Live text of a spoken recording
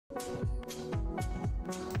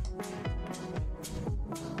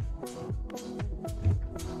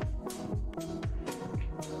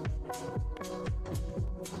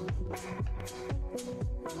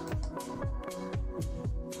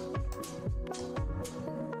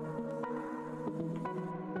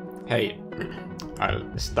Hey,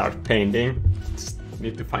 I'll start painting. Just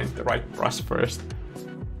need to find the right brush first.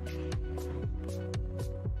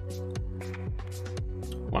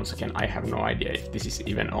 Once again, I have no idea if this is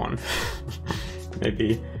even on.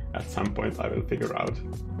 Maybe at some point I will figure out.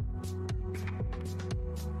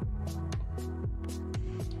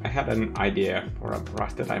 I had an idea for a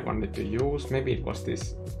brush that I wanted to use. Maybe it was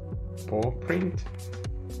this paw print.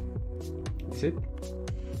 Is it?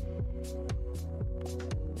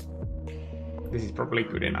 This is probably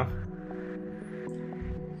good enough.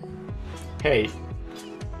 Hey,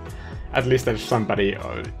 at least there's somebody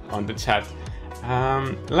on the chat.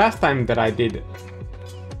 Last time that I did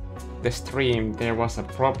the stream, there was a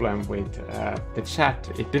problem with the chat.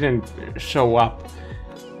 It didn't show up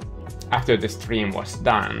after the stream was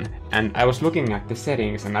done, and I was looking at the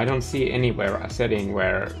settings and I don't see anywhere a setting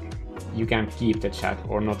where you can keep the chat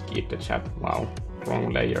or not keep the chat. Wow,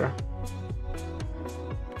 wrong layer.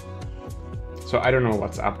 So I don't know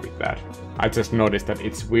what's up with that. I just noticed that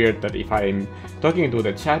it's weird that if I'm talking to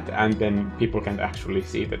the chat and then people can't actually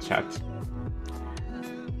see the chat.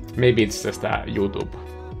 Maybe it's just a YouTube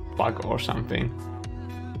bug or something.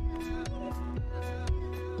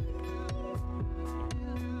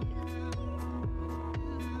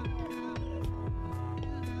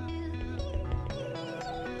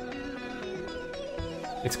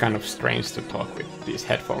 It's kind of strange to talk with these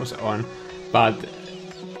headphones on, but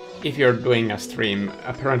if you're doing a stream,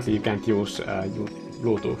 apparently you can't use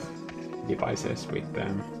Bluetooth devices with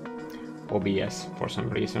OBS for some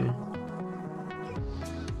reason.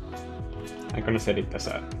 I'm gonna set it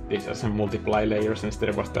as a multiply layer since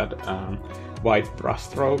there was that white brush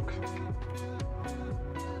stroke.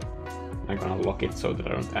 I'm gonna lock it so that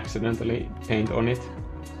I don't accidentally paint on it.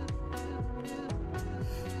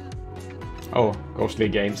 Oh, Ghostly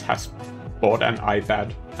Games has bought an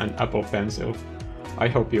iPad and Apple Pencil. I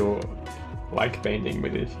hope you like painting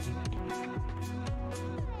with it.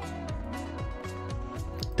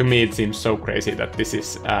 To me it seems so crazy that this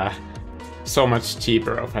is so much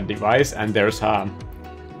cheaper of a device and there's a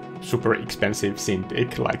super expensive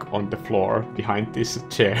Cintiq like on the floor behind this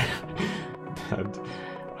chair that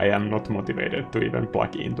I am not motivated to even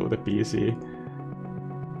plug into the PC.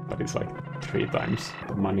 But it's like 3 times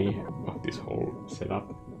the money of this whole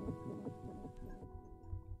setup.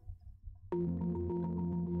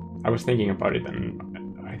 I was thinking about it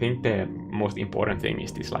and I think the most important thing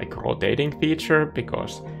is this like rotating feature,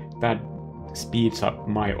 because that speeds up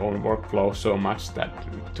my own workflow so much that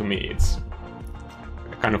to me it's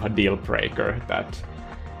kind of a deal breaker that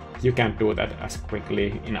you can't do that as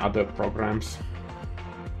quickly in other programs.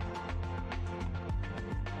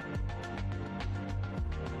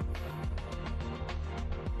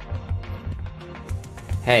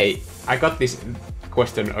 Hey, I got this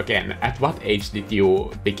question again. At what age did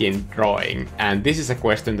you begin drawing? And this is a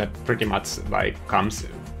question that pretty much like comes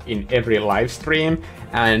in every live stream,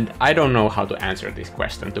 and I don't know how to answer this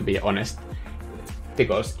question, to be honest,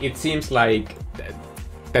 because it seems like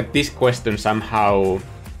that this question somehow,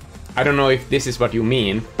 I don't know if this is what you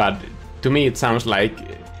mean, but to me it sounds like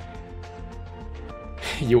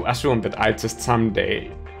you assume that I just someday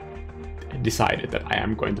decided that I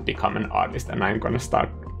am going to become an artist and I'm going to start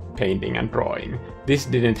painting and drawing. This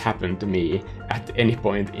didn't happen to me at any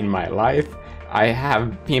point in my life. I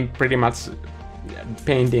have been pretty much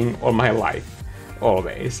painting all my life,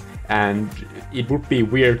 always, and it would be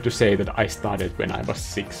weird to say that I started when I was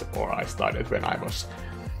 6 or I started when I was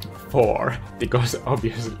 4, because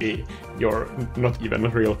obviously you're not even a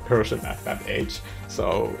real person at that age,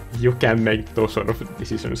 so you can make those sort of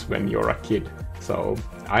decisions when you're a kid. So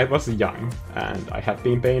I was young and I have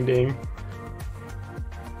been painting,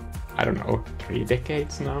 I don't know, 3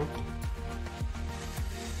 decades now.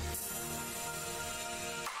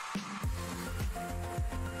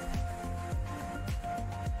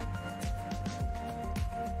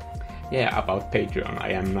 Yeah, about Patreon, I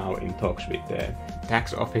am now in talks with the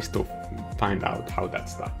tax office to find out how that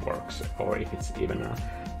stuff works, or if it's even a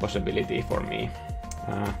possibility for me.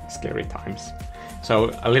 Scary times.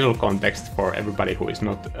 So a little context for everybody who is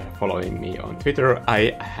not following me on Twitter.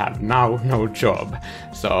 I have now no job,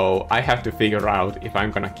 so I have to figure out if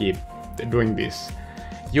I'm gonna keep doing these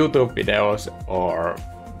YouTube videos or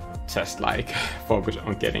just like focus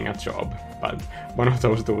on getting a job. But one of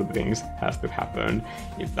those 2 things has to happen,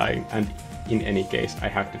 and in any case I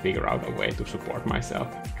have to figure out a way to support myself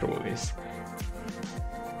through this.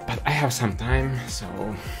 But I have some time, so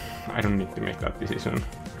I don't need to make that decision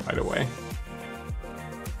right away.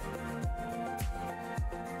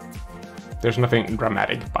 There's nothing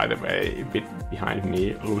dramatic, by the way, behind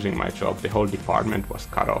me losing my job. The whole department was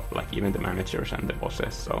cut off, like even the managers and the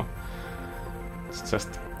bosses, so it's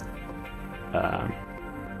just the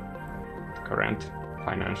current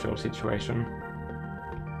financial situation.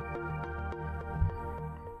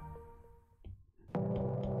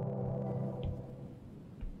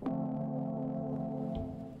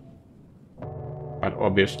 But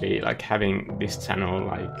obviously, like, having this channel,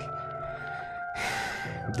 like,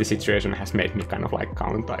 the situation has made me kind of like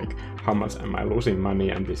count like how much am I losing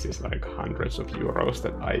money, and this is like hundreds of euros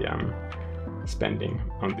that I am spending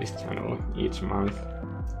on this channel each month.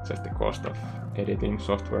 Just the cost of editing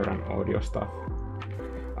software and audio stuff.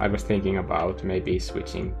 I was thinking about maybe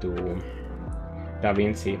switching to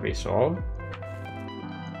DaVinci Resolve,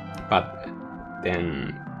 but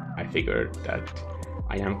then I figured that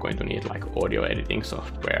I am going to need like audio editing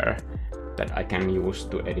software that I can use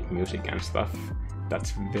to edit music and stuff.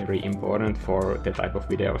 That's very important for the type of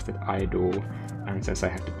videos that I do, and since I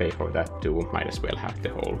have to pay for that too, might as well have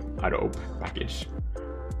the whole Adobe package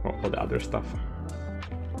or all the other stuff.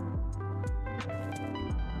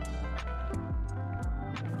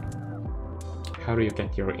 How do you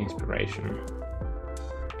get your inspiration?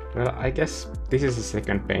 Well, I guess this is the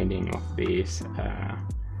second painting of this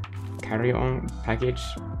carry-on package,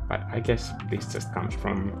 but I guess this just comes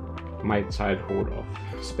from my childhood of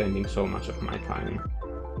spending so much of my time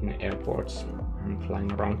in airports and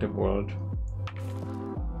flying around the world.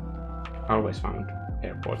 I always found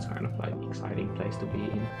airports kind of like exciting place to be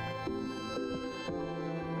in.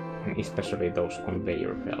 And especially those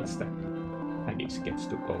conveyor belts that package gets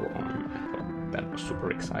to go on. I thought that was super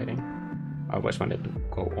exciting. I always wanted to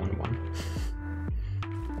go on one.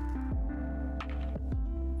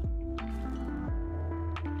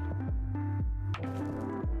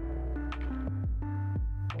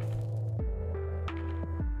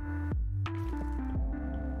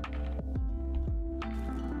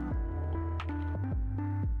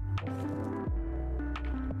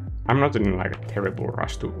 I'm not in like a terrible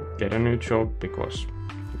rush to get a new job, because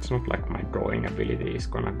it's not like my drawing ability is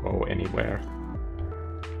gonna go anywhere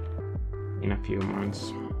in a few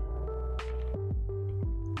months.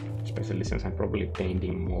 Especially since I'm probably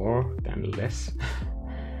painting more than less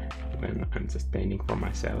when I'm just painting for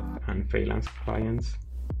myself and freelance clients.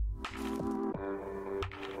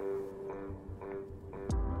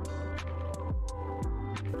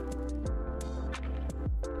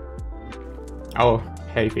 Oh,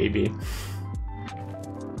 hey Phoebe.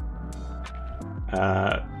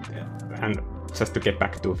 And just to get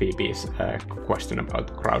back to Phoebe's question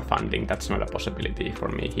about crowdfunding, that's not a possibility for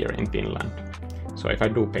me here in Finland. So if I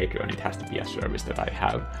do Patreon, it has to be a service that I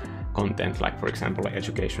have content, like for example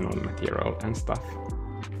educational material and stuff.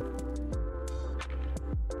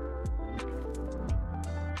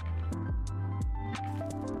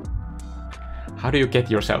 How do you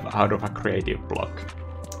get yourself out of a creative block?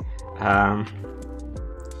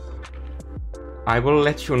 I will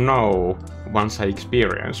let you know once I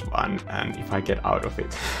experience one and if I get out of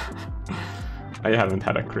it. I haven't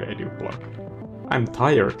had a creative block. I'm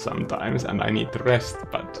tired sometimes and I need to rest,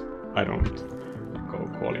 but I don't go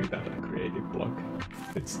calling that a creative block.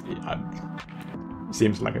 It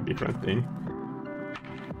seems like a different thing.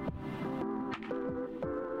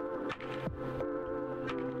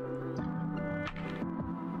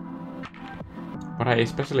 What I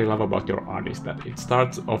especially love about your art is that it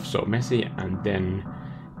starts off so messy and then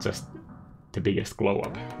just the biggest glow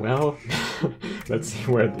up. Well, let's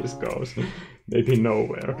see where this goes. Maybe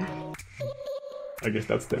nowhere. I guess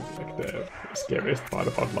that's the scariest part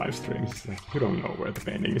about live streams. It's like you don't know where the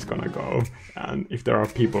painting is gonna go, and if there are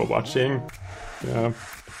people watching, yeah,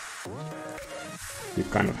 you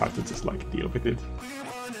kind of have to just like deal with it.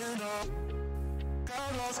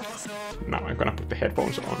 Now I'm gonna put the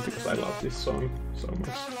headphones on because I love this song so much.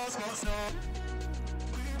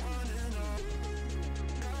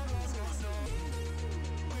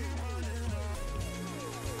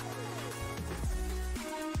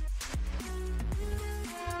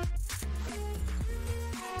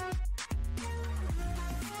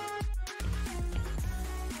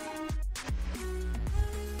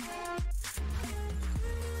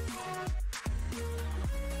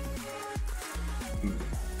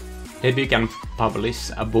 Maybe you can publish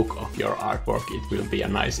a book of your artwork, it will be a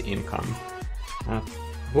nice income.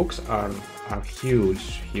 Books are a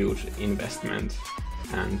huge investment,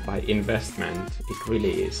 and by investment it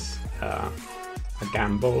really is a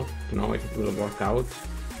gamble to know if it will work out.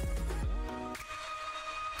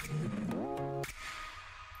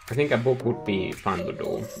 I think a book would be fun to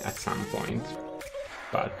do at some point.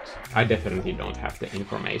 but I definitely don't have the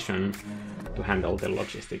information to handle the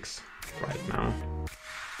logistics right now.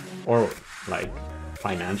 Or like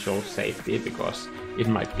financial safety, because it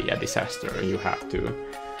might be a disaster. You have to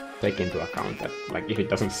take into account that like if it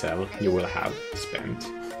doesn't sell, you will have spent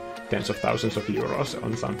tens of thousands of euros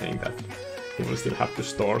on something that you will still have to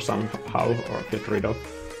store somehow or get rid of.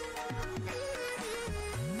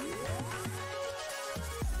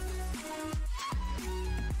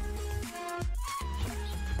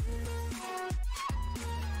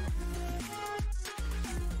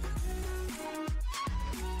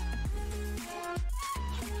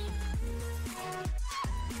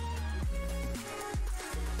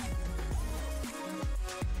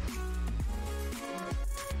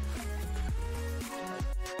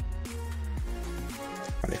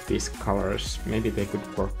 But if these colors, maybe they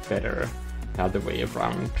could work better the other way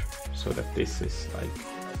around, so that this is like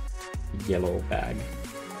yellow bag.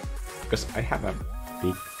 Because I have a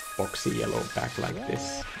big boxy yellow bag like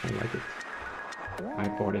this. I like it. I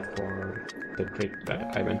bought it for the trip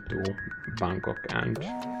that I went to Bangkok and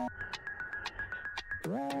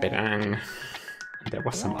Penang. There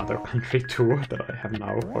was some other country too that I have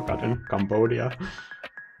now forgotten, Cambodia,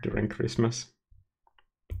 during Christmas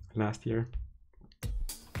last year.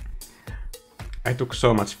 I took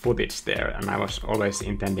so much footage there and I was always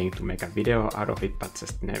intending to make a video out of it, but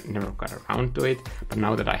just never got around to it. But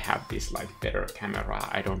now that I have this like better camera,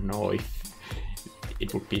 I don't know if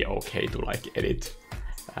it would be okay to like edit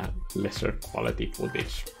lesser quality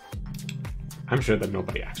footage. I'm sure that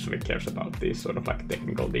nobody actually cares about these sort of like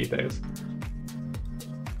technical details.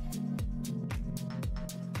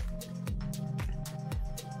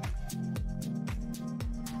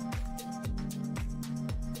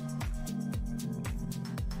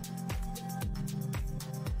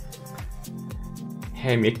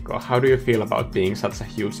 Hey Mikko, how do you feel about being such a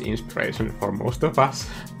huge inspiration for most of us?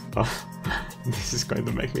 Oh, this is going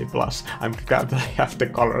to make me blush. I'm glad that I have the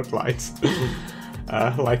colored lights.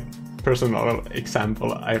 Like personal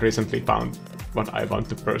example, I recently found what I want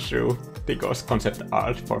to pursue, because concept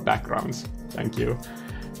art for backgrounds. Thank you.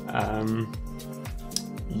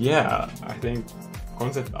 Yeah, I think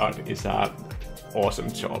concept art is an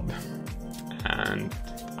awesome job and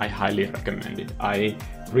I highly recommend it. I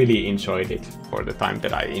really enjoyed it for the time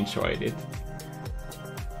that I enjoyed it.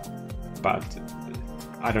 But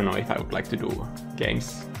I don't know if I would like to do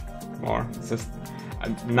games more. It's just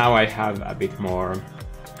now I have a bit more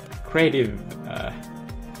creative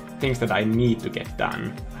things that I need to get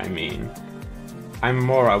done. I mean, I'm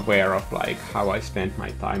more aware of like how I spend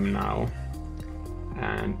my time now,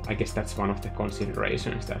 and I guess that's one of the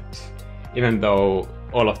considerations, that even though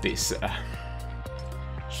all of this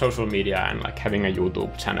social media and like having a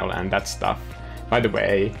YouTube channel and that stuff. By the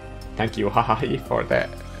way, thank you Hahahi for the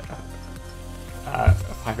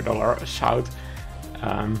 $5 shout.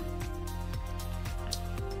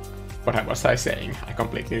 What was I saying? I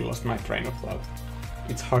completely lost my train of thought.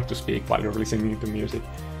 It's hard to speak while you're listening to music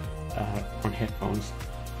on headphones.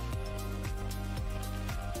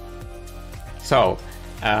 So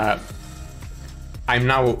I'm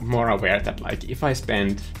now more aware that like if I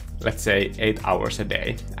spend, let's say, 8 hours a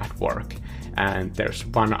day at work, and there's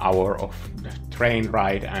 1 hour of train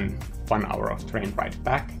ride and 1 hour of train ride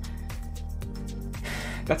back,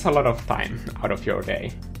 that's a lot of time out of your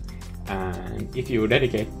day. And if you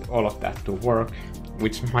dedicate all of that to work,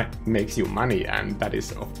 which makes you money, and that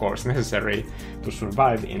is of course necessary to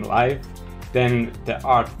survive in life, then the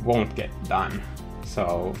art won't get done.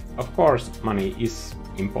 So of course money is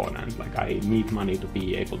important, like I need money to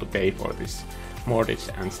be able to pay for this mortgage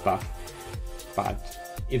and stuff, but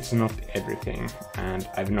it's not everything. And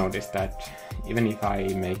I've noticed that even if I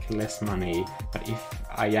make less money, but if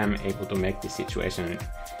I am able to make this situation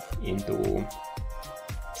into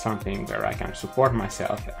something where I can support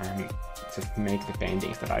myself and just make the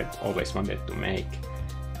paintings that I've always wanted to make,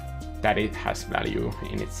 that it has value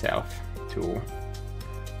in itself too.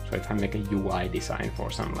 So if I make a UI design for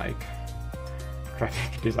some like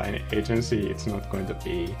graphic design agency, it's not going to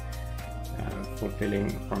be fulfilling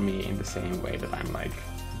for me in the same way that I'm like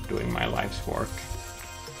doing my life's work.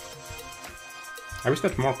 I wish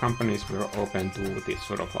that more companies were open to this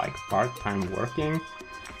sort of like part-time working,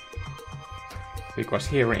 because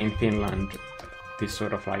here in Finland this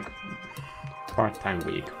sort of like part-time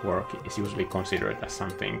week work is usually considered as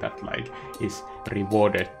something that like is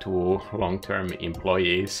rewarded to long-term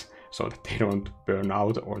employees so that they don't burn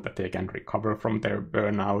out or that they can recover from their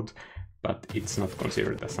burnout. But it's not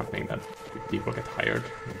considered as something that people get hired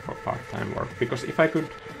for part-time work. Because if I could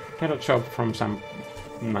get a job from some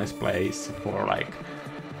nice place for like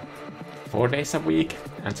 4 days a week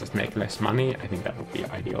and just make less money, I think that would be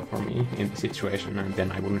ideal for me in the situation, and then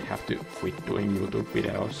I wouldn't have to quit doing YouTube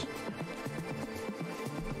videos.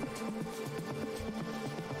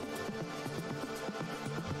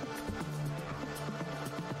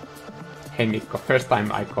 Hey Mikko, first time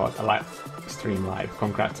I caught a live stream live.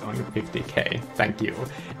 Congrats on 50k. Thank you.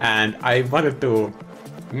 And I wanted to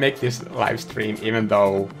make this live stream even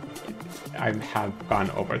though I have gone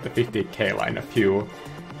over the 50k line a few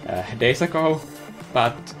days ago,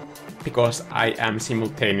 but because I am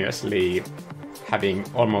simultaneously having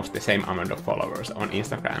almost the same amount of followers on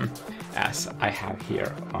Instagram as I have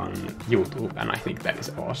here on YouTube, and I think that is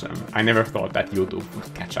awesome. I never thought that YouTube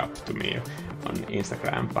would catch up to me on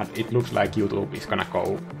Instagram, but it looks like YouTube is gonna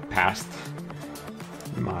go past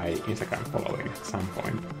my Instagram following at some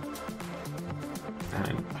point.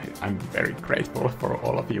 And I'm very grateful for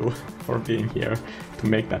all of you for being here to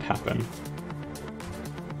make that happen.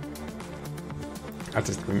 I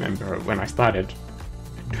just remember when I started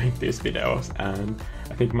doing these videos, and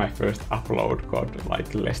I think my first upload got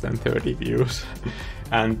like less than 30 views,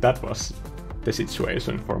 and that was the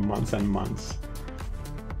situation for months and months.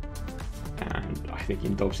 And I think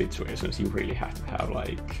in those situations you really have to have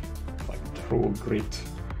like true grit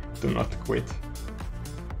to not quit.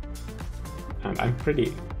 And I'm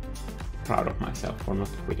pretty proud of myself for not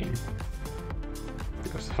quitting,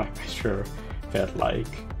 because I sure felt like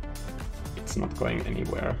it's not going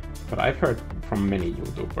anywhere. But I've heard from many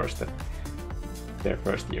YouTubers that their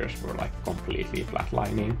first years were like completely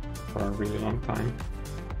flatlining for a really long time.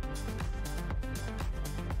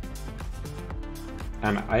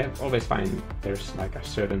 And I always find there's like a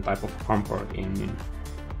certain type of comfort in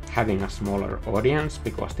having a smaller audience,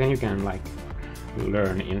 because then you can like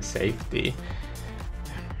learn in safety.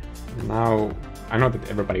 Now, I know that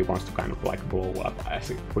everybody wants to kind of like blow up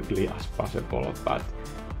as quickly as possible, but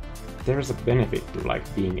there's a benefit to like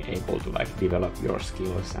being able to like develop your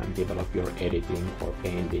skills and develop your editing or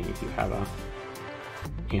painting if you have a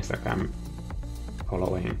Instagram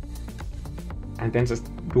following. And then just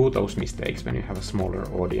do those mistakes when you have a smaller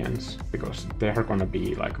audience, because they're gonna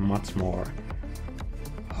be like much more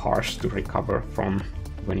harsh to recover from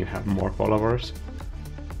when you have more followers.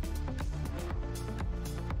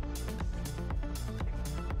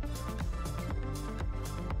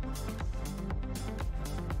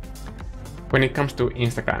 When it comes to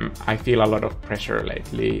Instagram, I feel a lot of pressure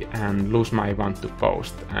lately and lose my want to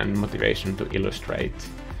post and motivation to illustrate.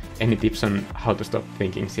 Any tips on how to stop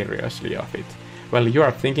thinking seriously of it? Well, you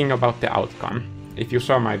are thinking about the outcome. If you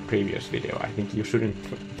saw my previous video, I think you shouldn't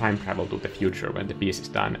time travel to the future when the piece is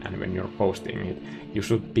done and when you're posting it. You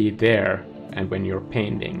should be there and when you're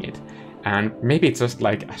painting it. And maybe just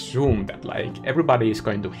like assume that like everybody is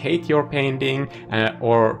going to hate your painting,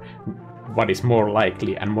 or what is more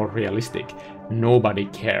likely and more realistic, nobody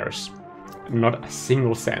cares, not a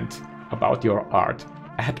single cent about your art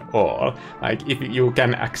at all. Like if you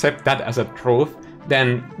can accept that as a truth,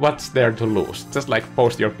 then what's there to lose? Just like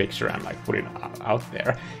post your picture and like put it out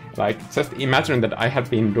there. Like just imagine that I have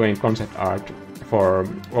been doing concept art for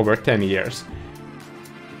over 10 years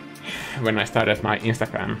when I started my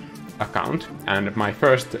Instagram account, and my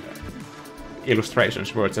first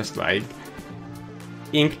illustrations were just like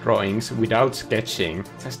ink drawings without sketching,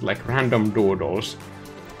 just like random doodles.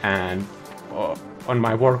 And on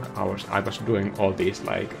my work hours I was doing all these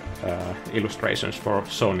like illustrations for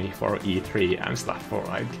Sony, for E3 and stuff, for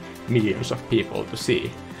like millions of people to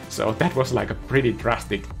see. So that was like a pretty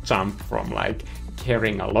drastic jump from like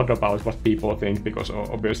caring a lot about what people think, because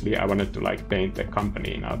obviously I wanted to like paint the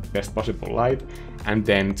company in a best possible light, and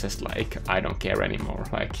then just like I don't care anymore.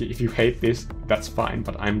 Like if you hate this, that's fine,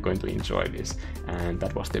 but I'm going to enjoy this. And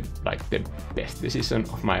that was the best decision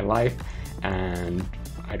of my life, and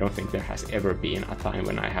I don't think there has ever been a time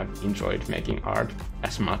when I have enjoyed making art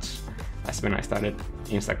as much as when I started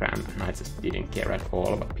Instagram, and I just didn't care at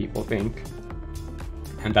all what people think.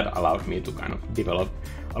 And that allowed me to kind of develop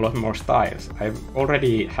a lot more styles. I've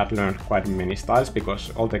already had learned quite many styles,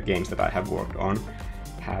 because all the games that I have worked on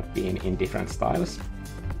have been in different styles.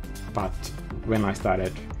 But when I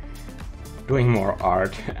started doing more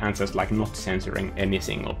art and just like not censoring any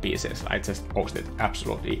single pieces, I just posted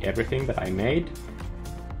absolutely everything that I made.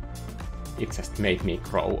 It just made me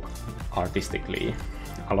grow artistically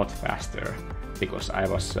a lot faster, because I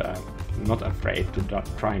was not afraid to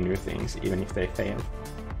try new things even if they fail.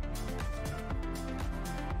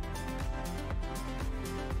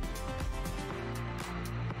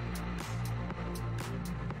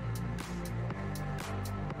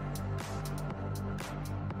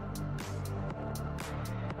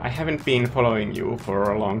 I haven't been following you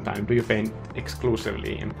for a long time. Do you paint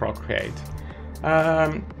exclusively in Procreate?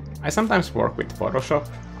 I sometimes work with Photoshop.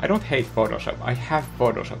 I don't hate Photoshop. I have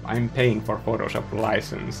Photoshop. I'm paying for Photoshop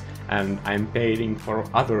license, and I'm paying for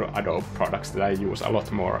other Adobe products that I use a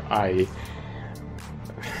lot more.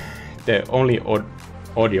 The only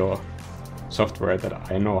audio software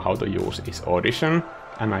that I know how to use is Audition,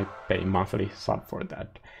 and I pay monthly sub for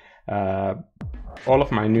that. All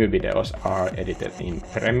of my new videos are edited in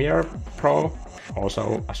Premiere Pro,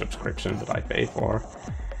 also a subscription that I pay for.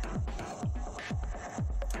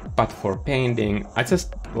 But for painting, I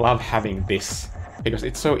just love having this because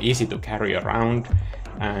it's so easy to carry around.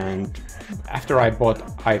 And after I bought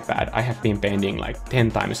iPad, I have been painting like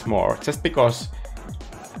 10 times more, just because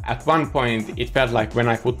at one point it felt like when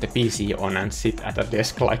I put the PC on and sit at a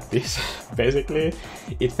desk like this, basically,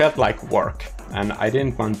 it felt like work. And I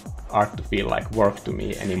didn't want art to feel like work to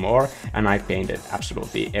me anymore, and I painted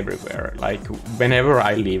absolutely everywhere. Like whenever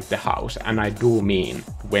I leave the house, and I do mean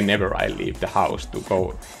whenever I leave the house to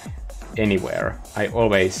go anywhere, I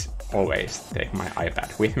always take my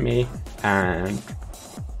iPad with me, and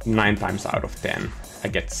 9 times out of 10 I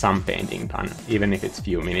get some painting done, even if it's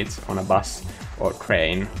few minutes on a bus or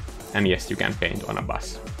train. And yes, you can paint on a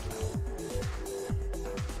bus.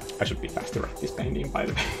 I should be faster at this painting, by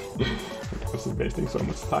the way. I was wasting so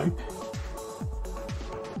much time.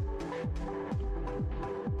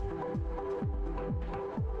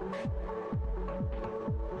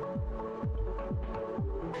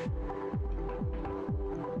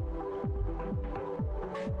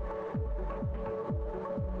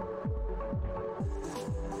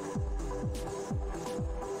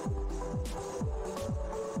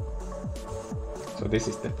 So this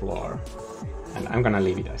is the floor, and I'm gonna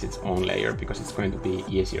leave it as its own layer because it's going to be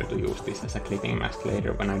easier to use this as a clipping mask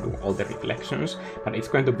later when I do all the reflections. But it's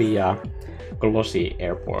going to be a glossy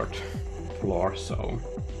airport floor, so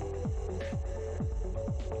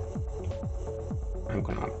I'm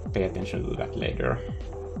gonna pay attention to that later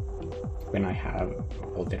when I have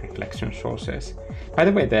all the reflection sources. By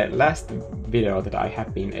the way, the last video that I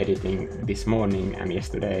have been editing this morning and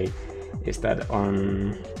yesterday is that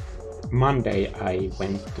on Monday I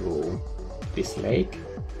went to this lake.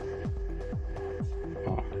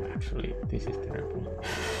 Oh, actually, this is terrible.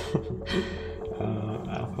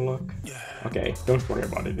 Alpha lock. Okay, don't worry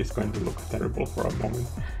about it. It's going to look terrible for a moment.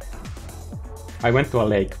 I went to a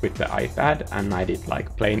lake with the iPad and I did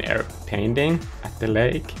like plein air painting at the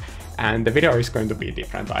lake, and the video is going to be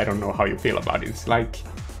different. I don't know how you feel about it. It's like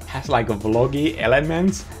has like a vloggy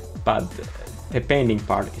elements, but the painting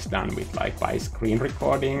part is done with like by screen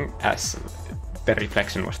recording, as the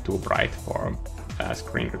reflection was too bright for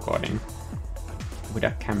screen recording with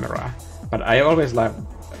a camera. But I always love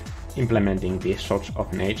implementing these shots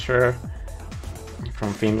of nature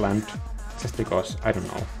from Finland, just because, I don't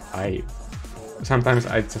know, sometimes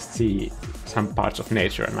I just see some parts of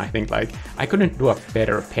nature and I think like I couldn't do a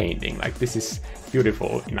better painting, like this is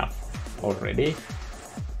beautiful enough already.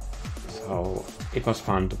 So it was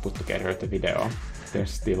fun to put together the video.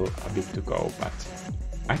 There's still a bit to go, but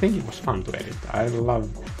I think it was fun to edit. I love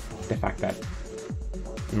the fact that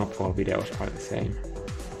not all videos are the same.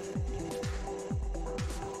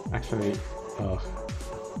 Actually,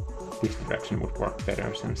 this direction would work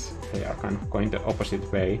better since they are kind of going the opposite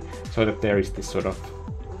way, so that there is this sort of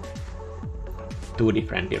two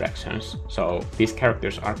different directions. So these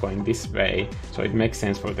characters are going this way, so it makes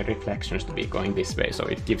sense for the reflections to be going this way, so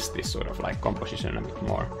it gives this sort of like composition a bit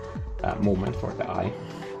more movement for the eye.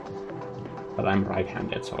 But I'm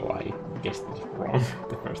right-handed, so I guessed it wrong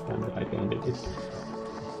the first time that I painted it.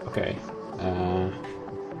 Okay,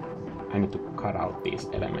 I need to cut out these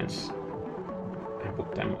elements and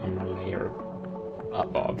put them on a layer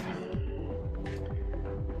above.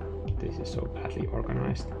 This is so badly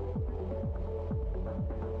organized.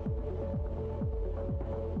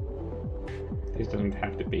 This doesn't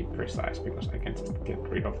have to be precise because I can just get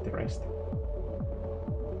rid of the rest.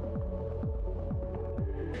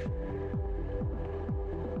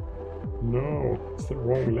 No, it's the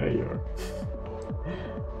wrong layer.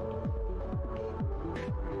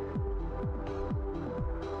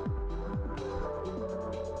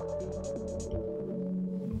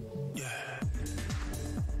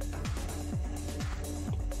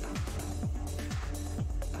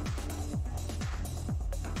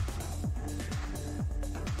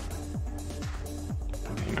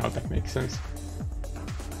 Okay, now that makes sense.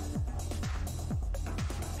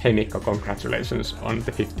 Hey Mikko, congratulations on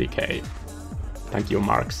the 50k. Thank you,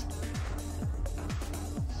 Marks.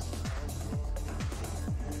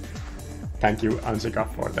 Thank you, Ansika,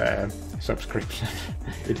 for the subscription.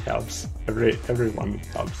 It helps. Everyone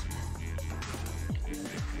helps.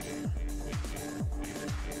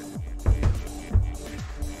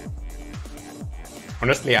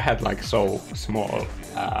 Honestly, I had like so small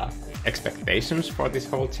expectations for this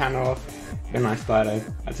whole channel. When I started,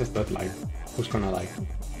 I just thought like, who's gonna like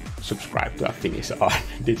subscribe to a Finnish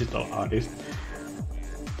digital artist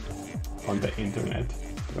on the internet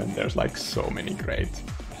when there's like so many great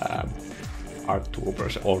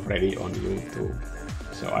arttubers already on YouTube.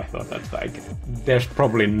 So I thought that like there's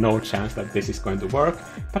probably no chance that this is going to work,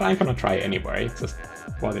 but I'm gonna try anyway. It's just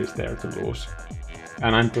what is there to lose.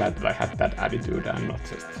 And I'm glad that I had that attitude and not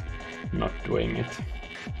just not doing it.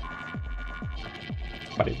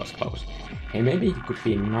 But it was close. Hey, maybe it could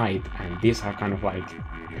be night and these are kind of like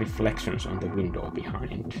reflections on the window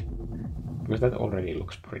behind. Because that already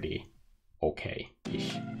looks pretty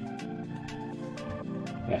okay-ish.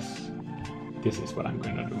 Yes, this is what I'm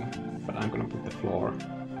gonna do. But I'm gonna put the floor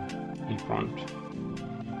in front.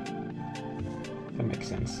 That makes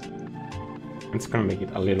sense. I'm just gonna make it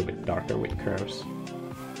a little bit darker with curves.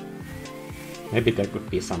 Maybe there could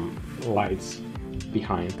be some lights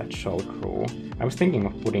behind that show through. I was thinking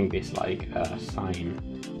of putting this like sign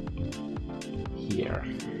here.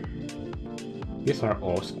 These are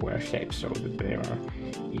all square shapes so that they are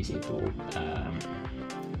easy to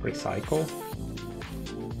recycle.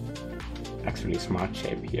 Actually, smart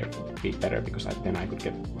shape here would be better because then I could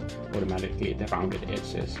get automatically the rounded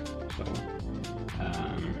edges. So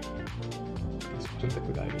this wasn't a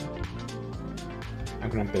good idea. I'm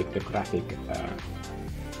gonna take the graphic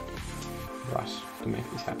brush to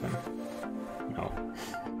make this happen. No,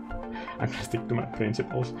 I'm gonna stick to my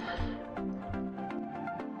principles.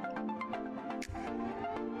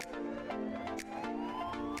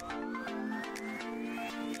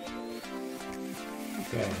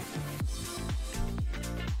 Okay.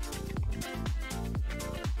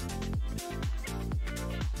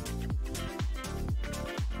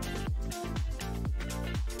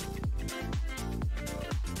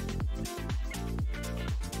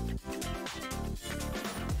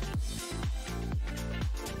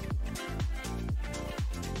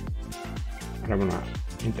 I'm gonna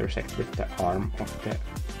intersect with the arm of the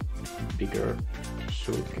bigger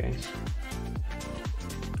suitcase.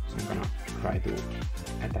 So I'm gonna try to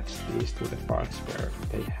attach these to the parts where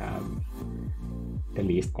they have the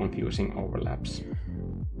least confusing overlaps.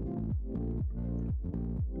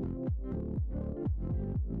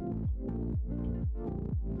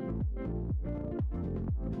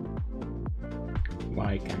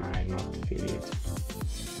 Why can I not feel it?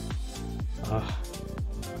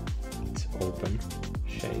 It's open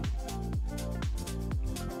shape.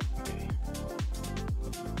 Okay.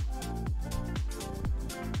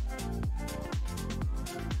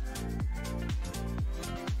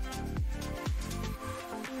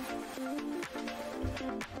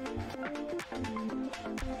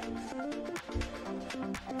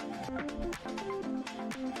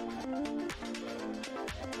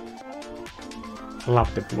 I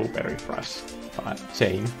love the blueberry brush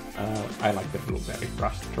chain. I like the blueberry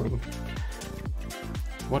brush through.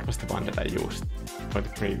 What was the one that I used for the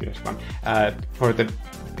previous one? For the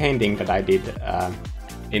painting that I did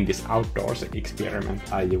in this outdoors experiment,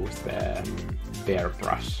 I used the bear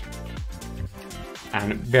brush.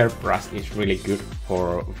 And bear brush is really good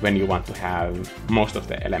for when you want to have most of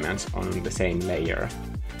the elements on the same layer.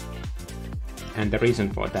 And the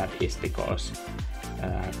reason for that is because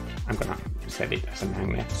I'm gonna set it as a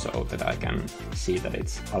magnet so that I can see that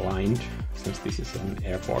it's aligned. Since this is an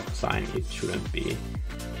airport sign, it shouldn't be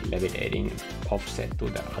levitating offset to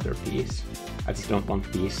the other piece. I just don't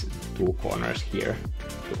want these two corners here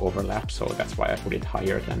to overlap, so that's why I put it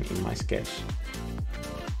higher than in my sketch.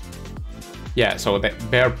 Yeah, so the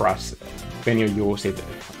bear brush, when you use it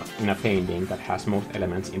in a painting that has most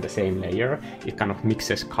elements in the same layer, it kind of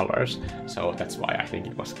mixes colors. So that's why I think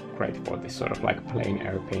it was great for this sort of like plein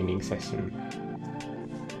air painting session.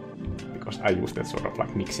 Because I used that sort of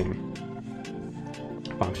like mixing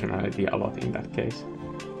functionality a lot in that case.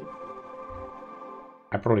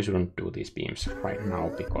 I probably shouldn't do these beams right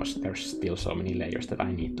now because there's still so many layers that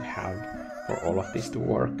I need to have for all of this to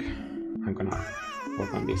work. I'm gonna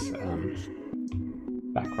work on this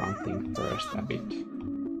background thing first a bit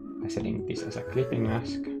by setting this as a clipping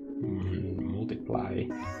mask, multiply,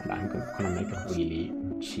 and I'm gonna make a really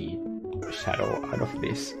cheap shadow out of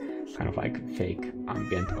this, kind of like fake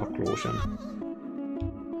ambient occlusion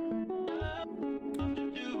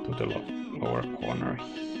to the lower corner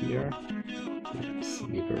here, like a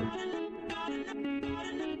sliver.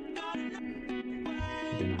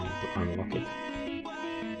 Then I need to unlock it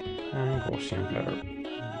and Gaussian blur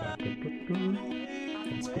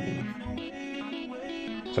That's good enough.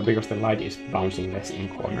 So because the light is bouncing less in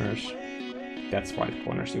corners, that's why the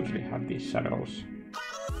corners usually have these shadows.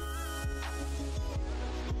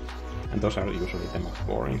 And those are usually the most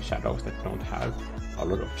boring shadows that don't have a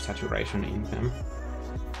lot of saturation in them.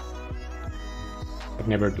 But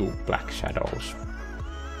never do black shadows.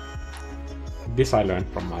 This I learned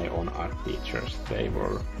from my own art teachers. They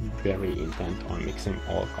were very intent on mixing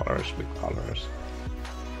all colors with colors.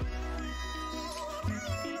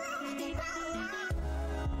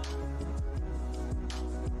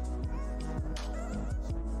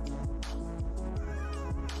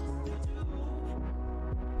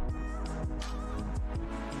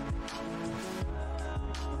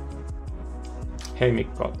 Hey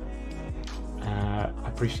Mikko,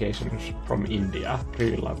 appreciations from India.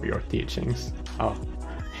 Really love your teachings. Oh,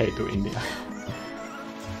 hey to India.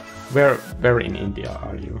 Where in India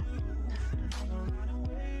are you?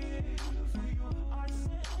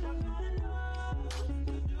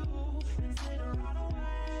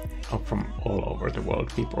 Oh, from all over the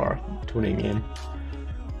world, people are tuning in.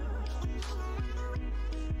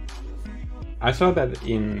 I saw that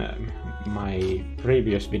in my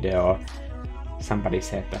previous video. Somebody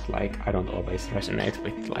said that like I don't always resonate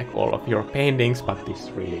with like all of your paintings, but this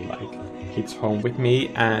really like hits home with me,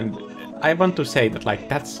 and I want to say that like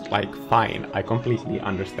that's like fine. I completely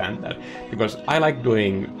understand that because I like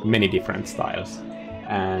doing many different styles,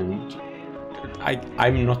 and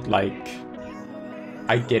I'm not like,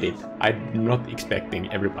 I get it. I'm not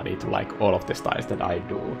expecting everybody to like all of the styles that I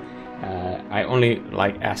do. I only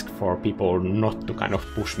like ask for people not to kind of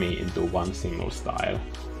push me into one single style,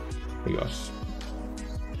 because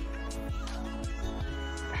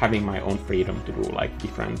having my own freedom to do like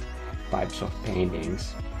different types of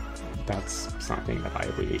paintings, that's something that I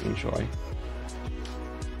really enjoy.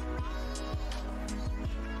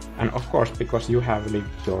 And of course, because you have lived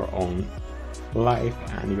your own life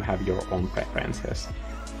and you have your own preferences,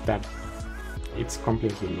 that it's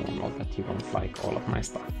completely normal that you don't like all of my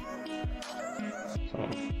stuff. So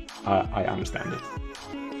I understand it.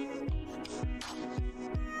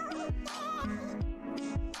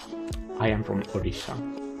 I am from Odisha.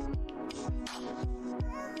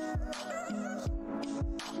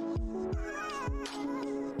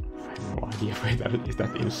 I have no idea whether is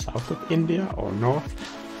that in south of India or north.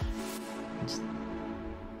 It's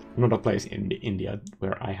not a place in India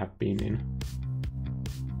where I have been in.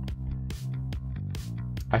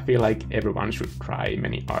 I feel like everyone should try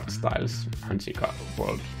many art styles, Hanchika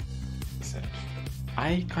World said.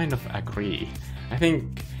 I kind of agree. I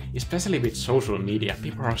think especially with social media,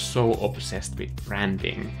 people are so obsessed with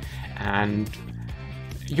branding, and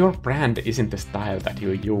your brand isn't the style that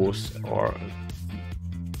you use, or...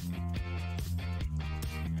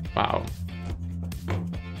 Wow.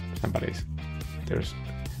 There's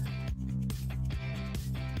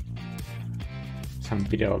some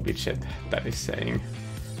video widget that is saying...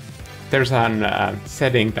 There's a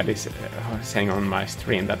setting that is saying on my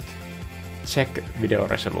screen that check video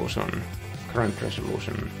resolution. Current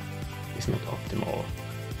resolution is not optimal.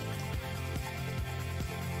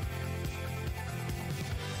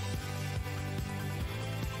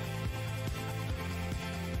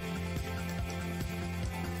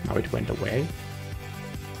 Now it went away.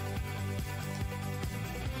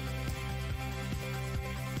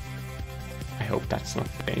 I hope that's not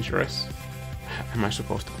dangerous. Am I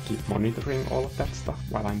supposed to keep monitoring all of that stuff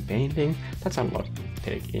while I'm painting? That's a lot to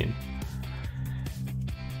take in.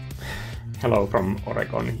 Hello from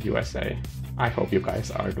Oregon, USA. I hope you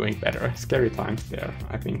guys are doing better. Scary times there,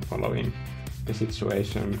 I think, following the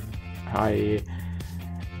situation. I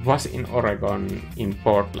was in Oregon, in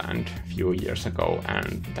Portland, a few years ago,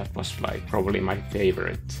 and that was like probably my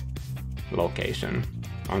favorite location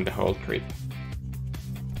on the whole trip.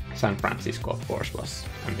 San Francisco, of course, was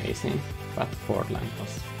amazing, but Portland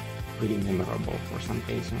was really memorable for some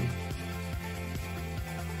reason.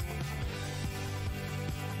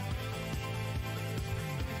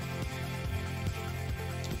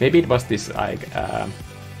 Maybe it was this like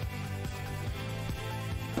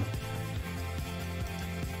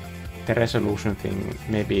the resolution thing.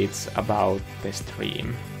 Maybe it's about the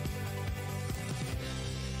stream,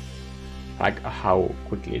 like how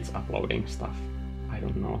quickly it's uploading stuff. I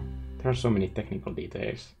don't know. There are so many technical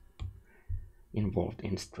details involved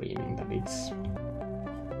in streaming that it's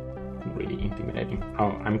really intimidating.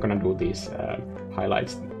 Oh, I'm gonna do these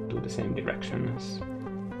highlights to the same direction as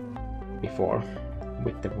before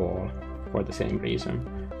with the wall for the same reason,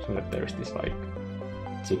 so that there's this like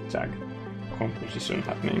zigzag composition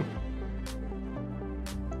happening.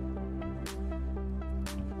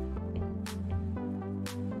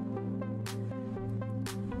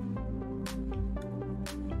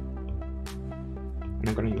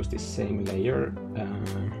 use this same layer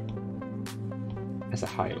as a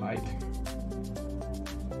highlight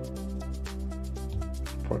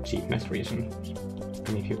for cheapness reasons.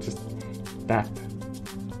 And if you just tap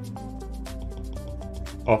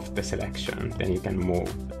off the selection, then you can move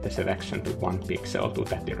the selection to 1 pixel to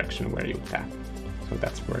that direction where you tap. So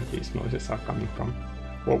that's where these noises are coming from.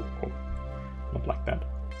 Whoa, whoa. Not like that.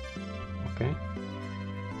 Okay.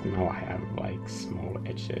 And now I have like small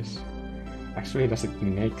edges. Actually, does it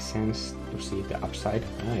make sense to see the upside?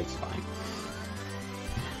 It's fine.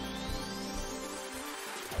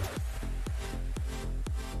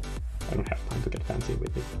 I don't have time to get fancy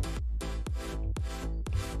with it.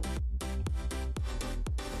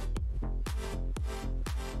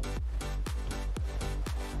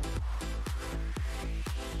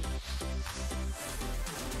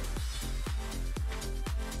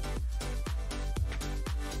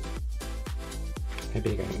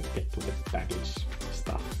 Maybe I can get to the package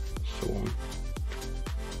stuff soon.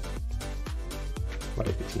 What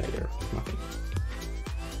if it's later? Nothing.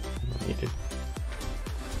 I don't need it.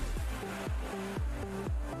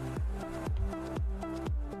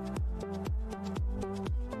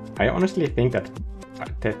 I honestly think that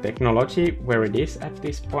the technology where it is at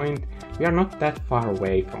this point, we are not that far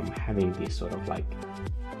away from having this sort of like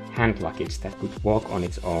hand luggage that could walk on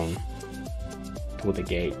its own to the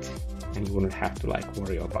gate and you wouldn't have to like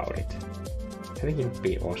worry about it. I think it would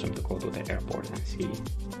be awesome to go to the airport and see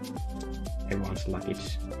everyone's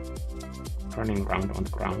luggage running around on the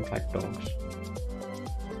ground like dogs.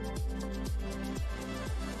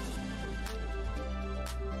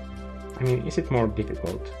 I mean, is it more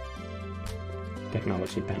difficult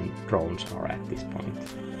technology than drones are at this point?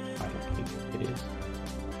 I don't think it is.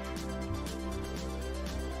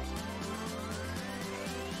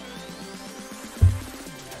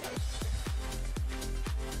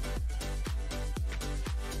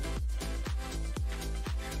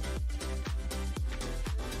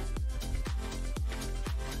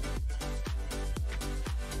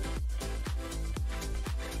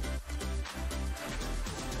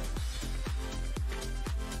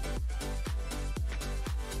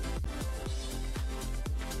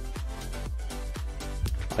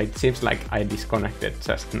 It seems like I disconnected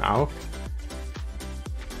just now.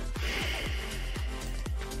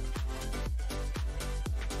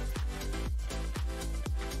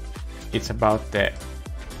 It's about the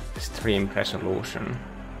stream resolution.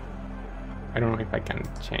 I don't know if I can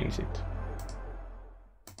change it.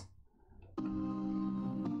 I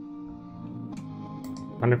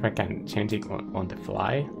wonder if I can change it on the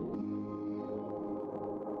fly.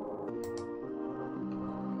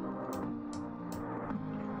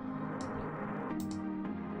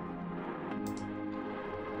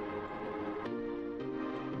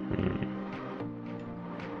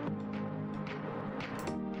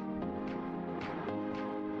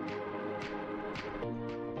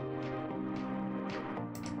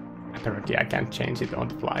 Apparently I can't change it on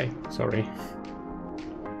the fly, sorry.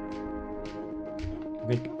 I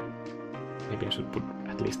think maybe I should put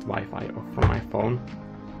at least Wi-Fi off from my phone.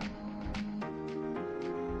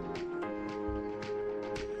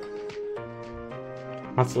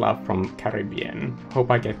 Much love from Caribbean. Hope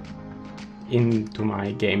I get into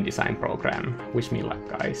my game design program. Wish me luck,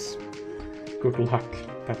 guys. Good luck.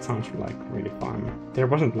 That sounds like really fun. There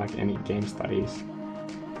wasn't like any game studies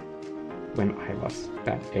when I was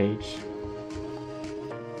that age,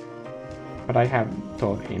 but I have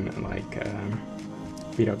taught in like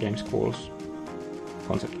video game schools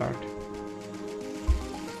concept art.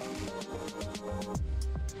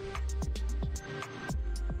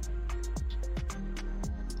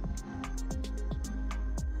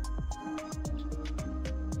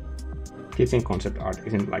 Teaching concept art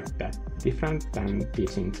isn't like that different than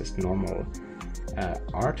teaching just normal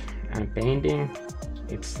art and painting.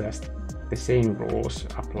 It's just the same rules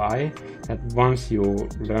apply, that once you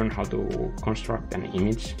learn how to construct an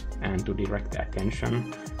image and to direct the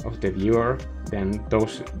attention of the viewer, then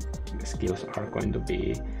those skills are going to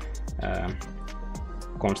be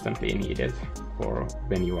constantly needed for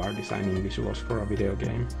when you are designing visuals for a video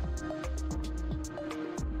game.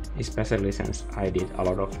 Especially since I did a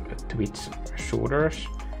lot of Twitch shooters,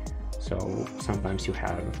 so sometimes you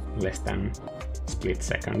have less than split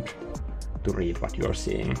second to read what you're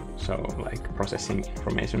seeing, so like processing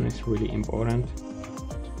information is really important.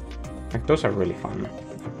 Like those are really fun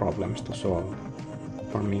problems to solve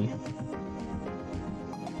for me.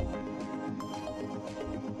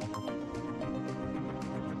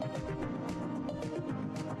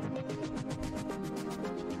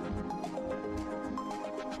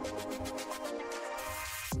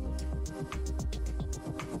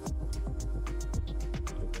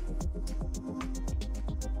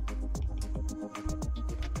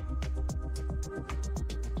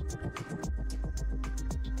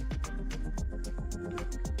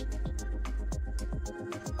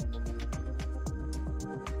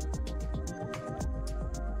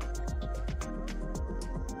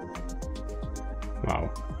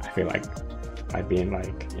 Wow, I feel like I've been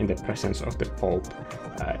like in the presence of the Pope.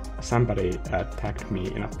 Somebody tagged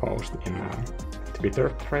me in a post in a Twitter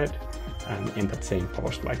thread, and in that same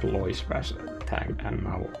post like Lois was tagged, and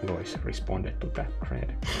now Lois responded to that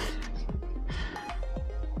thread.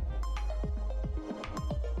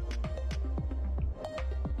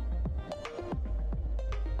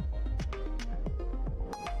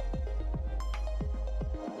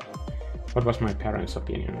 What was my parents'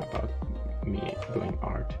 opinion about me doing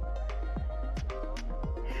art?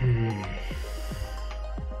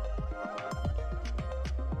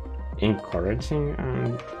 Encouraging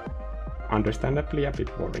and understandably a bit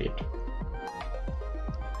worried.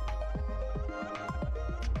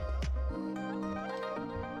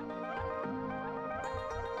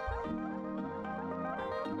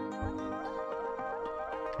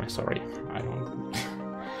 I'm sorry, I don't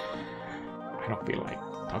feel like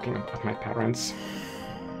talking about my parents.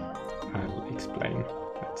 I'll explain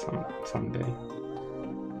that someday.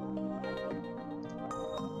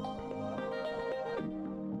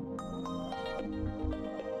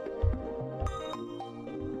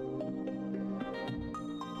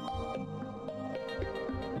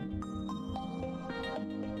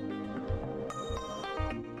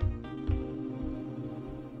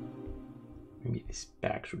 Maybe this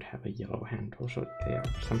bag should have a yellow handle so they are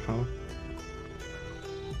somehow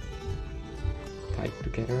tied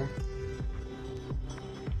together.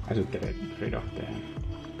 I should get rid of the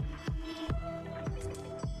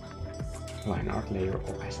line art layer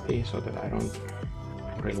opacity so that I don't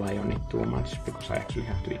rely on it too much, because I actually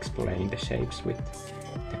have to explain the shapes with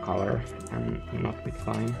the color and not with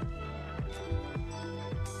line.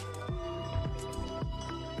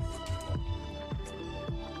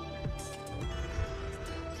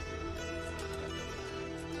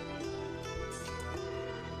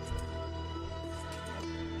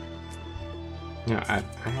 Yeah,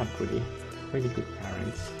 I had really good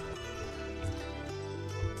parents.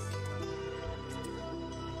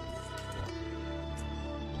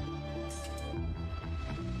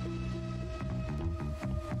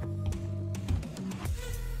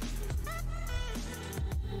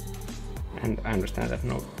 And I understand that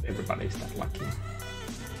not everybody is that lucky.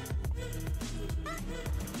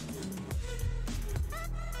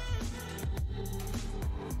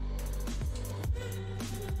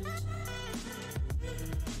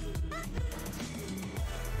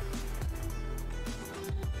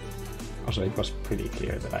 Also, it was pretty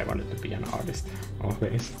clear that I wanted to be an artist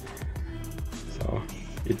always, so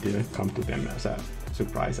it didn't come to them as a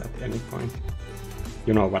surprise at any point.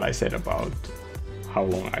 You know what I said about how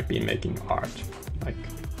long I've been making art, like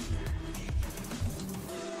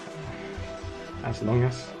as long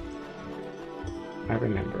as I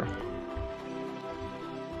remember.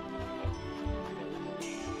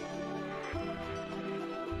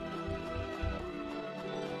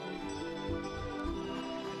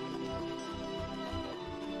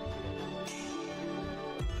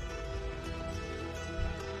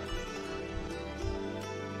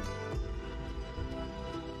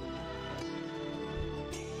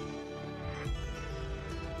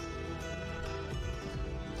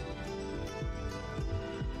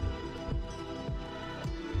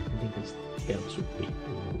 Should be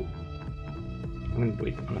I'm going to do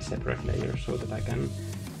it on a separate layer so that I can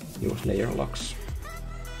use layer locks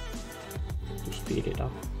to speed it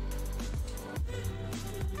up.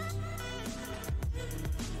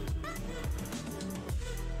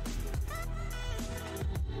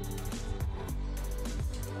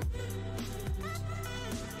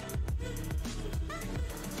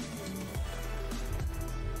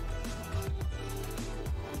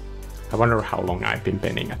 I wonder how long I've been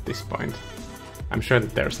painting at this point. I'm sure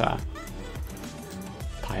that there's a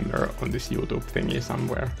timer on this YouTube thingy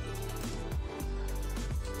somewhere.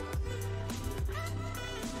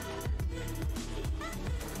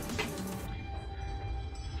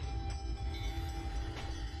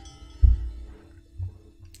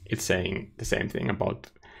 It's saying the same thing about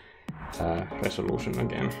resolution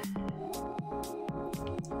again.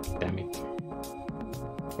 Damn it.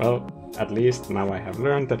 Well, at least now I have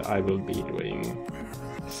learned that I will be doing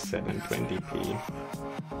 720p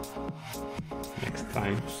next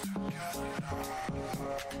time.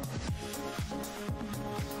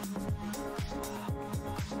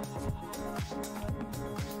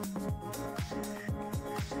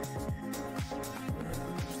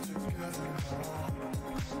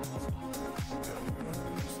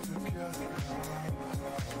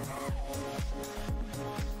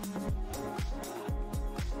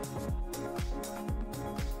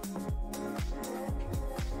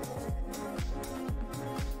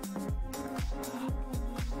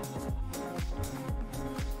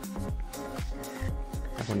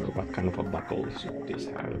 wonder what kind of a buckle should this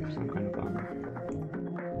have. Some kind of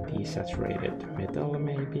desaturated metal,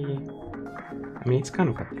 maybe. I mean, it's kind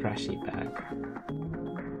of a trashy bag.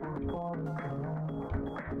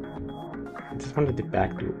 I just wanted the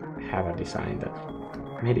bag to have a design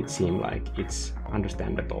that made it seem like it's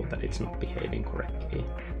understandable that it's not behaving correctly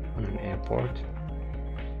on an airport.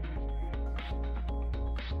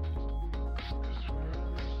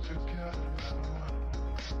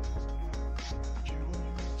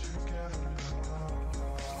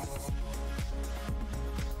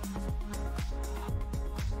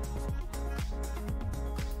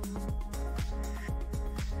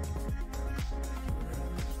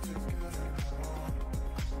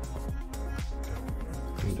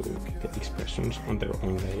 Do the expressions on their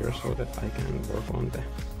own layer so that I can work on the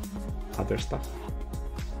other stuff.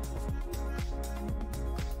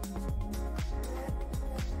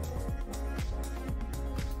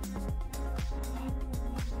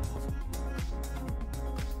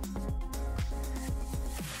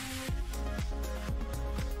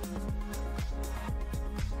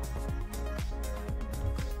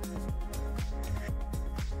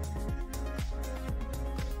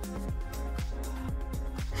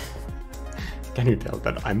 Can you tell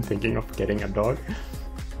that I'm thinking of getting a dog?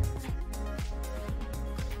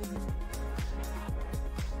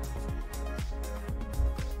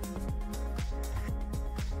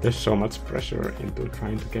 There's so much pressure into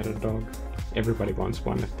trying to get a dog. Everybody wants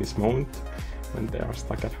one at this moment when they are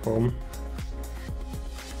stuck at home.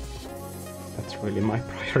 That's really my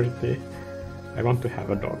priority. I want to have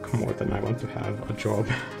a dog more than I want to have a job.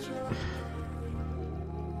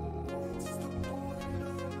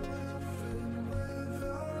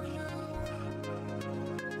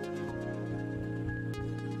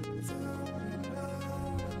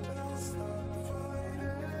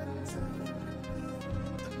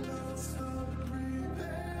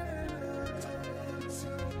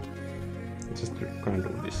 Just gonna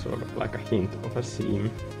do this sort of like a hint of a seam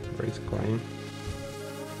where it's going.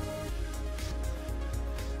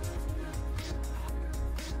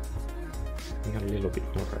 I think a little bit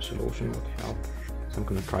more resolution would help. So I'm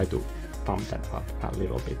gonna try to bump that up a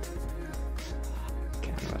little bit.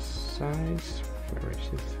 Canvas size, where is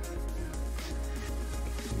it?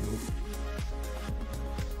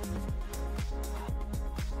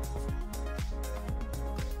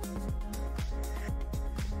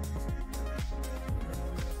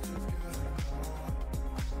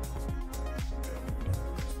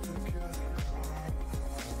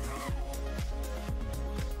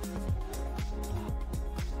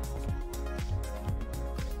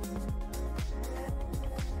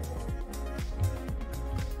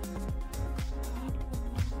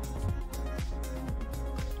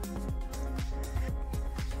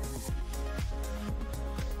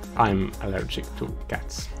 I'm allergic to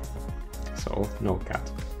cats, so no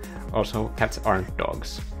cat. Also, cats aren't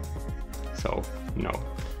dogs, so no.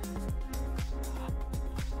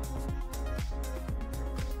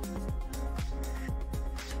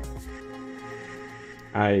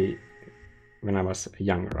 When I was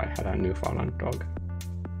younger, I had a Newfoundland dog,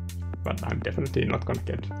 but I'm definitely not gonna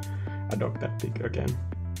get a dog that big again.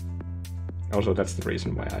 Also, that's the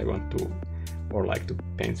reason why I want to, or like to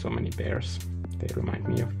paint so many bears. They remind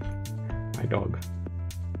me of my dog.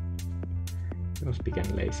 He was big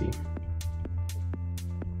and lazy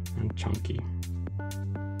and chunky.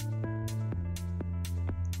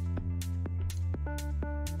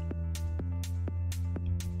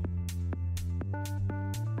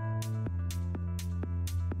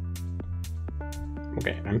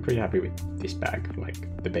 Okay, I'm pretty happy with this bag,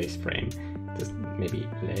 like the base frame. Just maybe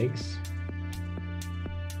legs.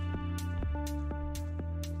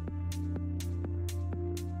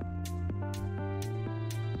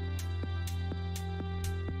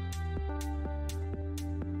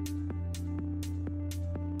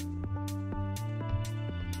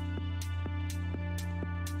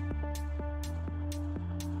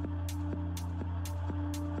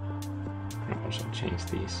 Also change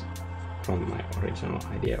these from my original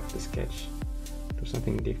idea of the sketch to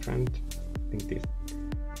something different. I think this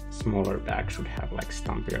smaller bag should have like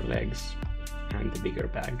stumpier legs and the bigger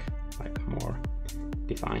bag like more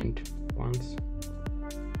defined ones.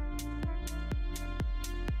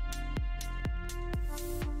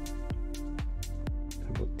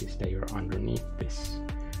 I'll put this layer underneath this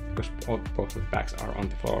because both of the bags are on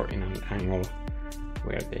the floor in an angle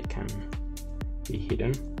where they can be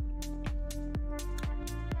hidden.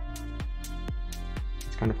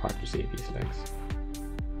 Kind of hard to see these legs.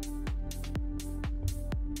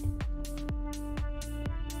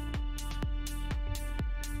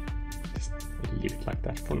 Just leave it like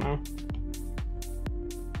that for now.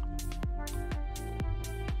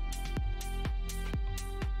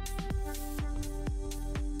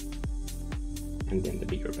 again the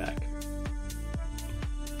bigger bag.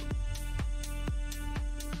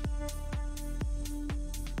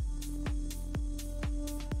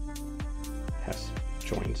 Has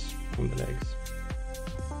joints on the legs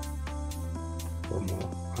for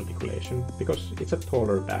more articulation. Because it's a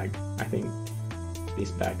taller bag, I think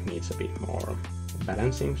this bag needs a bit more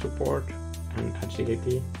balancing support and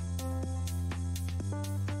agility.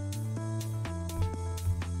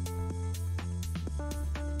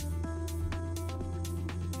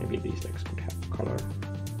 Maybe these legs could have color.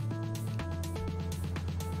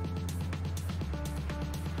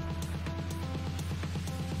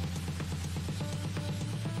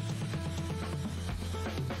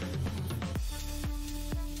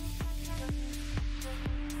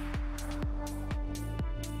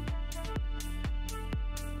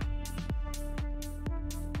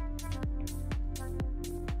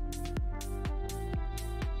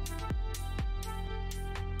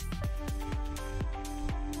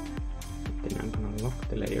 Then I'm gonna lock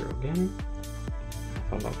the layer again,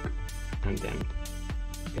 have a lock, and then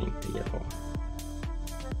paint the yellow.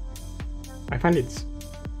 I find it's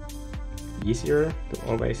easier to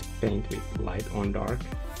always paint with light on dark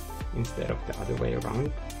instead of the other way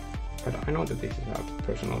around, but I know that this is a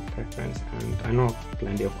personal preference, and I know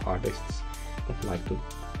plenty of artists that like to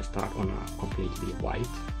start on a completely white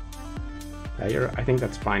layer. I think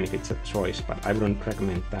that's fine if it's a choice, but I wouldn't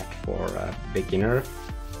recommend that for beginner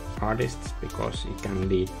artists because it can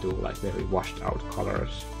lead to like very washed out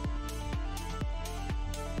colors.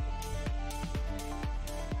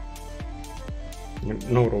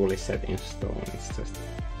 No rule is set in stone, it's just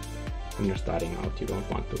when you're starting out you don't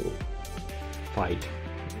want to fight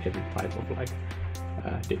every type of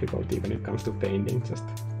like difficulty when it comes to painting, just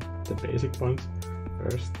the basic ones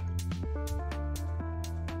first.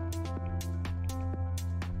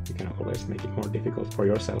 You can always make it more difficult for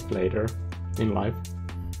yourself later in life.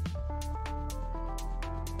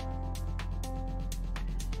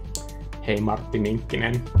 Hei Martti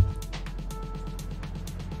Minkkinen.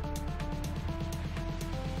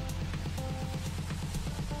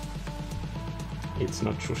 It's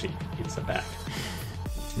not sushi, it's a bag.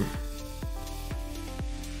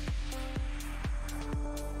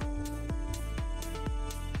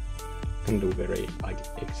 Can do very like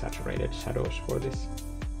exaggerated shadows for this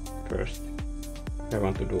first. If I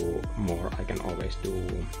want to do more, I can always do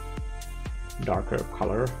darker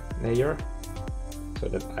color layer so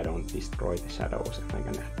that I don't destroy the shadows and I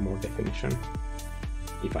can add more definition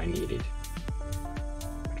if I need it.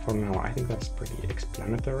 But for now I think that's pretty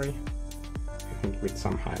explanatory. I think with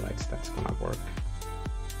some highlights that's gonna work.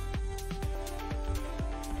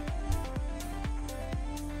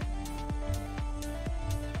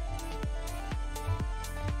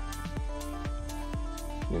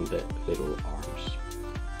 And the little arms.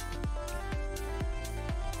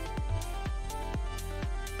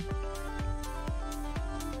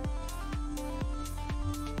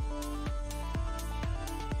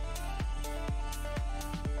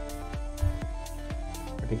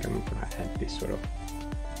 I think I'm gonna add this sort of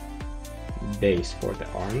base for the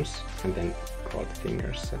arms and then draw the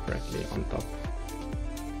fingers separately on top.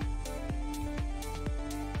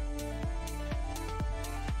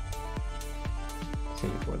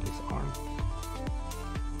 Same for this arm.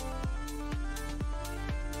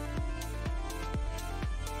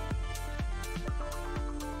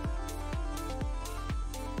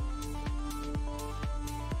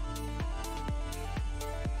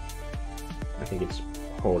 I think it's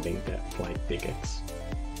holding the flight tickets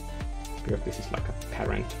because this is like a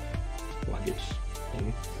parent luggage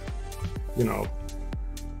thing. You know,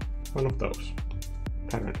 one of those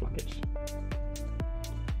parent luggage.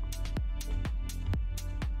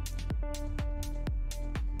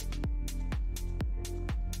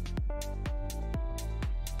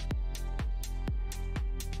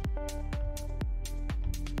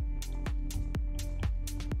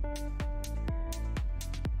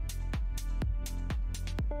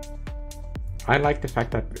 I like the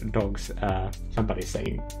fact that dogs, somebody's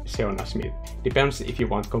saying, Seona Smith, depends if you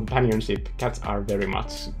want companionship. Cats are very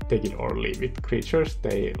much take it or leave it creatures.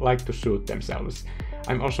 They like to shoot themselves.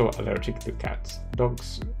 I'm also allergic to cats.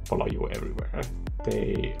 Dogs follow you everywhere.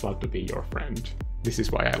 They love to be your friend. This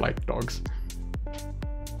is why I like dogs.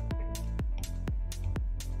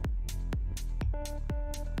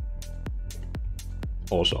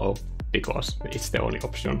 Also because it's the only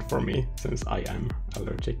option for me since I am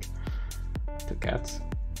allergic to cats.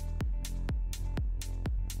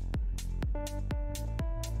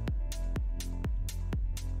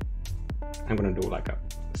 I'm gonna do like a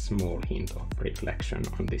small hint of reflection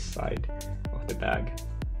on this side of the bag.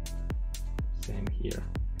 Same here.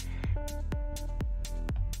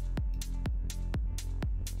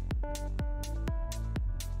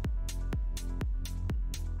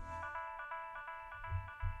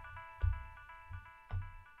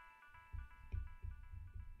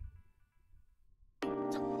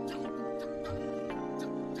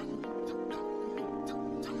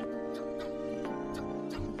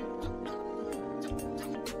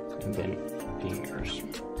 and then fingers.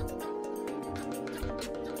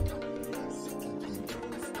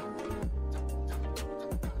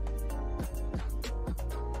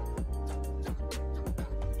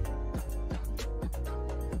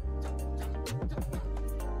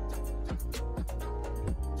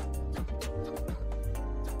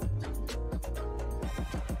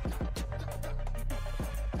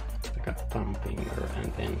 Thumb finger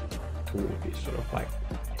and then two of these sort of like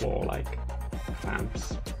claw-like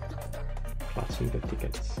clamps clutching the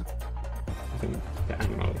tickets. I think the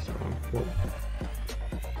animal is around 4.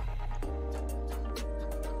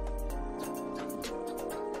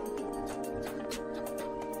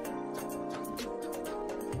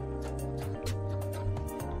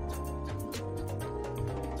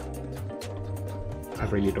 I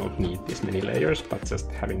really don't need this many layers, but just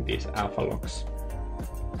having these alpha locks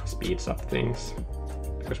speeds up things,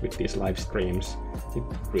 because with these live streams it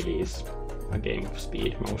really is a game of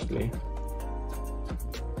speed mostly.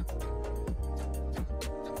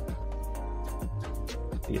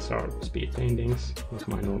 These are speed paintings, not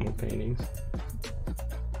my normal paintings.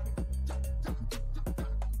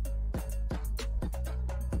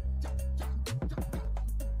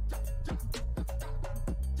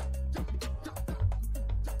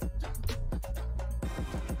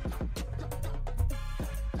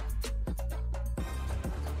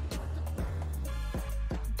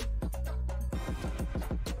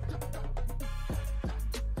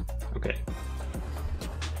 Okay.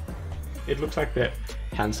 It looks like the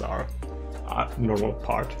hands are a normal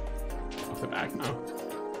part of the bag now.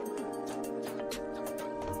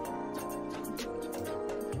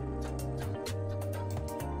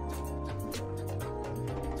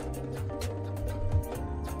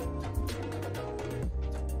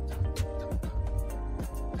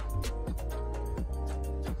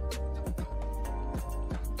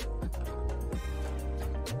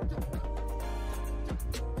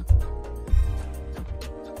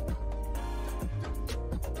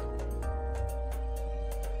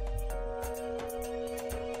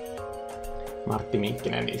 Martti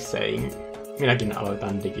Minkkinen is saying, minäkin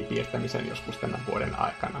aloitan digipiirtämisen joskus tämän vuoden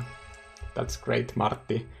aikana. That's great,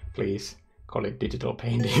 Martti. Please call it digital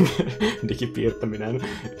painting. Digipiirtäminen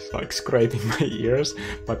is like scraping my ears,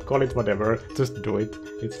 but call it whatever, just do it,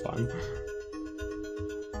 it's fun.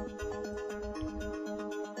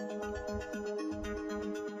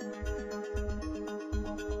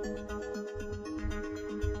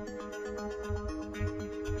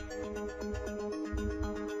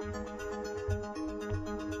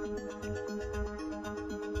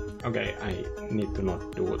 Okay, I need to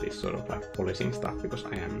not do this sort of like polishing stuff because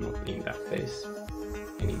I am not in that phase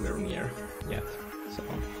anywhere near yet. So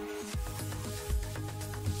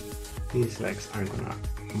these legs, I'm gonna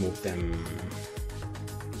move them,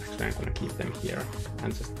 actually I'm gonna keep them here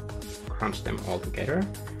and just crunch them all together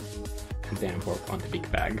and then work on the big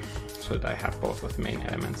bag so that I have both of the main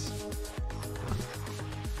elements.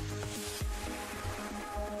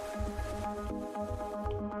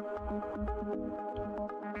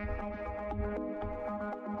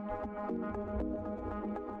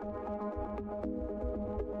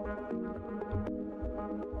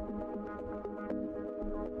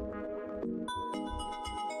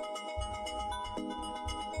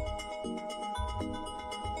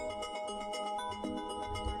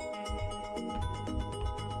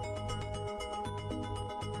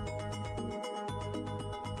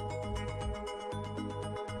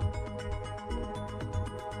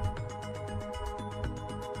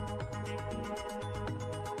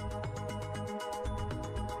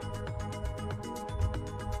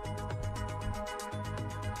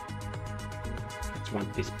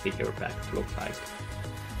 Want this bigger bag to look like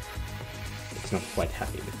it's not quite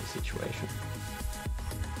happy with the situation.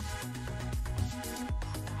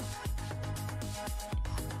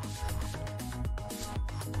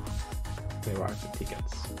 Where are the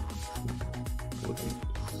tickets? Put them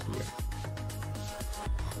here.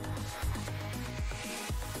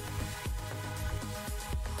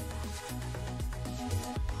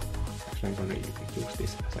 Actually, I'm going to use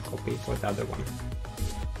this as a copy for the other one.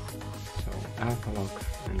 Alpha lock,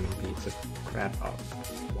 and maybe just grab a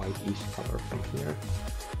whitish color from here.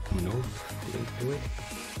 No, didn't do it.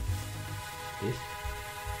 This.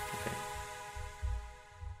 Okay.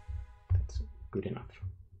 That's good enough.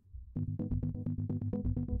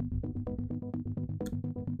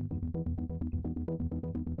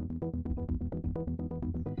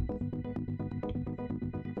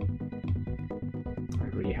 I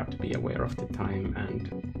really have to be aware of the time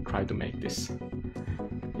and try to make this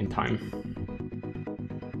in time.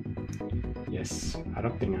 Yes,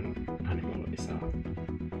 adopting an animal is a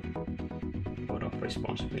lot of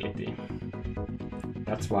responsibility.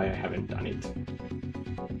 That's why I haven't done it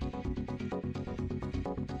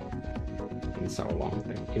in so long.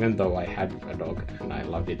 Even though I had a dog and I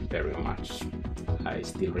loved it very much, I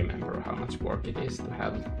still remember how much work it is to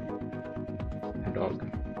have a dog.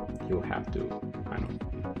 You have to kind of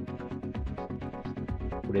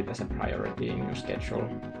put it as a priority in your schedule,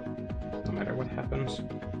 no matter what happens.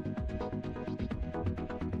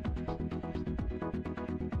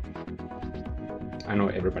 I know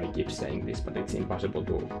everybody keeps saying this, but it's impossible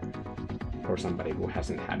for somebody who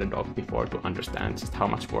hasn't had a dog before to understand just how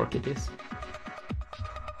much work it is.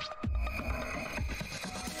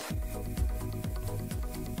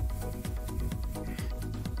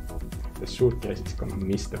 The suitcase is gonna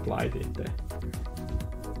miss the flight if the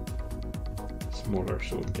smaller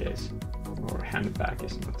suitcase or handbag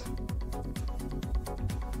is not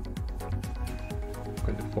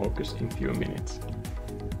going to focus in a few minutes.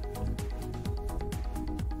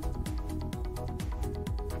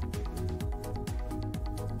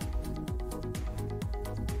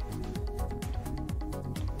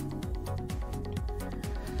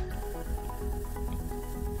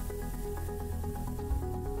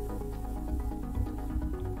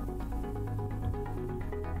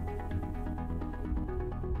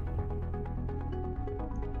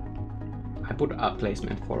 I put a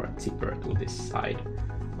placement for a zipper to this side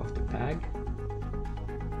of the bag,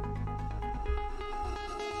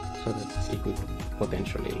 so that it could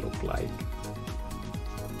potentially look like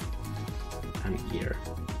an ear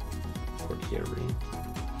or earring.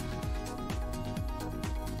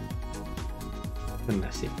 The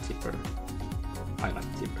massive zipper. I like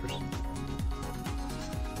zippers.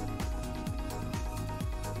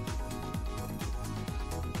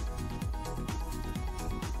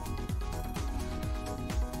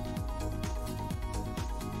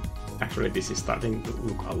 Actually, this is starting to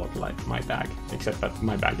look a lot like my bag, except that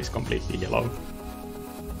my bag is completely yellow.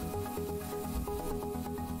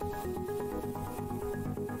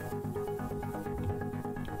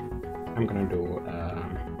 I'm gonna do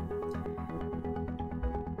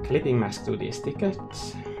clipping mask to these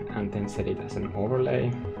tickets and then set it as an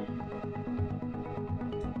overlay,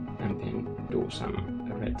 and then do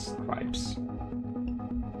some red stripes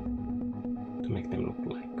to make them look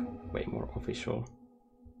like way more official.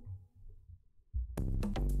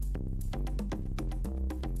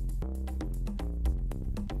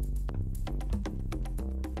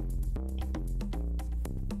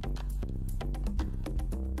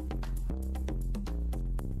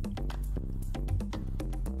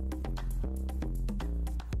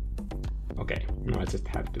 Okay, now I just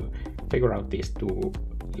have to figure out these two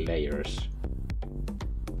layers,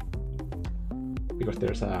 because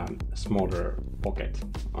there's a smaller pocket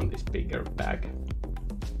on this bigger bag,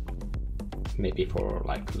 maybe for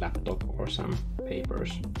like laptop or some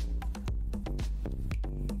papers.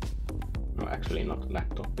 No, actually not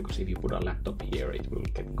laptop, because if you put a laptop here it will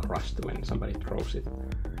get crushed when somebody throws it.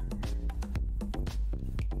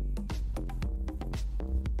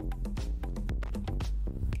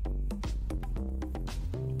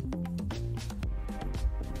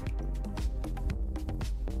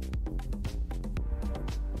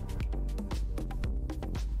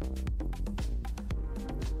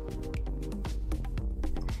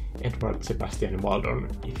 Edward Sebastian Waldron,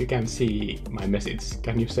 if you can see my message,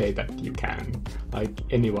 can you say that you can? Like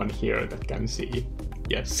anyone here that can see?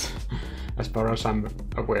 Yes. As far as I'm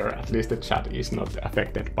aware, at least the chat is not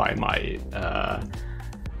affected by my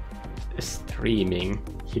streaming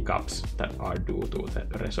hiccups that are due to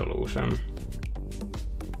the resolution.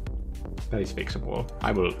 That is fixable.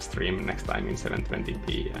 I will stream next time in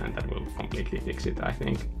 720p and that will completely fix it, I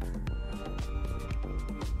think.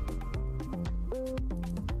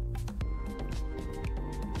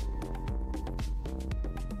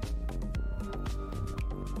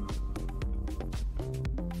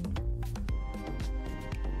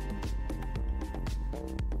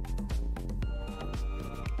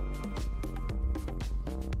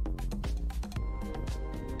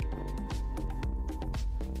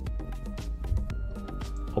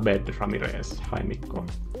 Obed Ramirez. Hi Mikko.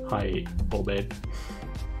 Hi Obed.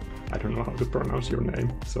 I don't know how to pronounce your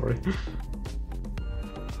name, sorry.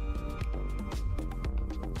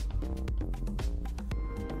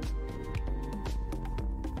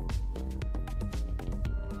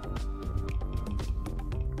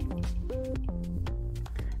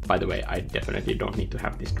 By the way, I definitely don't need to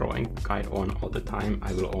have this drawing guide on all the time.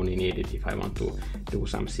 I will only need it if I want to do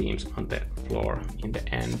some seams on the floor in the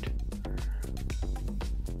end.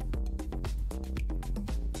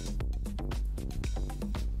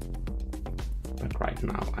 But right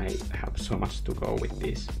now I have so much to go with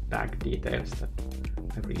these back details that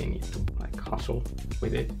I really need to like hustle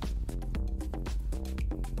with it.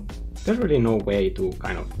 There's really no way to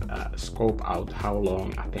kind of scope out how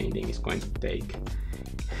long a painting is going to take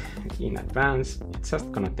in advance. It's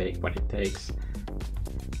just gonna take what it takes.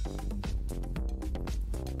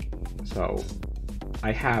 So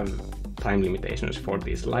I have time limitations for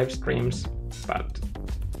these live streams, but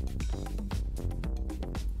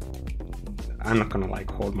I'm not gonna like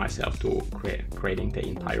hold myself to creating the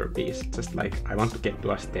entire piece. Just like I want to get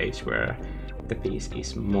to a stage where the piece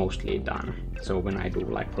is mostly done. So when I do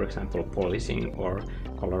like, for example, polishing or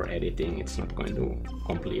color editing, it's not going to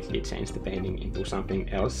completely change the painting into something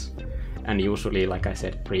else. And usually, like I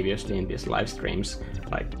said previously in these live streams,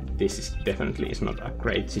 like this is definitely not a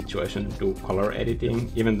great situation to do color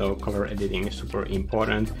editing. Even though color editing is super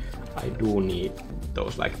important, I do need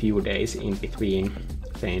those like few days in between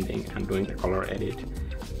painting and doing the color edit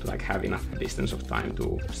to like have enough distance of time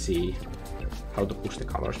to see how to push the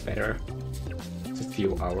colors better. Just a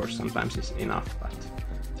few hours sometimes is enough, but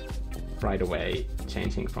right away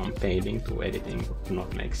changing from painting to editing would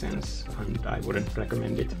not make sense, and I wouldn't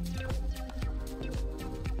recommend it.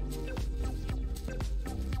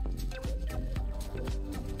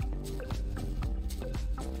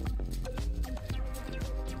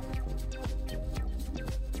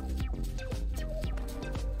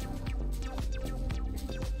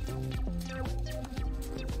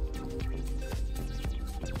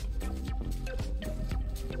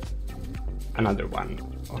 Another one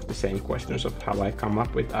of the same questions of how I come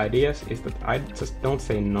up with ideas is that I just don't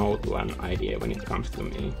say no to an idea when it comes to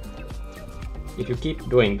me. If you keep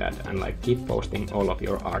doing that and like keep posting all of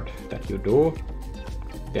your art that you do,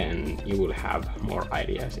 then you will have more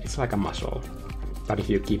ideas. It's like a muscle. But if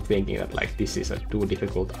you keep thinking that like this is a too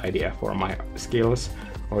difficult idea for my skills,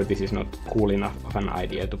 or this is not cool enough of an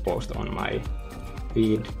idea to post on my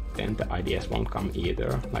feed, then the ideas won't come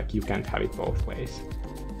either. Like you can't have it both ways.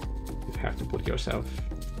 You have to put yourself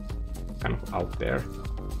kind of out there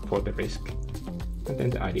for the risk, and then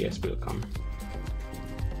the ideas will come.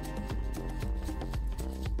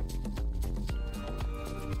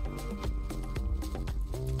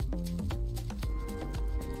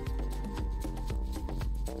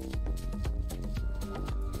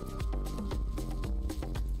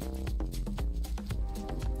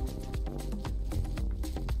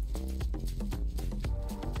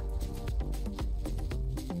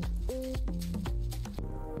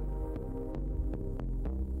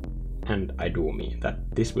 And I do mean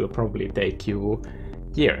that this will probably take you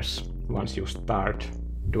years once you start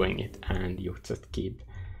doing it and you just keep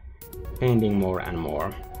painting more and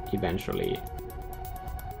more. Eventually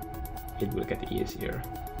it will get easier.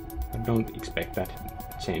 But don't expect that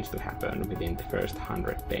change to happen within the first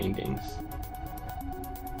 100 paintings.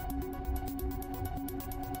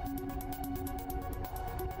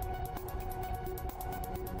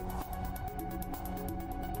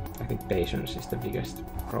 I think patience is the biggest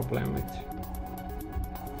problem with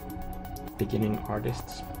beginning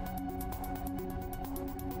artists.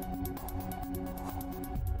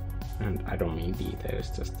 And I don't mean details,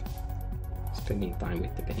 just spending time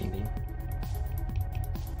with the painting.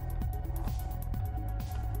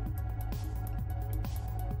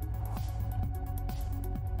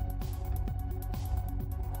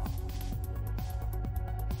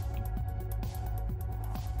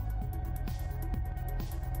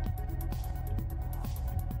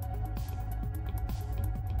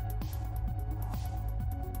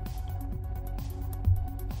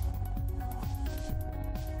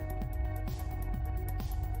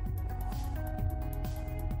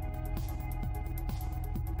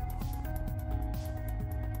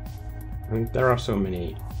 I mean, there are so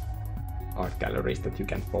many art galleries that you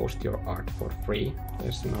can post your art for free.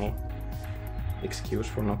 There's no excuse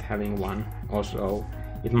for not having one. Also,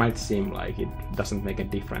 it might seem like it doesn't make a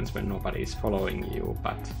difference when nobody is following you,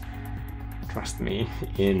 but trust me,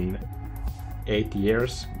 in 8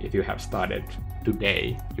 years, if you have started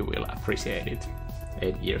today, you will appreciate it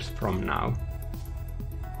 8 years from now.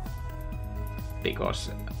 Because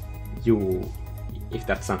if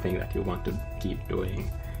that's something that you want to keep doing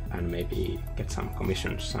and maybe get some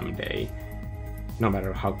commissions someday, no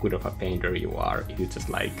matter how good of a painter you are, if you just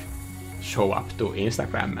like show up to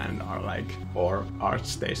Instagram and are like, or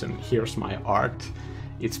ArtStation, here's my art,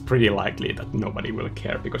 it's pretty likely that nobody will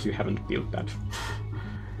care because you haven't built that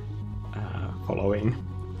following.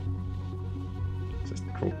 Just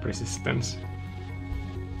group resistance.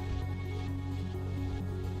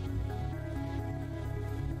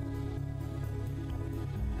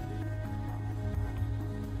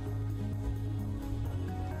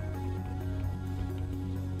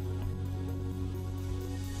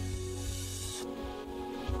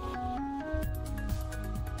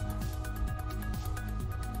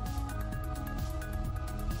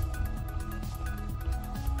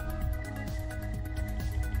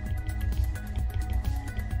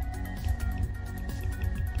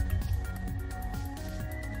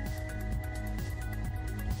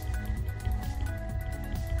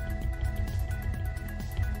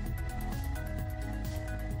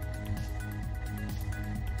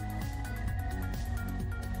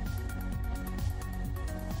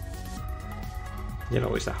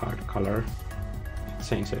 Yellow is a hard color. It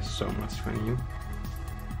changes so much when you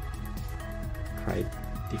try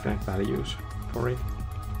different values for it.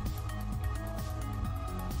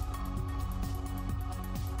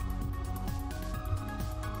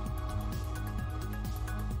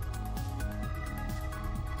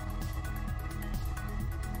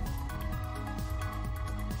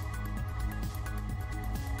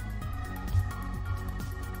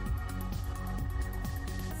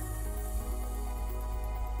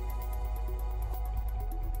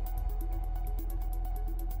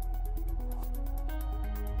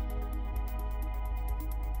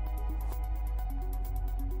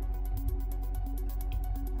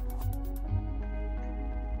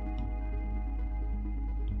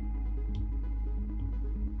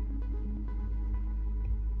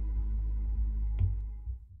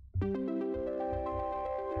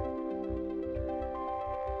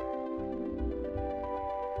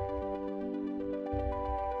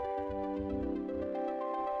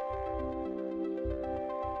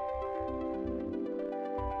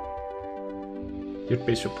 You'd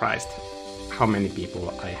be surprised how many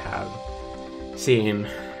people I have seen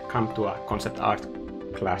come to a concept art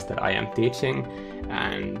class that I am teaching,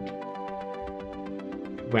 and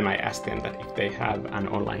when I ask them that if they have an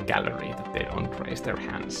online gallery, that they don't raise their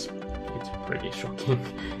hands. It's pretty shocking.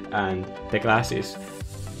 And the classes,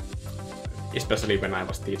 especially when I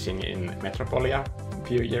was teaching in Metropolia a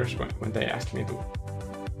few years when they asked me to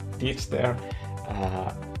teach there,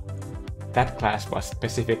 that class was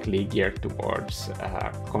specifically geared towards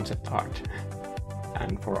concept art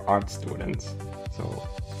and for art students. So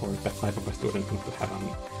for that type of a student not to have an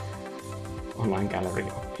online gallery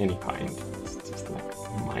of any kind, it's just like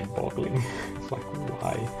mind-boggling. It's like,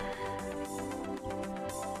 why?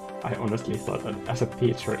 I honestly thought that as a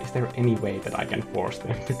teacher, is there any way that I can force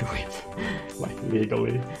them to do it? Like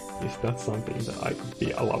legally, is that something that I could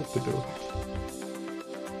be allowed to do?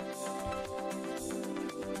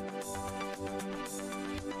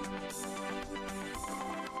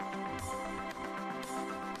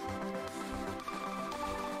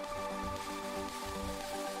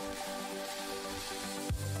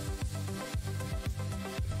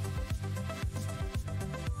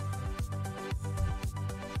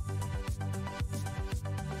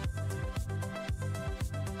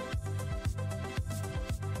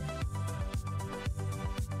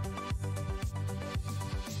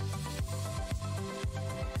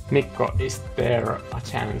 Mikko, is there a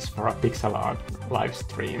chance for a pixel art live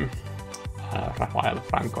stream? Rafael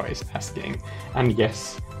Franco is asking. And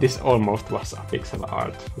yes, this almost was a pixel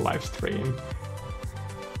art live stream.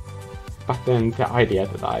 But then the idea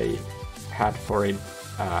that I had for it,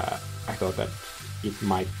 I thought that it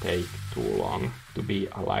might take too long to be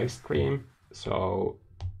a live stream. So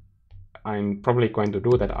I'm probably going to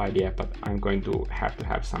do that idea, but I'm going to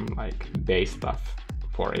have some like base stuff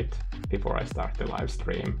for it before I start the live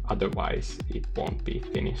stream, otherwise it won't be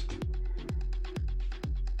finished.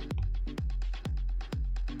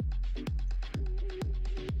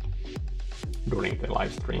 During the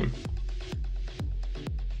live stream.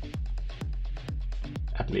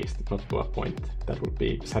 At least not to a point that would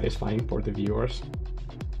be satisfying for the viewers.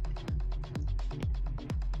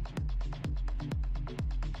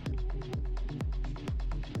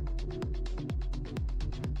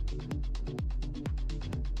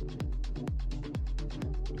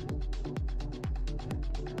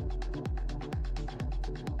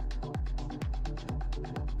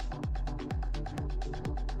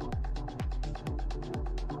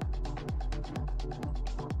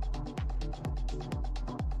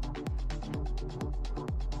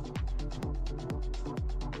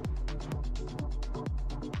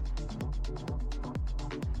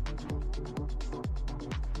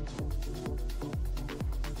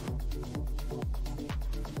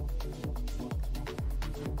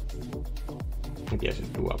 Maybe I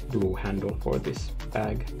should do a blue handle for this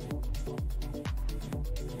bag.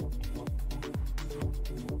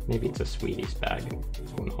 Maybe it's a Swedish bag,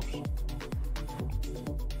 who knows.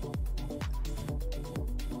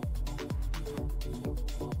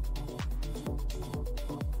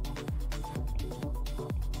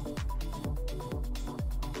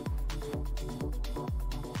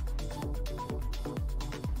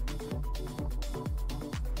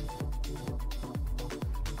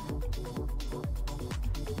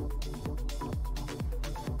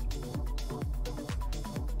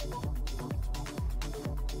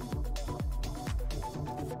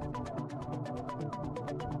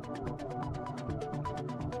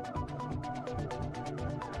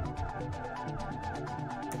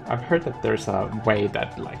 I've heard that there's a way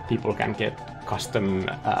that like people can get custom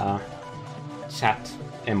chat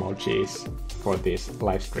emojis for these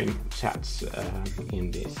live stream chats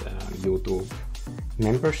in this YouTube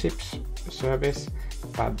memberships service,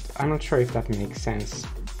 but I'm not sure if that makes sense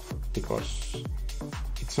because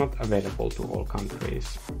it's not available to all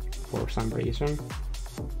countries for some reason.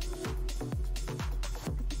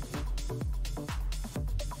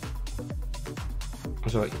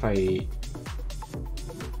 So if I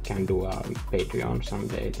can do a Patreon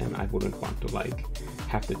someday, then I wouldn't want to like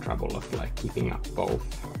have the trouble of like keeping up both,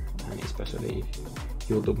 and especially if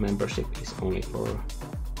YouTube membership is only for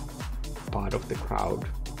part of the crowd,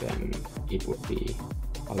 then it would be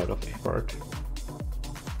a lot of effort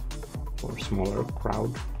for a smaller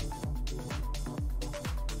crowd.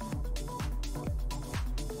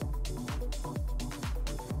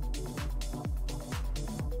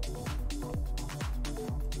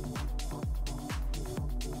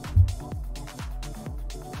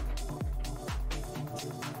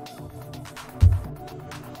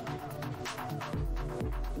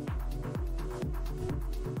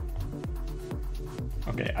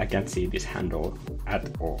 Okay, I can't see this handle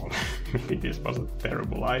at all. Maybe this was a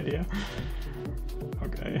terrible idea.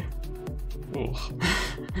 Okay. Ugh.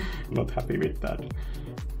 Not happy with that.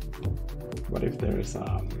 What if there is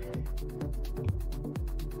a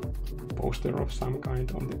poster of some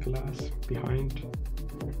kind on the glass behind?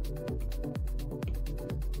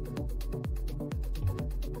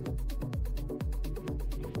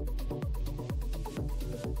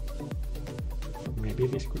 Maybe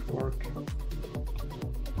this could work.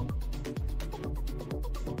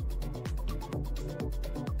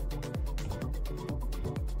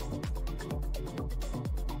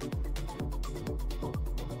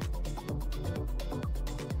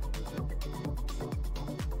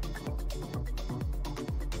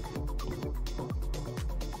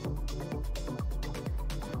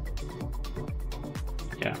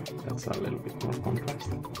 Yeah, that's a little bit more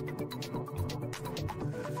contrast.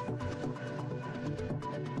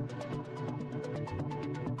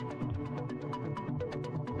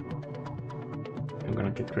 I'm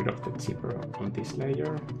gonna get rid of the zipper on this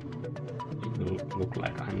layer. It will look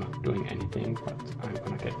like I'm not doing anything, but I'm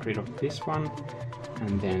gonna get rid of this one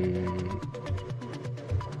and then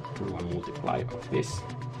do a multiply of this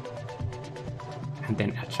and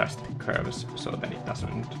then adjust the curves so that it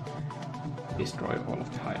doesn't destroy all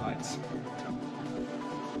of the highlights.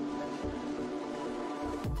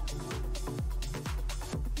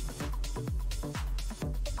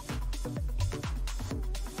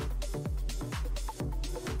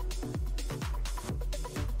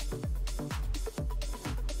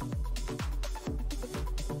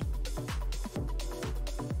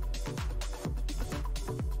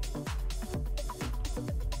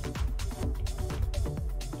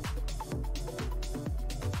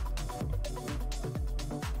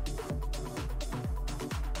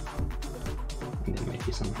 And then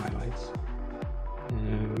maybe some highlights.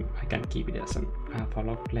 I can't keep it as an alpha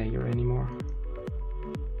lock layer anymore.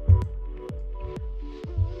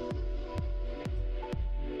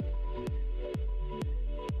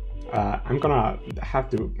 I'm gonna have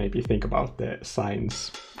to maybe think about the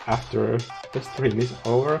signs after the stream is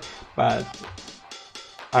over, but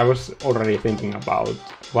I was already thinking about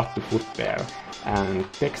what to put there,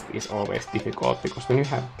 and text is always difficult because when you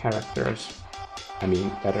have characters, I mean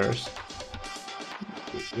letters,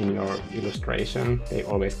 in your illustration, they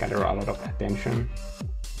always gather a lot of attention.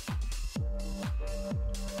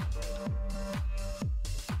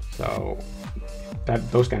 So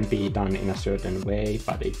those can be done in a certain way,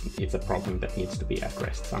 but it's a problem that needs to be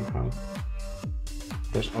addressed somehow.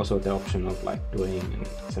 There's also the option of like doing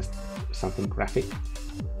just something graphic.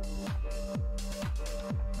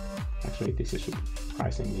 Actually, this is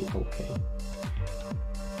surprisingly okay.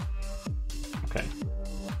 Okay.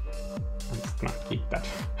 I'm just gonna keep that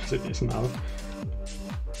as it is now.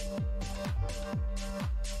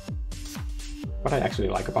 What I actually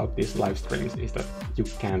like about these live streams is that you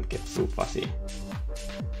can't get too fussy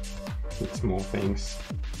with small things,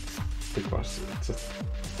 because it's just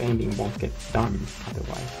painting won't get done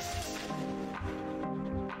otherwise.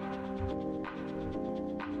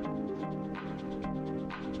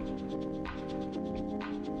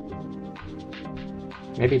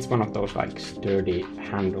 Maybe it's one of those like sturdy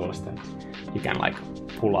handles that you can like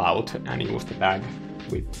pull out and use the bag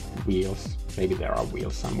with wheels. Maybe there are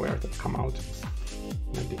wheels somewhere that come out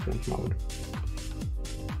in a different mode.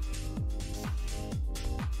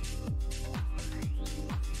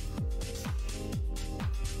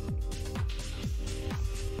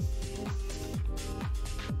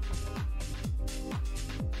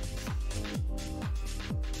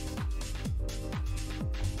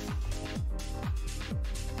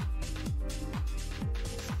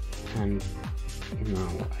 And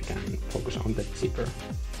Now I can focus on the zipper.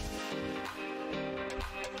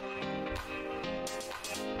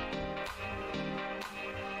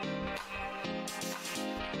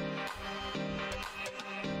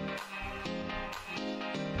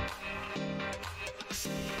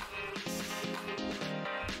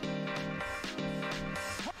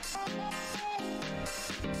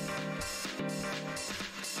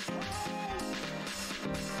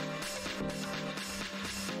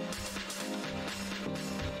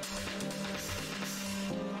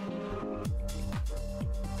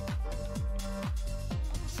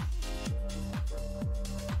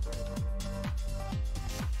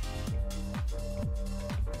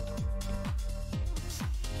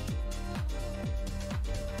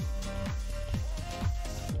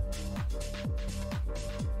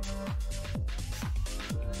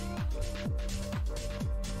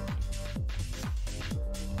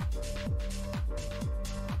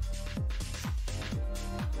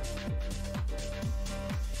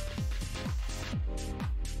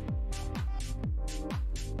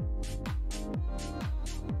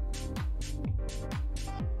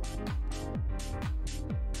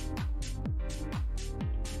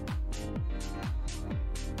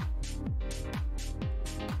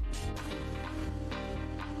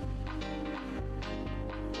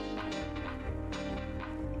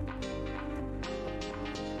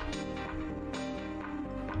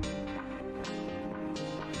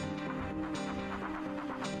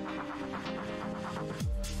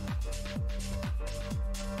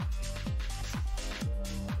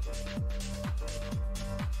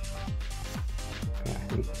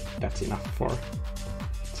 That's enough for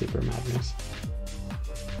zipper madness.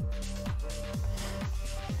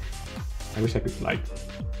 I wish I could like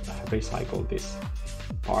recycle this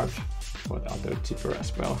part for the other zipper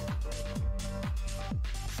as well.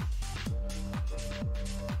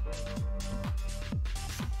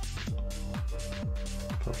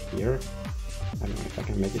 For here, I don't know if I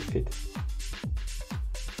can make it fit.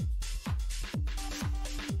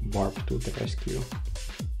 Warp to the rescue.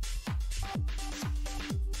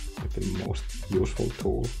 The most useful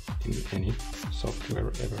tool in any software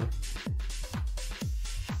ever.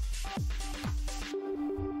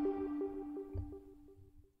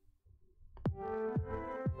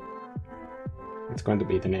 It's going to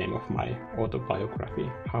be the name of my autobiography,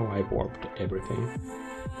 How I Warped Everything.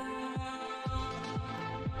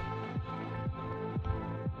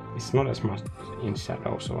 It's not as much in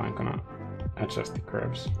shadow, so I'm gonna adjust the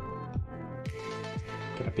curves.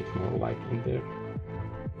 Get a bit more light in there.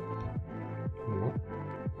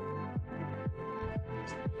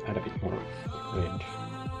 Add a bit more red,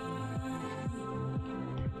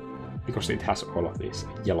 because it has all of this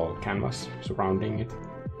yellow canvas surrounding it,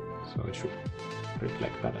 so it should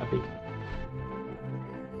reflect that a bit.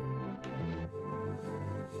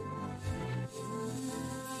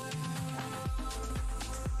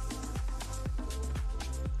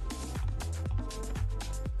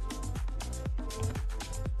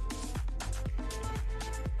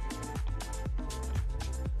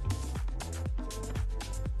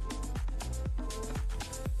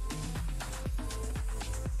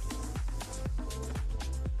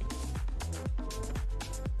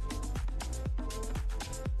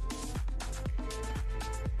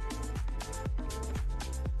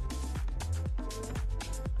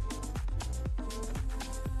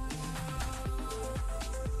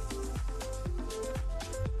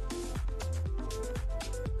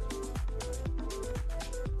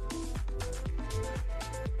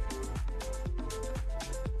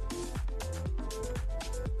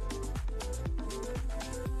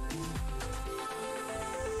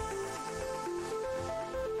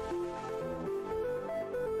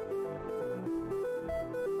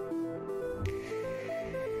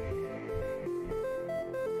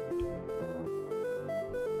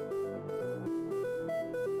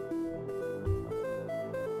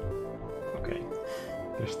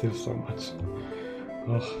 There's still so much.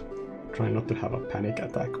 Oh, try not to have a panic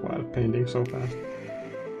attack while painting so fast.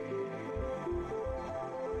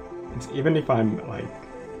 It's even if I'm like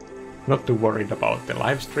not too worried about the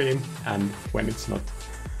live stream and when it's not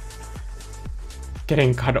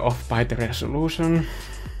getting cut off by the resolution.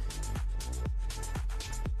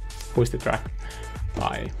 Who is the track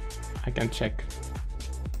by? I can check.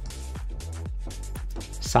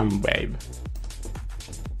 Some wave.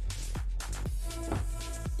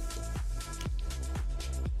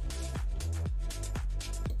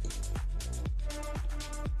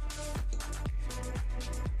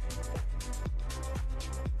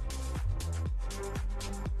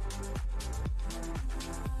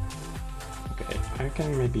 I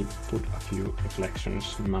can maybe put a few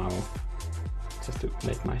reflections now. just to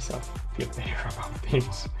make myself feel better about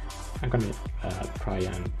things. I'm gonna try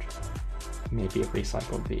and maybe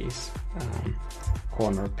recycle these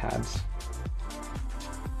corner pads.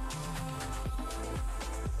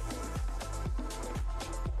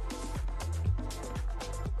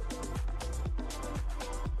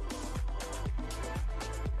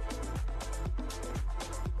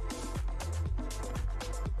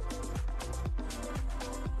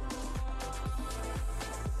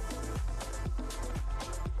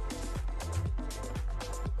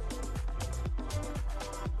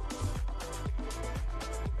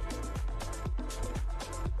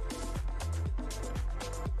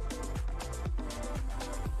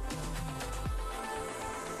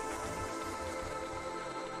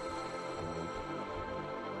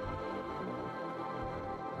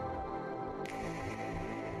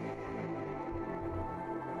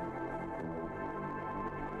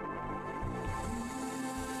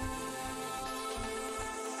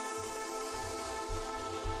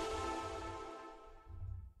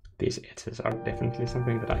 These edges are definitely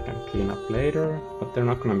something that I can clean up later, but they're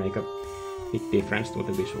not gonna make a big difference to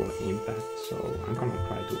the visual impact, so I'm gonna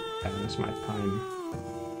try to balance my time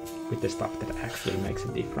with the stuff that actually makes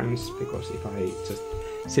a difference, because if I just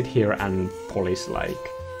sit here and polish like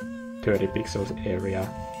 30 pixels area,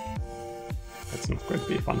 that's not going to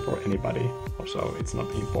be fun for anybody. Also, it's not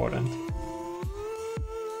important.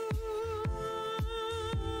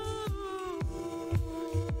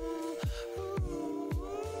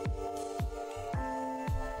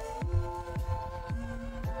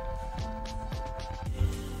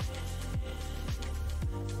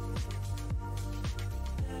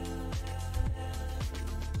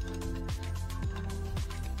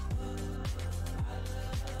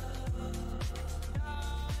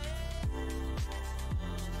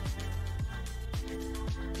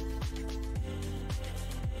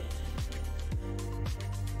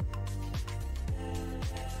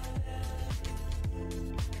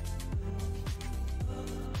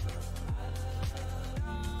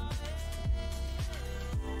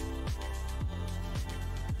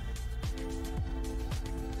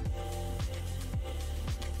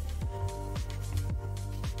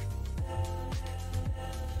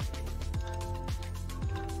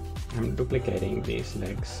 I'm duplicating these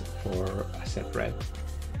legs for a separate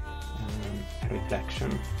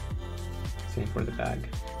reflection. Same for the bag.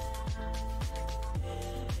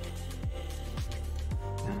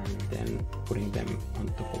 And then putting them on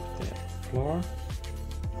top of the floor.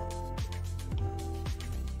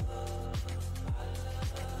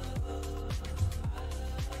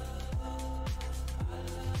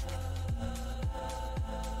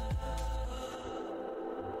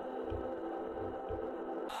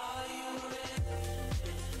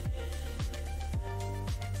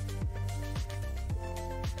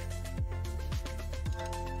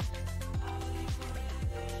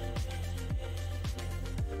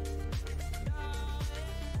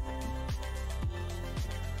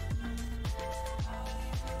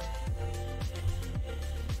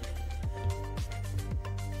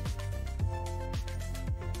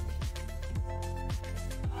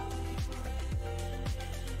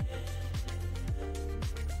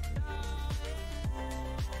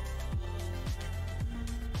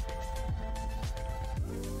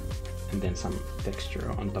 And then some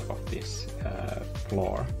texture on top of this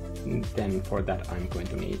floor. And then for that I'm going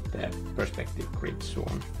to need the perspective grid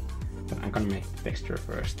soon. But I'm gonna make the texture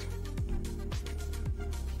first.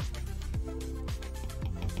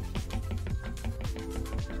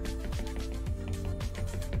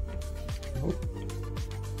 Oh.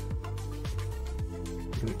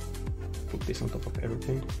 Put this on top of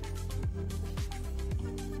everything.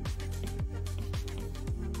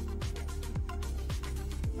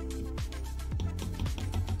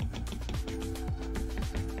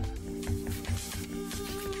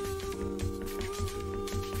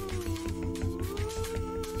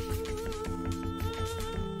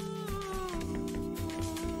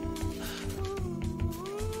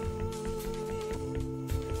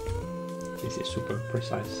 This is super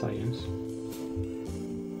precise science.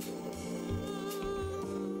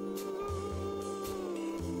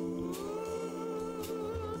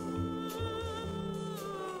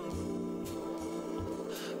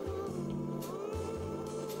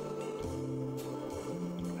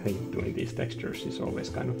 I think doing these textures is always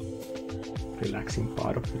kind of relaxing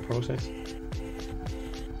part of the process.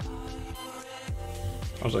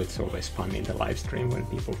 Also, it's always fun in the live stream when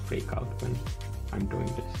people freak out when I'm doing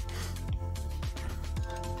this.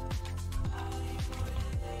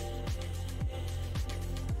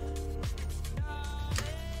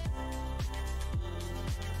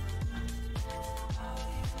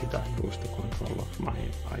 Did I lose the control of my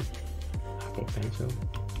Apple Pencil?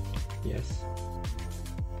 Yes.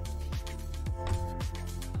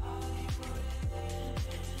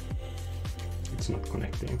 It's not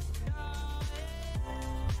connecting.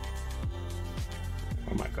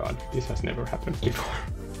 Oh my god, this has never happened before.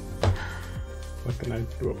 What can I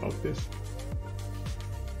do about this?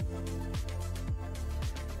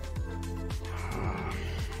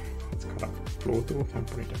 Let's cut off Bluetooth and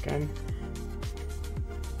put it again.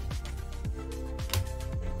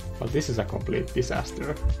 But this is a complete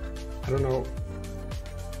disaster. I don't know.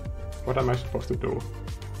 What am I supposed to do?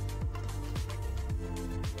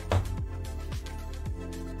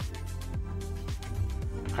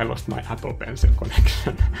 I lost my Apple Pencil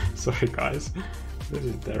connection. Sorry guys, this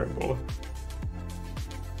is terrible.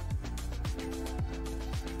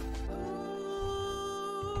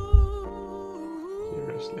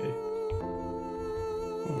 Seriously.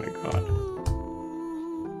 Oh my god.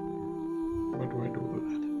 What do I do with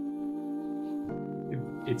that?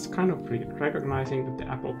 It's kind of recognizing that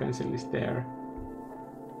the Apple Pencil is there,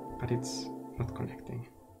 but it's not connecting.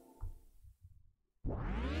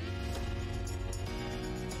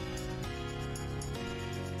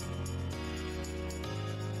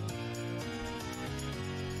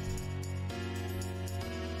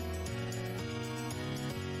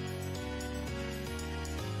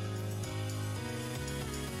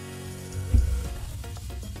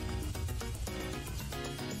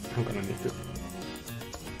 I'm gonna need to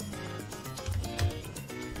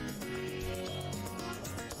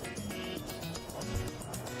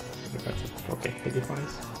look at the Procreate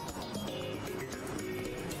device.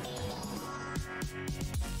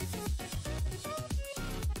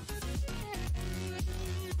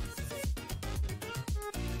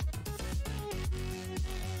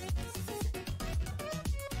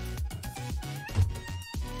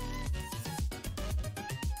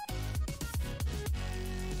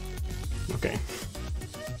 Okay.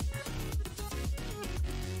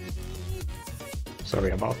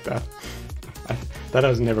 Sorry about that. That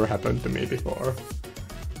has never happened to me before.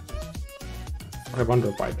 I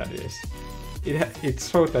wonder why that is. It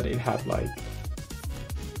showed that it had like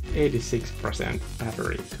 86%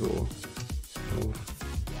 battery too. So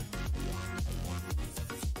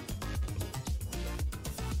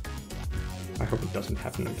I hope it doesn't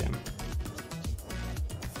happen again.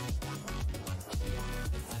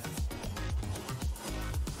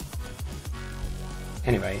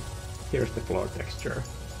 Anyway, here's the floor texture.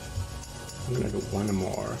 I'm gonna do one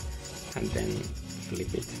more and then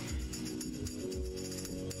flip it.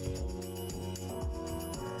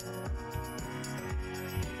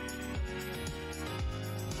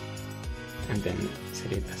 And then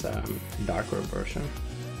set it as a darker version.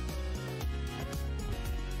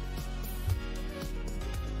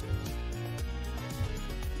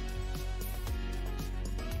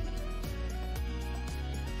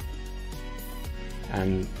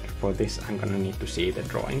 And for this I'm gonna need to see the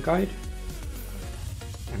drawing guide.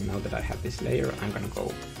 And now that I have this layer, I'm gonna go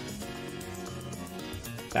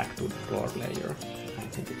back to the floor layer. I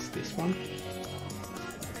think it's this one.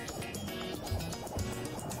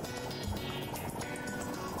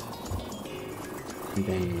 And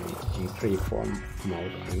then in freeform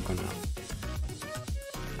mode, I'm gonna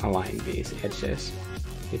align these edges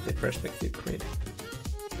with the perspective grid.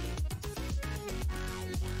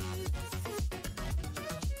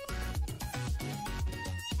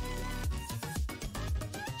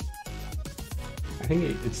 I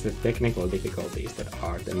think it's the technical difficulties that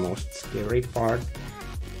are the most scary part,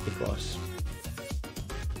 because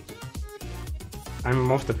I'm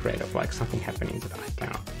most afraid of like something happening that I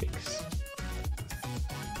cannot fix.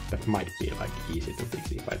 That might be like easy to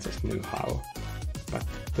fix if I just knew how, but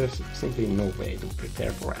there's simply no way to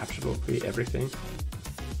prepare for absolutely everything.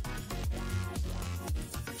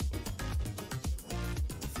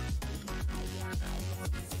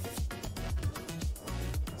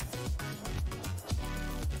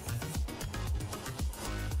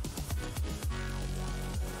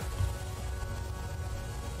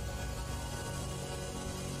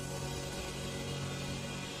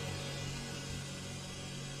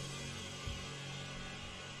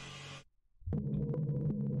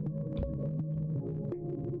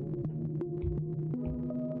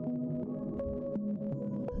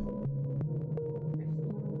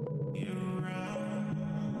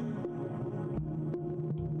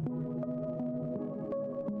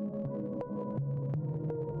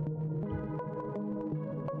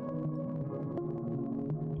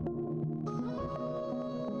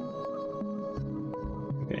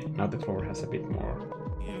 Okay, now the floor has a bit more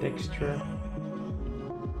texture.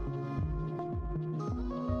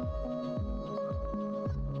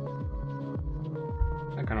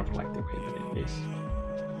 kind of like the way that it is.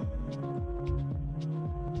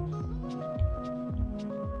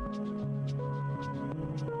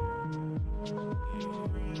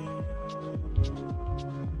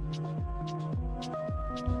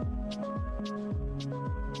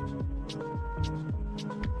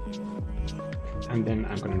 And then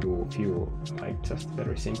I'm gonna do a few like just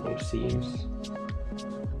very simple seams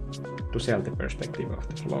to sell the perspective of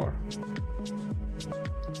the floor.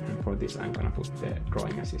 And for this I'm gonna put the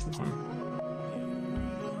drawing assist on.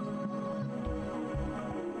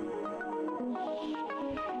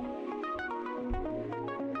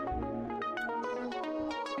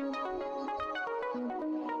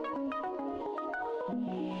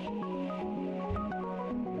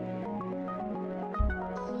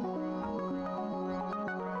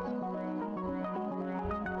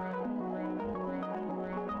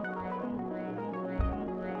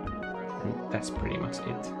 And that's pretty much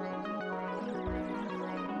it.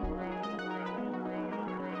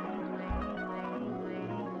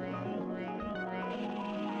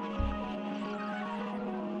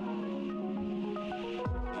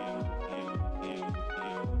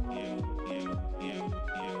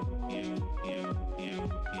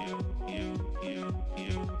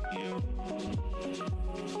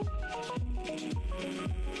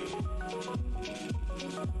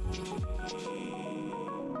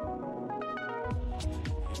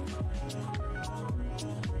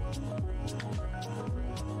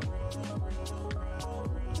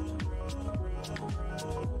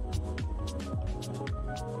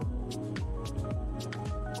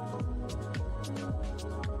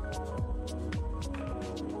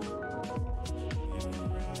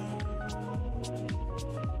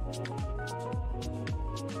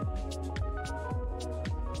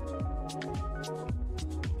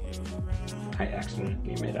 I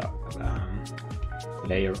accidentally made a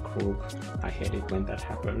layer group. I hate it when that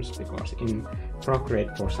happens because in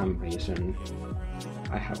Procreate for some reason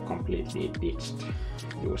I have completely ditched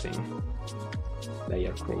using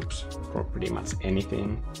layer groups for pretty much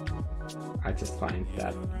anything. I just find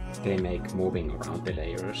that they make moving around the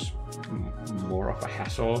layers more of a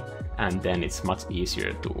hassle, and then it's much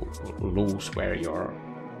easier to lose where your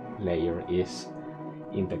layer is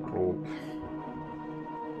in the group.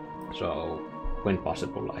 So when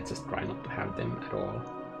possible, I just try not to have them at all.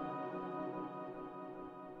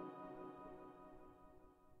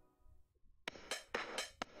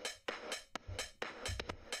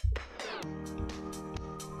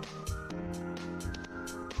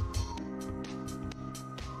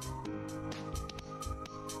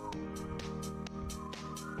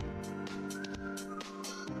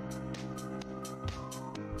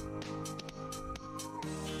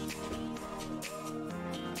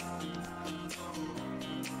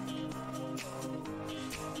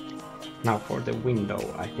 Now for the window,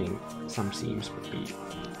 I think some seams would be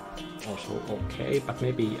also okay, but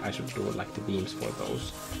maybe I should do like the beams for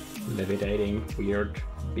those levitating weird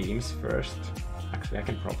beams first. Actually, I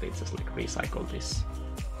can probably just like recycle this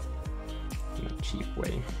in a cheap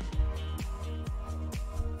way.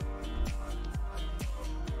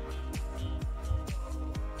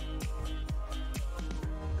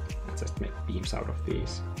 And just make beams out of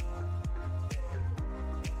these.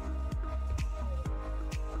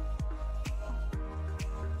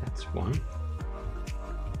 One.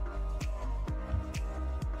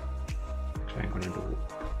 Actually, I'm gonna do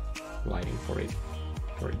lighting for it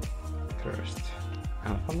first.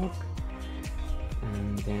 Alpha lock,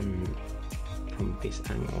 and then from this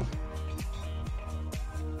angle,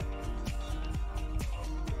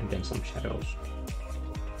 and then some shadows.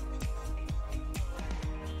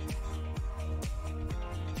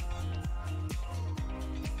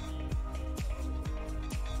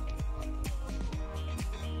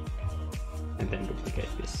 And then duplicate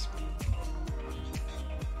this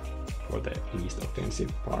for the least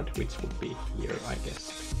offensive part, which would be here, I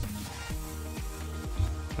guess.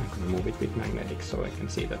 I'm gonna move it with magnetic so I can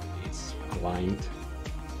see that it's aligned.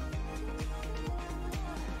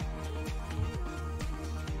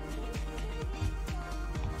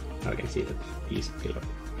 Now I can see that these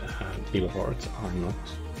billboards are not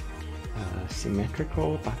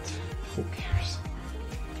symmetrical, but who cares?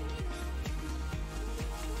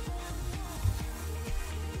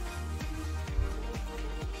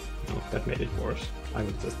 That made it worse. I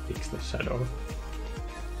will just fix the shadow.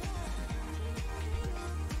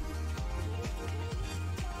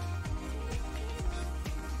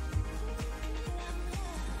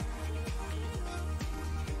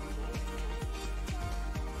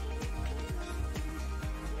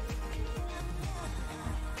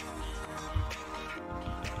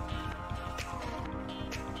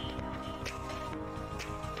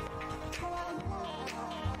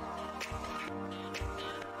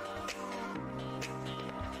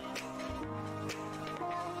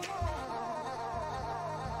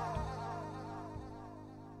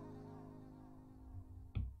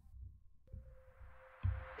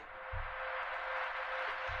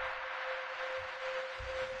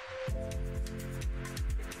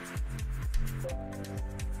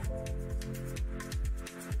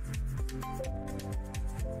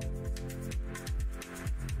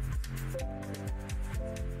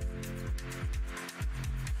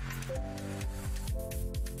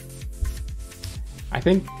 I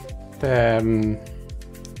think the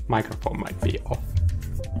microphone might be off.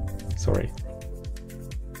 Sorry.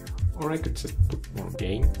 Or I could just put more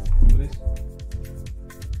gain to this.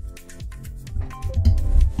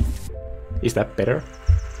 Is that better?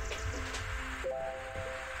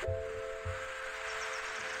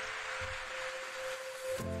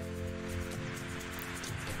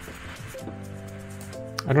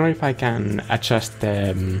 I don't know if I can adjust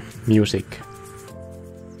the music.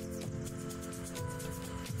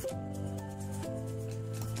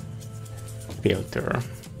 Filter.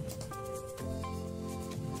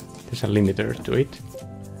 There's a limiter to it.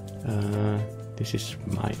 This is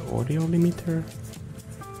my audio limiter.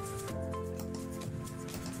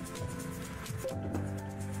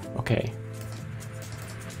 Okay.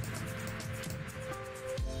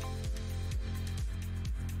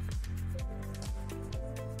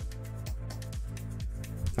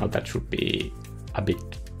 Now that should be a bit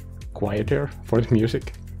quieter for the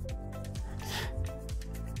music.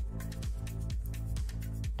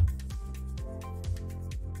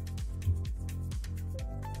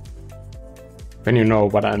 When you know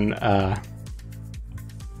what an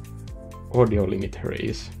audio limiter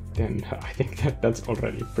is, then I think that's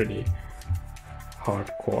already pretty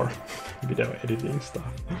hardcore video editing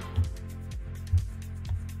stuff.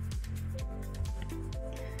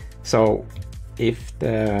 So if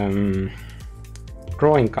the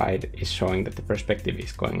drawing guide is showing that the perspective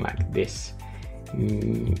is going like this,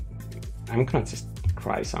 I'm gonna just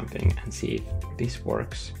try something and see if this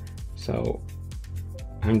works. So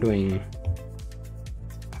I'm doing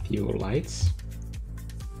a few lights.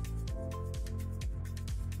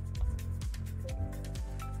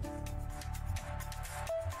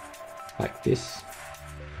 Like this.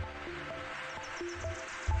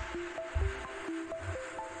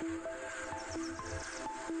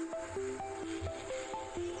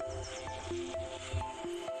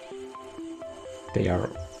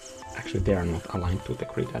 They are not aligned to the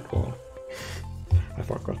grid at all. I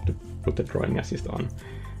forgot to put the drawing assist on.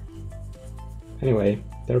 Anyway,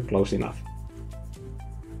 they're close enough.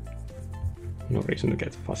 No reason to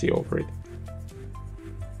get fussy over it.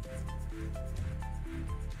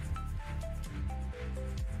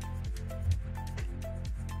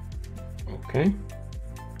 Okay.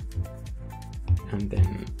 And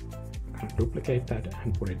then I'm gonna duplicate that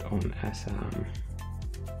and put it on as a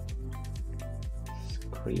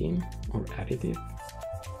screen or additive.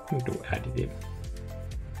 I'll do additive.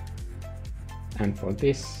 And for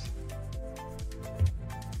this,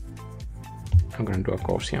 I'm gonna do a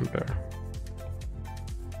Gaussian blur.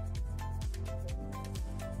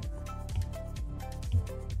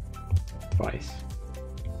 Twice.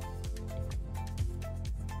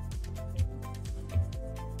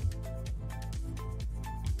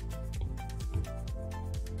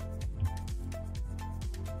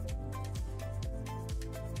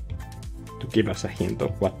 To give us a hint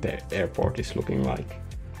of what the airport is looking like.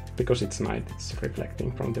 Because it's night, it's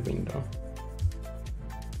reflecting from the window.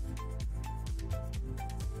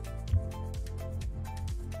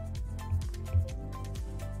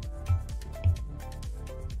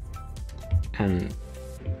 And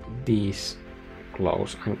these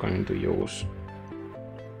glows I'm going to use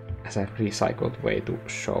as a recycled way to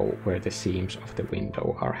show where the seams of the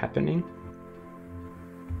window are happening.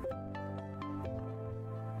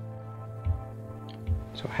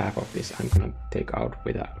 So half of this I'm gonna take out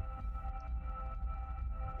with a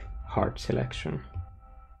hard selection.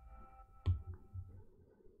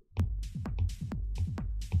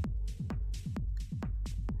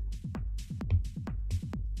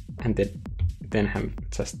 And then have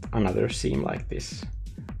just another seam like this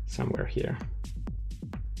somewhere here.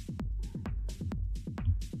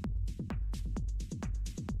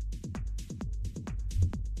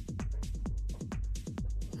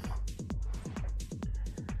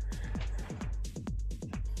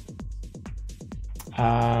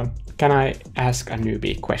 Can I ask a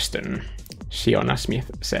newbie question? Shiona Smith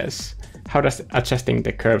says, how does adjusting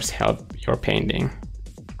the curves help your painting?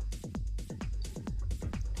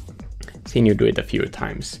 Seen you do it a few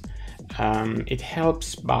times. It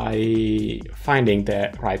helps by finding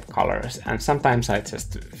the right colors, and sometimes I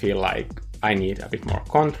just feel like I need a bit more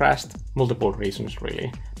contrast, multiple reasons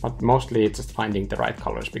really, but mostly it's just finding the right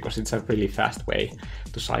colors because it's a really fast way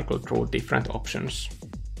to cycle through different options.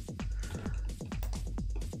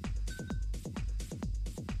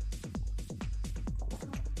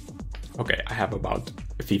 Okay, I have about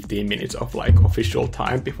 15 minutes of like official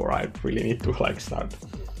time before I really need to like start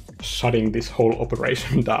shutting this whole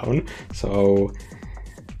operation down. So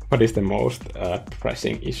what is the most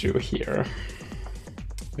pressing issue here?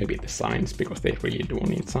 Maybe the signs, because they really do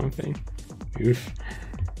need something. Oof.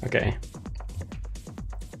 Okay.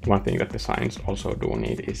 One thing that the signs also do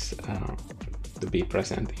need is to be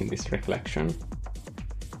present in this reflection.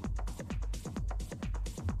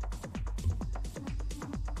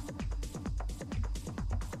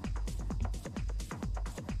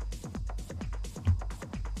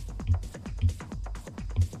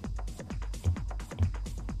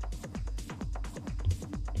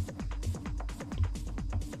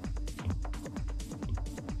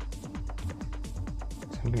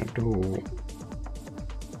 I'm gonna do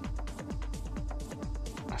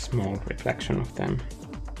a small reflection of them.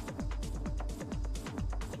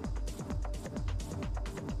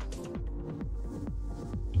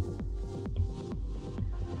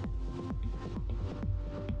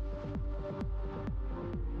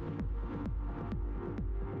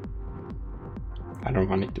 I don't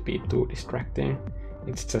want it to be too distracting.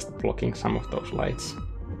 It's just blocking some of those lights.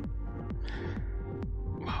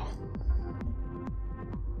 Wow.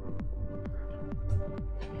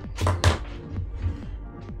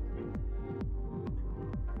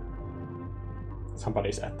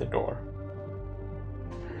 Somebody's at the door.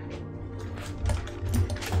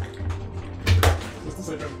 Just a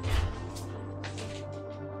second.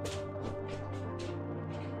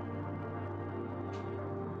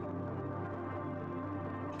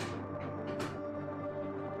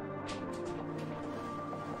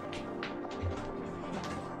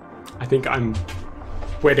 I think I'm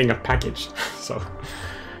waiting a package, so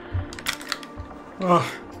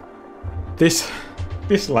this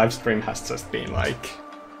live stream has just been like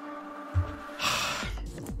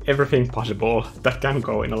everything possible that can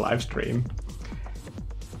go in a live stream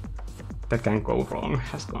that can go wrong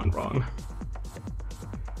has gone wrong.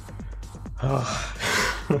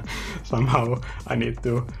 Somehow I need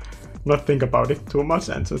to not think about it too much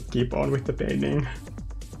and just keep on with the painting.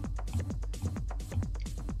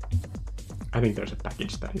 I think there's a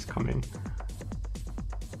package that is coming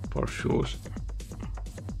for shoes.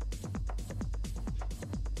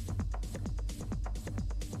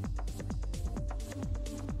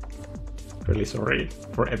 Really sorry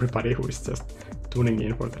for everybody who is just tuning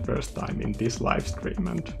in for the first time in this live stream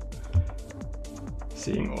and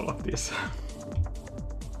seeing all of this.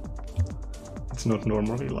 It's not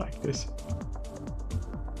normally like this.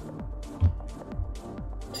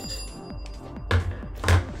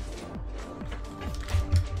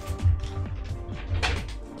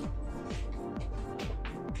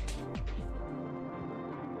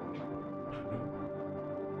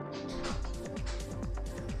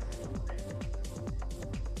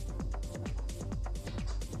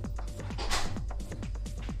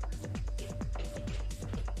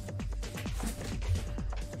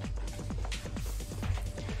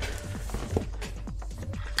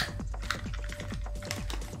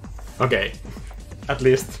 Okay, at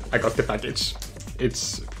least I got the package.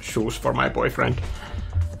 It's shoes for my boyfriend.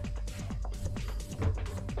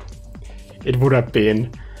 It would have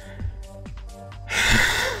been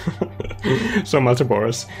so much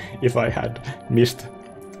worse if I had missed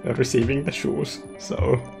receiving the shoes,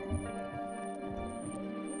 so...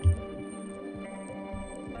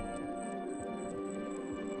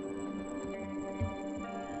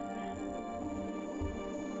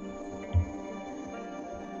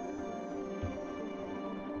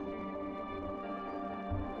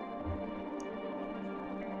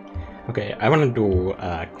 Okay, I want to do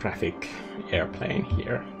a graphic airplane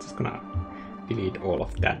here. Just gonna delete all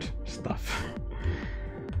of that stuff.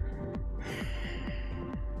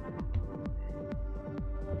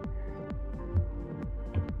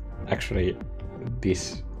 Actually,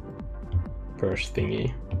 this first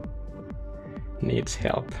thingy needs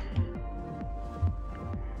help.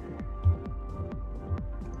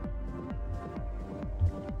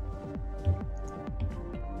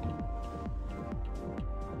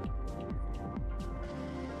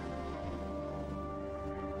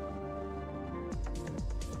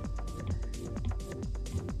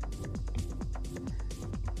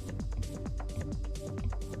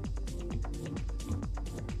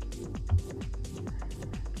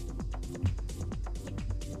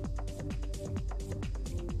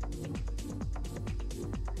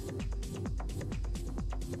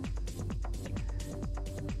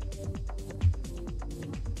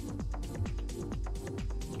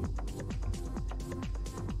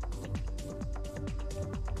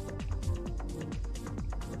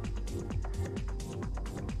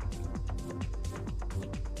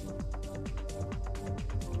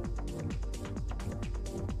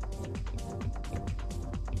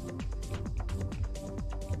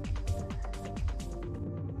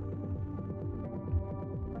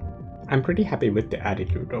 I'm pretty happy with the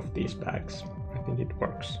attitude of these bags. I think it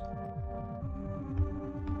works.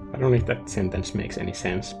 I don't know if that sentence makes any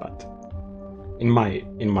sense, but in my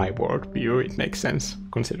worldview it makes sense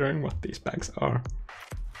considering what these bags are.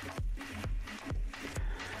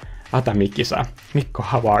 Atamikisa, Mikko,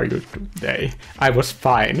 how are you today? I was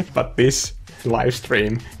fine, but this live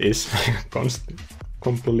stream is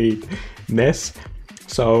complete mess,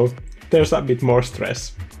 so there's a bit more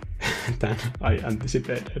stress than I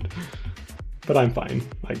anticipated. But I'm fine,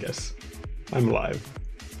 I guess. I'm alive.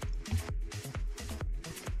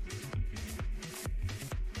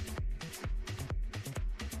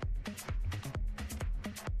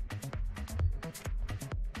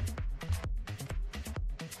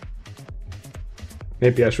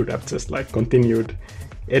 Maybe I should have just like continued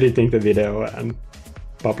editing the video and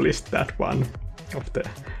published that one of the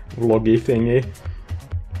vloggy thingy,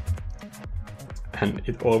 and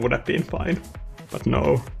it all would have been fine. But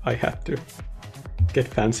no, I had to get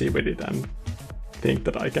fancy with it and think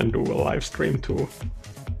that I can do a live stream too.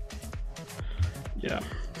 Yeah.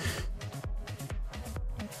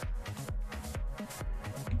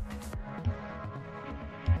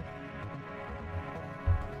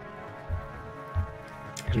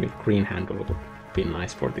 Actually, green handle would be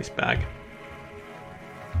nice for this bag.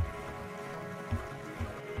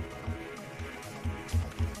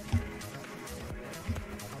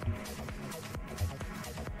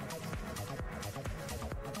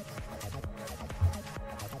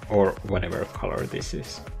 Or whatever color this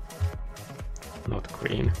is. Not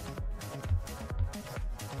green.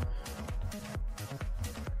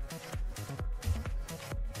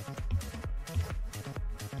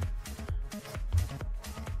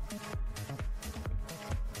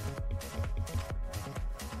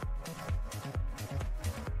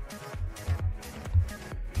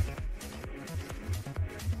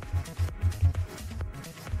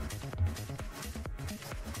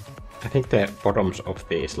 I think the bottoms of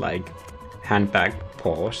these like handbag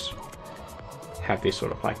paws have these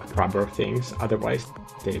sort of like rubber things, otherwise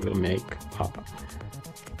they will make up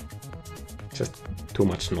just too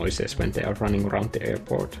much noises when they are running around the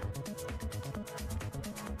airport.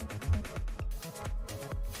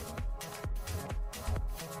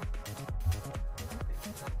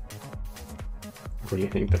 I really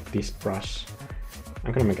think that this brush,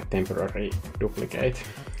 I'm gonna make a temporary duplicate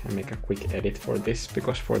and make a quick edit for this,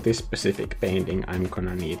 because for this specific painting I'm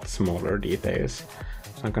gonna need smaller details.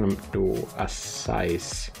 So I'm gonna do a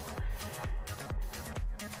size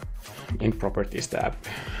in properties tab.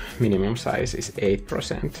 Minimum size is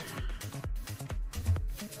 8%.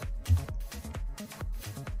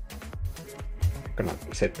 I'm gonna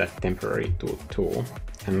set that temporary to 2.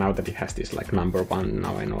 And now that it has this like number 1,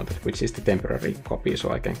 now I know that which is the temporary copy, so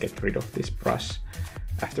I can get rid of this brush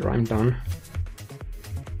after I'm done.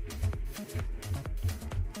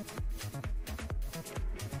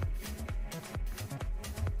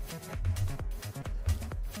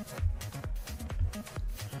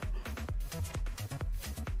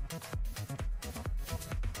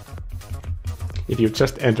 If you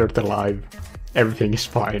just entered the live, everything is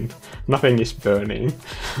fine. Nothing is burning,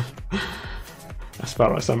 as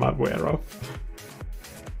far as I'm aware of.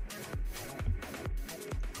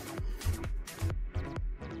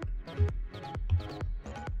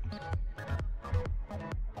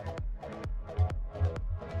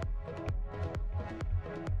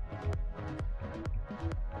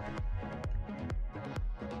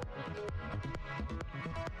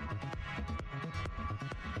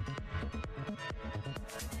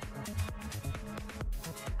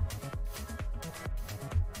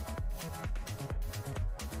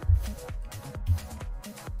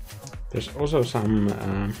 There's also some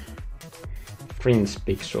fringe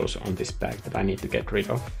pixels on this bag that I need to get rid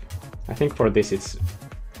of. I think for this it's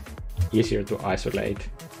easier to isolate.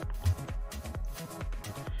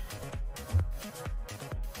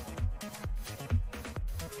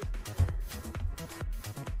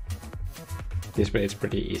 This way it's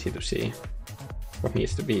pretty easy to see what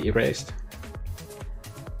needs to be erased.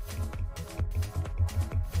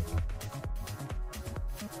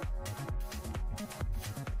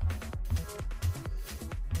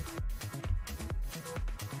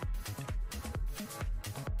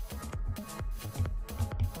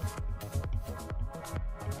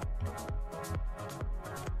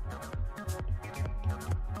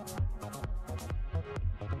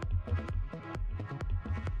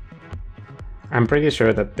 I'm pretty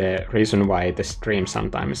sure that the reason why the stream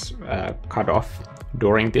sometimes cut off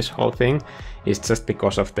during this whole thing is just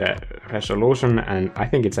because of the resolution, and I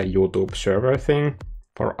think it's a YouTube server thing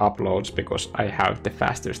for uploads, because I have the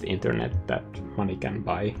fastest internet that money can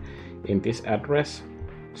buy in this address.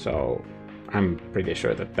 So I'm pretty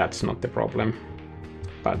sure that that's not the problem.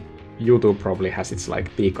 But YouTube probably has its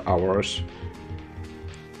like peak hours,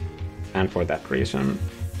 and for that reason.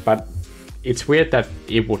 But it's weird that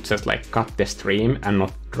it would just like cut the stream and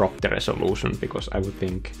not drop the resolution, because I would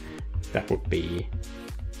think that would be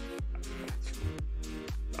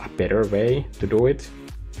a better way to do it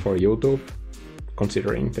for YouTube,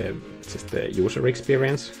 considering just the user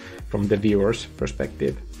experience from the viewer's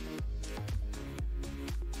perspective.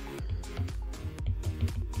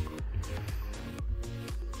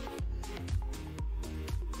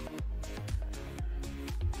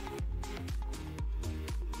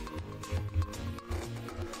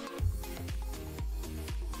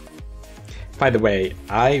 By the way,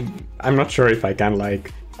 I'm not sure if I can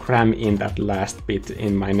like cram in that last bit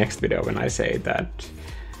in my next video when I say that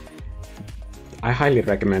I highly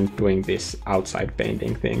recommend doing this outside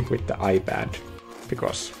painting thing with the iPad,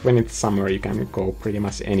 because when it's summer you can go pretty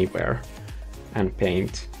much anywhere and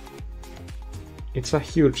paint. It's a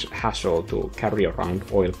huge hassle to carry around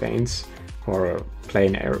oil paints for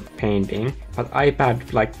plein air painting, but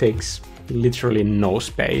iPad like takes literally no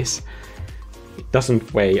space. It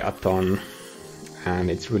doesn't weigh a ton, and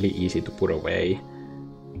it's really easy to put away.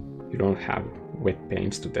 You don't have wet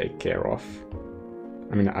paints to take care of.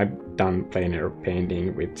 I mean, I've done plein air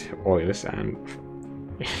painting with oils, and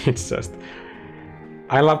it's just...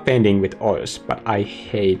 I love painting with oils, but I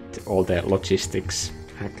hate all the logistics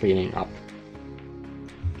and cleaning up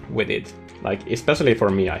with it. Like, especially for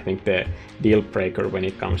me, I think the deal breaker when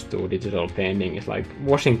it comes to digital painting is like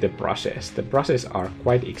washing the brushes. The brushes are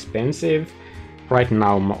quite expensive. Right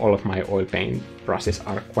now, all of my oil paint brushes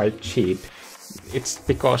are quite cheap. It's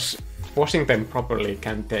because washing them properly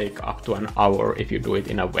can take up to an hour if you do it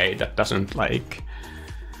in a way that doesn't like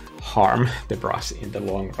harm the brush in the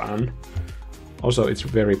long run. Also, it's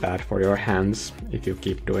very bad for your hands if you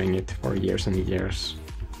keep doing it for years and years.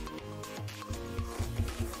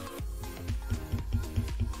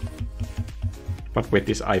 But with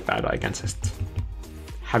this iPad, I can just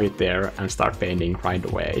have it there and start painting right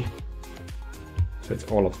away. So it's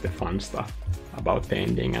all of the fun stuff about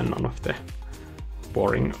painting and none of the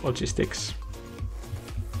boring logistics.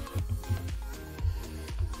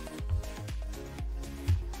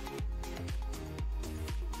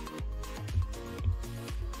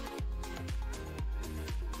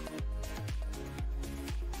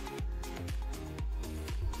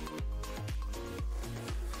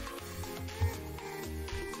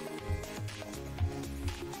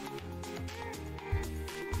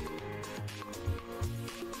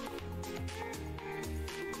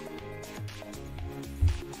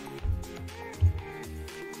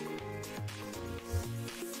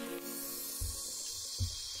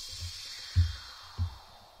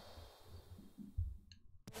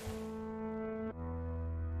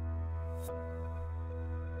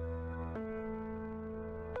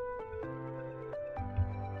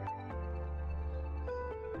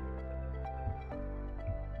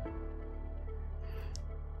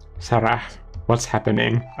 Sarah, what's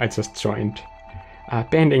happening? I just joined.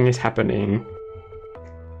 Painting is happening.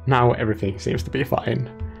 Now everything seems to be fine.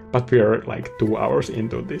 But we're like 2 hours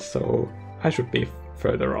into this, so I should be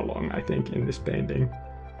further along, I think, in this painting.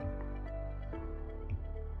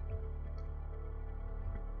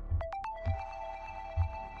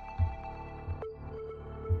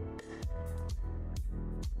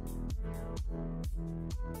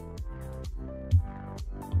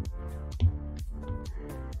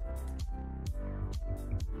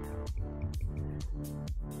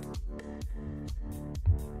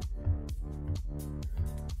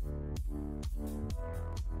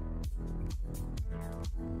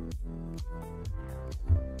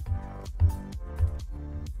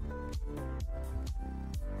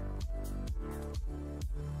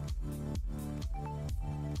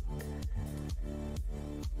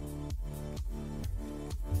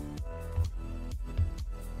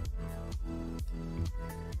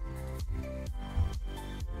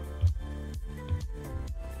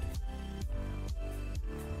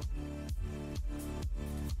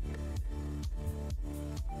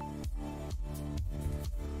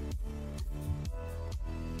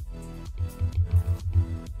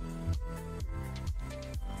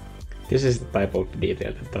 This is the type of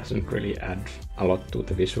detail that doesn't really add a lot to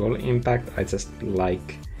the visual impact. I just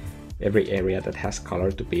like every area that has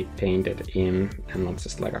color to be painted in and not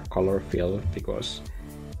just like a color fill, because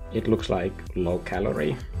it looks like low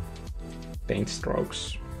calorie paint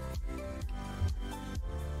strokes.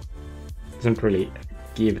 Doesn't really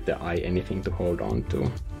give the eye anything to hold on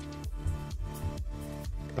to.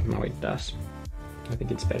 But now it does. I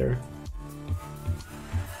think it's better.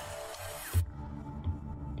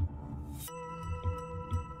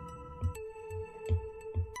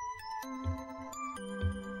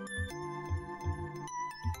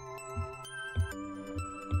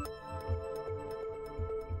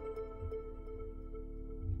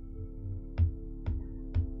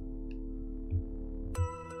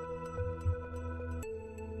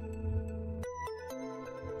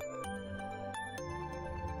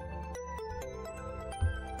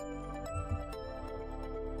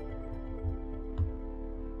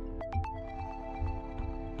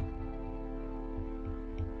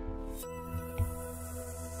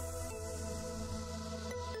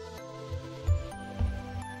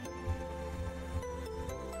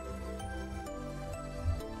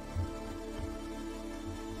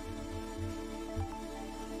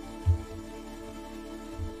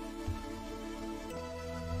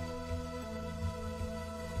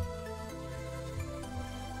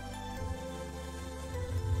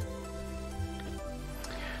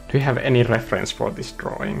 Do you have any reference for this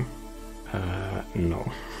drawing?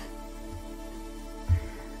 No.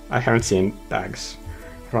 I haven't seen tags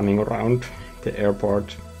running around the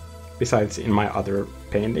airport, besides in my other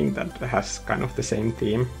painting that has kind of the same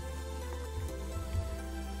theme.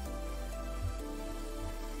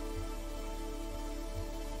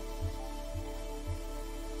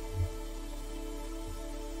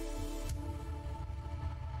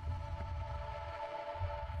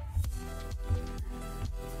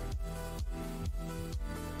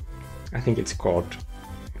 I think it's called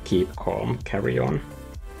Keep Calm, Carry On.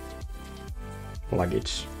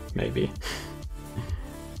 Luggage, maybe.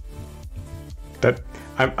 That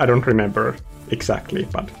I don't remember exactly,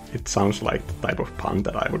 but it sounds like the type of pun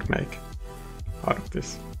that I would make out of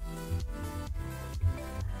this.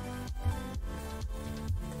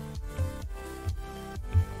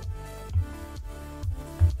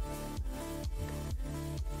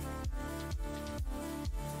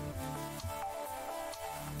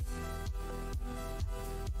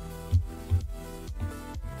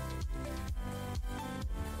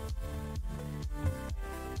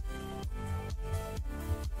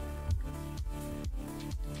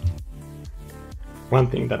 One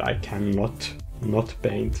thing that I cannot not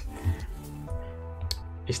paint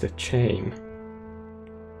is the chain.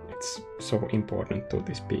 It's so important to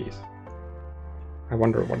this piece. I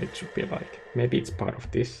wonder what it should be like. Maybe it's part of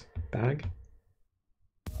this bag?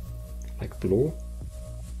 Like blue?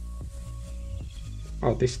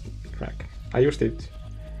 Oh, this track. I used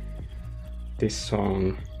this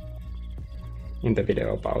song in the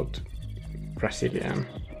video about Brazilian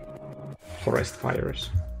forest fires.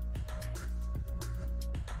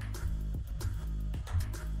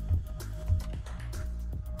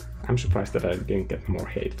 I'm surprised that I didn't get more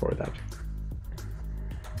hate for that.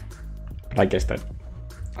 But I guess that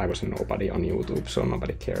I was a nobody on YouTube, so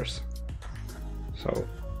nobody cares. So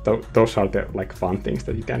those are the like fun things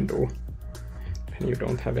that you can do when you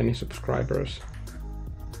don't have any subscribers.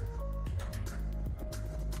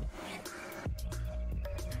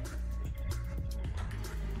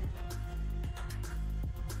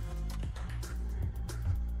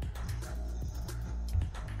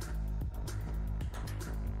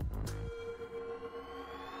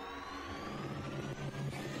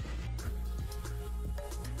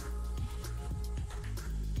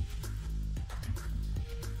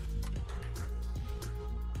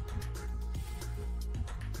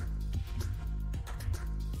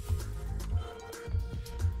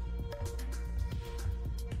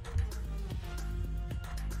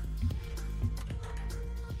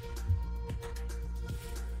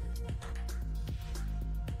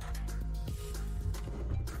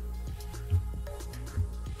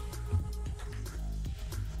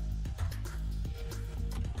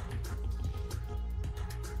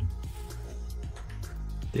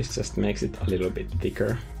 This just makes it a little bit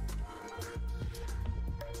thicker.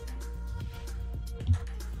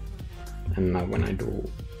 And now when I do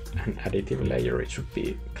an additive layer, it should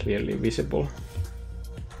be clearly visible.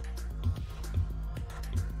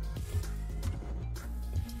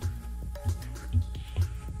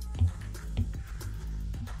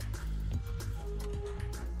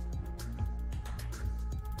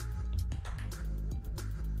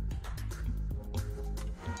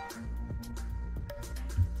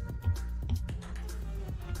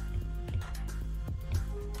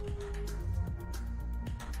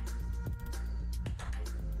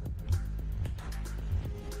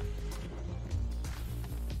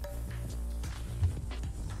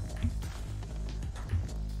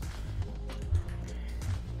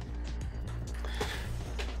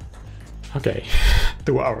 Okay,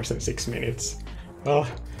 2 hours and 6 minutes. Well,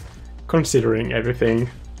 considering everything,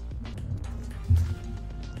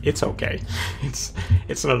 it's okay.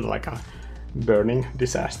 It's not like a burning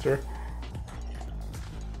disaster.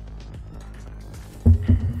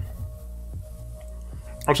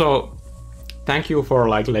 Also, thank you for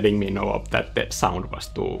like letting me know that the sound was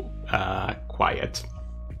too quiet.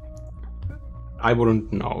 I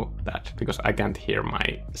wouldn't know that because I can't hear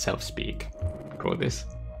myself speak through this.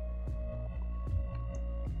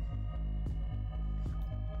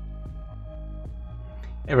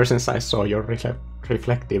 Ever since I saw your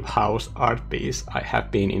reflective house art piece, I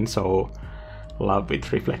have been in so love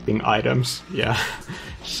with reflecting items. Yeah,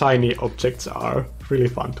 shiny objects are really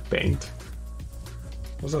fun to paint.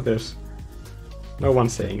 Also, there's no one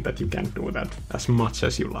saying that you can't do that as much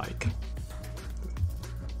as you like.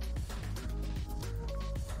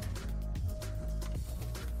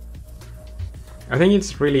 I think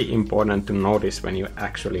it's really important to notice when you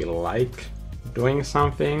actually like doing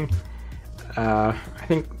something. I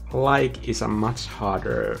think like is a much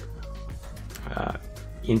harder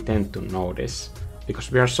intend to notice,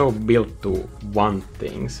 because we are so built to want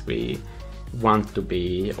things. We want to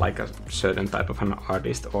be like a certain type of an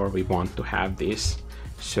artist, or we want to have these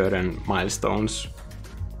certain milestones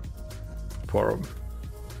for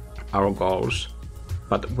our goals.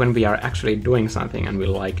 But when we are actually doing something and we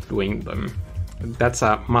like doing them, that's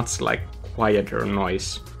a much like quieter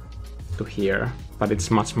noise to hear, but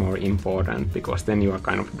it's much more important, because then you are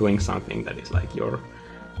kind of doing something that is like your,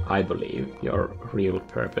 I believe, your real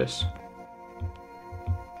purpose.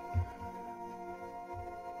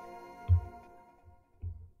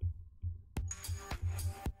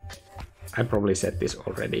 I probably said this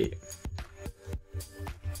already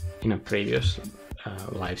in a previous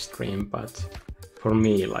live stream, but for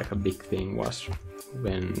me, like a big thing was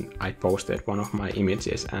when I posted one of my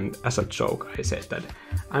images, and as a joke I said that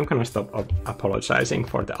I'm gonna stop apologizing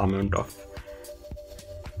for the amount of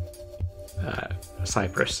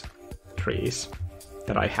cypress trees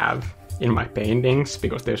that I have in my paintings,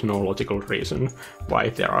 because there's no logical reason why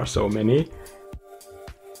there are so many,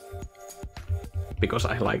 because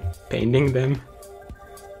I like painting them.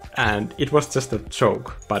 And it was just a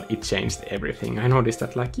joke, but it changed everything. I noticed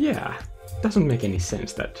that, like, yeah, it doesn't make any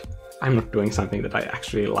sense that I'm not doing something that I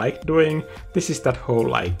actually like doing. This is that whole,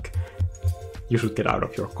 like, you should get out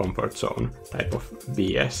of your comfort zone type of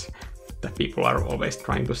BS that people are always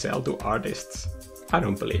trying to sell to artists. I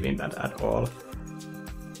don't believe in that at all.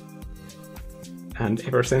 And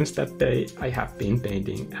ever since that day, I have been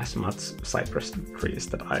painting as much cypress trees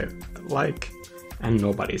that I like, and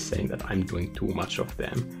nobody's saying that I'm doing too much of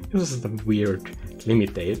them. It was just a weird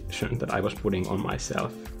limitation that I was putting on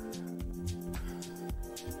myself.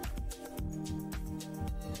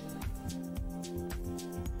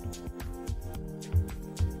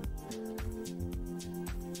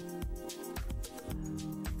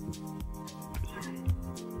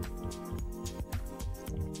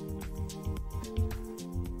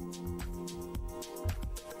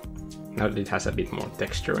 Now that it has a bit more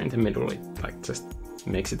texture in the middle, it like just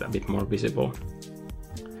makes it a bit more visible.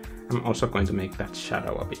 I'm also going to make that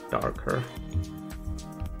shadow a bit darker.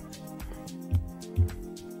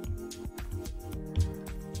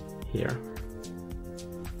 Here.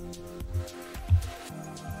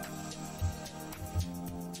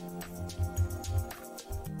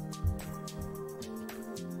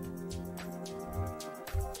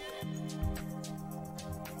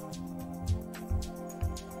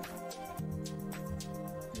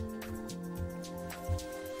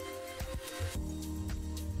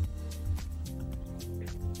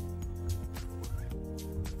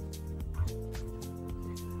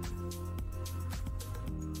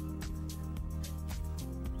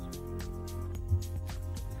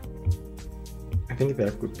 I think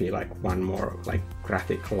there could be like one more like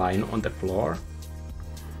graphic line on the floor.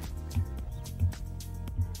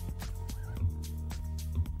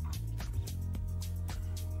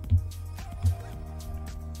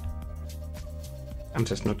 I'm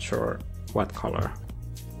just not sure what color.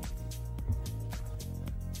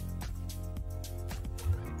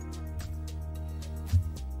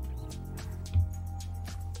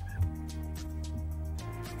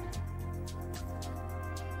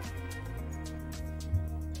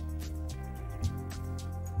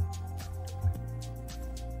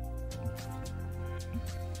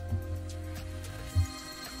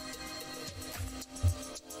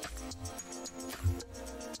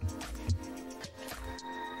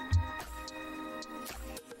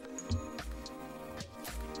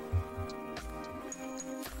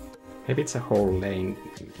 Maybe it's a whole lane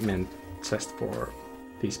meant just for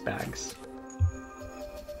these bags.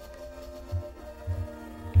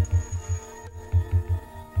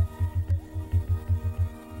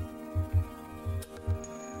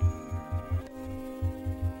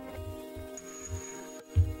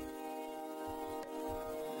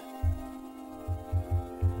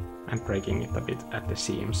 I'm breaking it a bit at the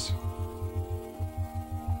seams,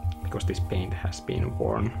 because this paint has been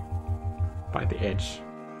worn by the edge.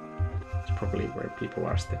 It's probably where people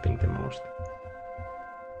are stepping the most.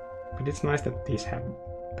 But it's nice that these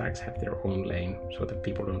bags have their own lane, so that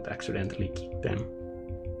people don't accidentally kick them.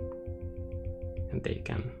 And they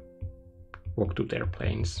can walk to their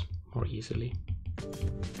planes more easily.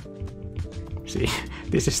 See,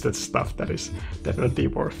 this is the stuff that is definitely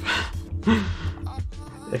worth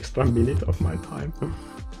extra minute of my time.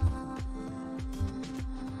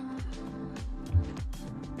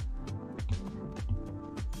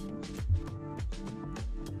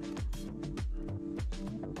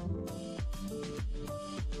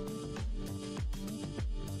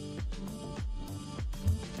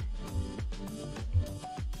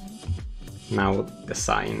 Now the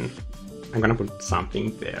sign I'm gonna put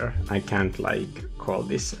something there. I can't like call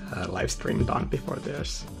this live stream done before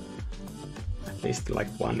there's at least like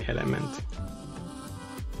one element.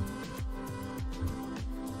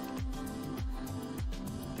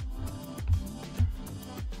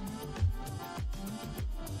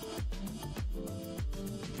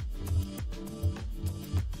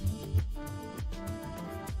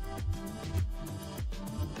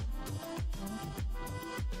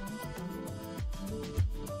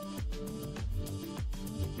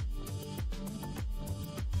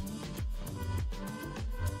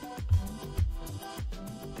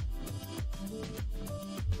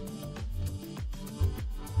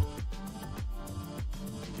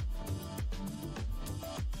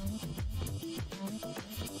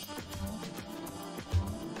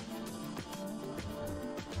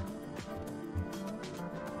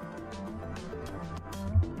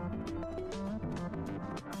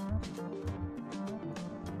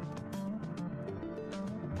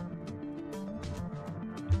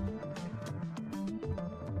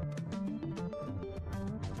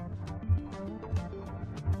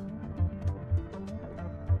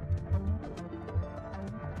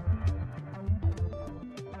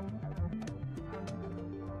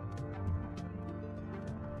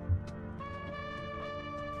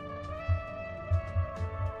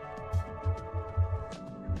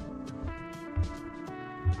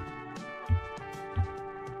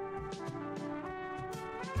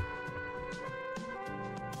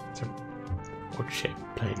 Odd shape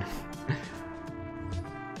plane.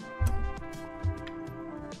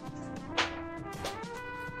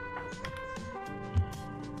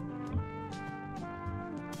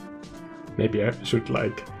 Maybe I should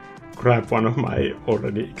like grab one of my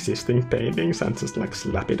already existing paintings and just like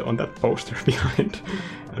slap it on that poster behind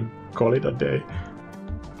and call it a day.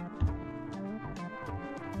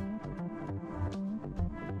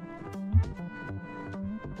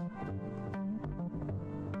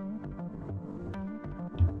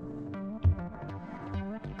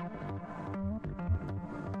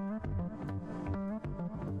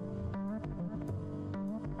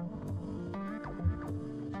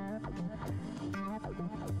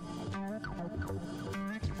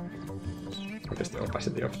 What is the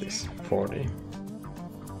opacity of this? 40.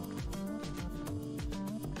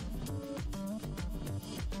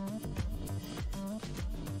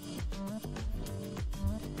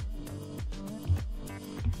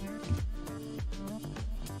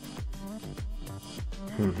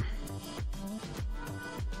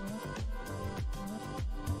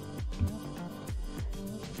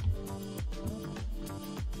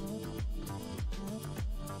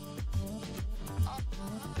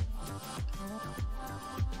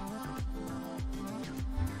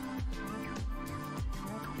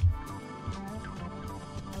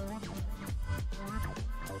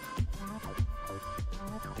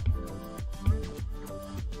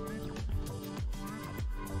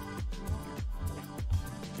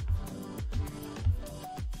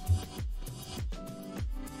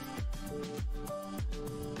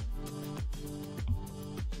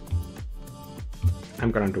 I'm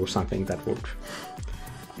gonna do something that would...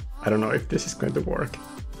 I don't know if this is going to work,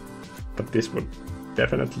 but this would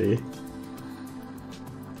definitely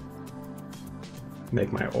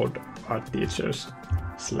make my old art teachers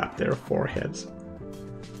slap their foreheads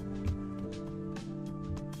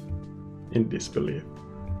in disbelief.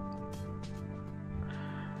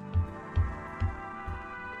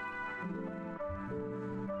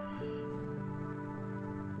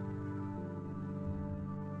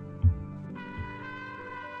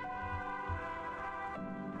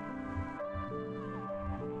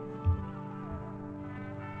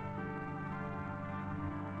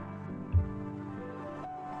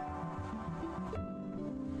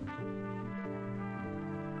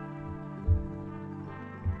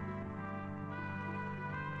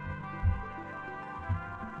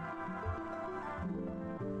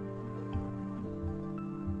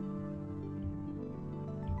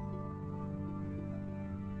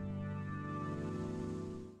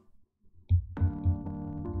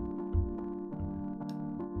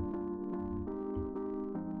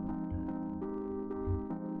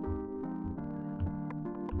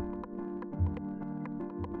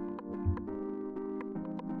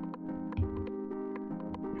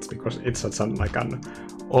 Because it's such like an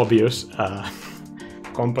obvious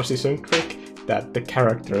composition trick that the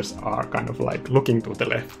characters are kind of like looking to the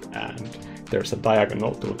left, and there's a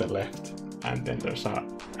diagonal to the left, and then there's a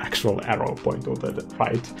actual arrow point to the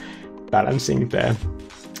right, balancing the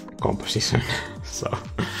composition. So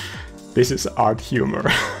this is art humor.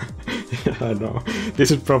 I know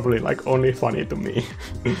this is probably like only funny to me.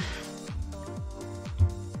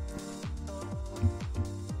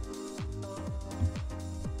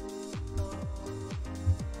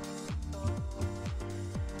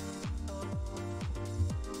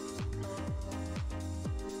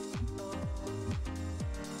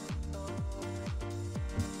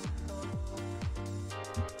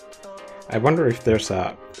 I wonder if there's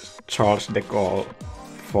a Charles de Gaulle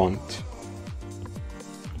font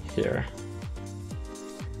here.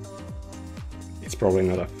 It's probably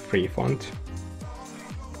not a free font.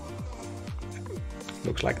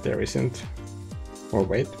 Looks like there isn't. Or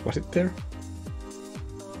wait, was it there?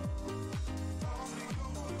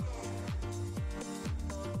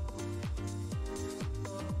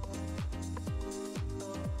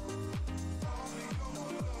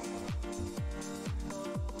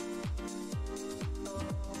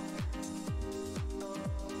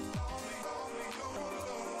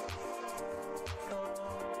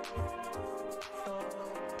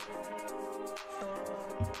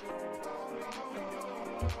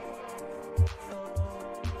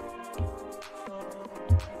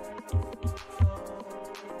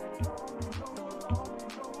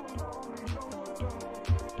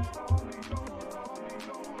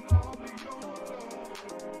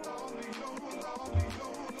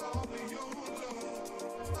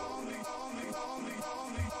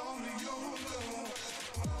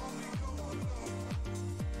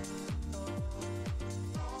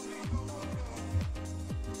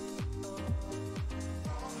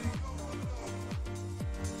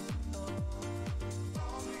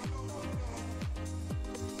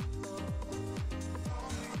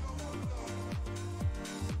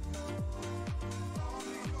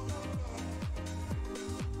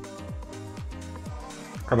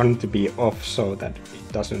 I want it to be off so that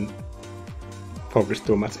it doesn't focus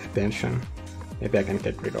too much attention. Maybe I can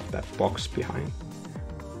get rid of that box behind.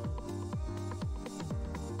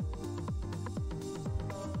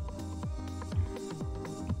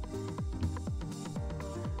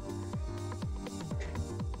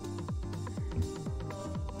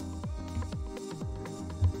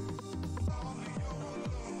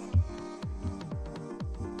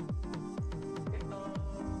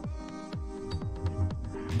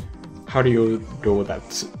 How do you do that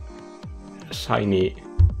shiny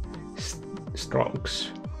strokes?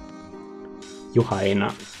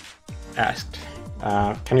 Juhaina asked.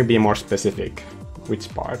 Can you be more specific?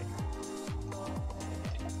 Which part?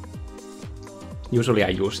 Usually I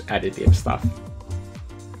use additive stuff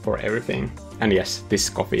for everything. And yes, this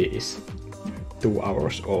coffee is 2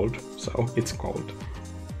 hours old, so it's cold.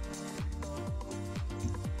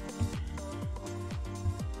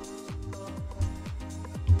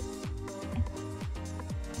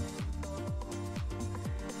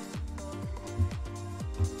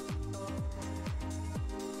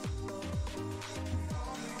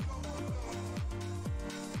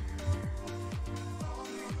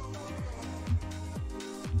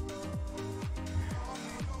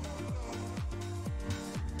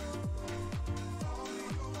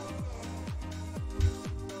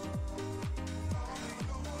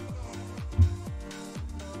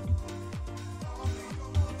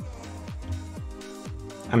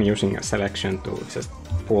 I'm using a selection to just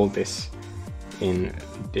pull this in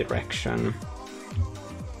direction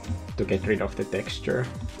to get rid of the texture.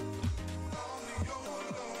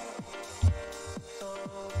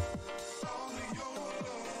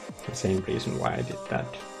 The same reason why I did that.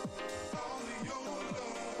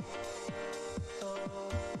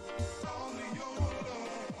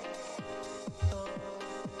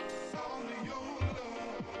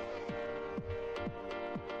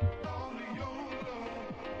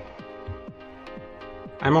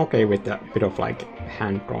 I'm okay with a bit of like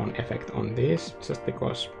hand-drawn effect on this, just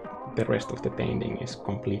because the rest of the painting is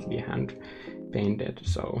completely hand-painted,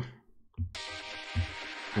 so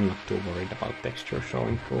I'm not too worried about texture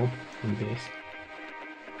showing through on this.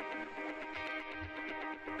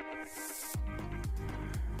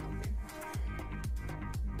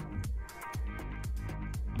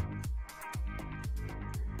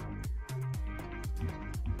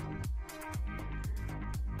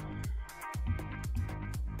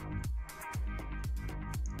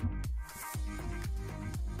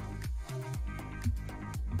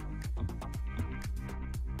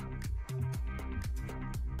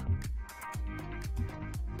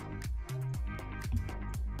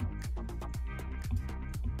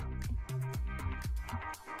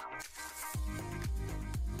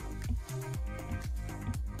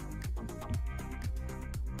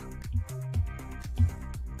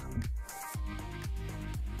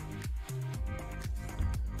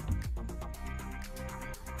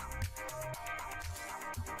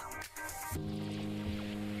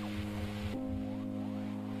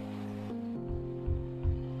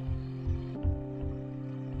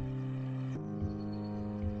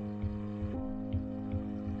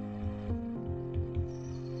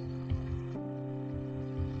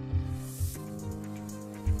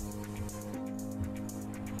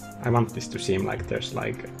 I want this to seem like there's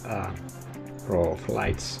like a row of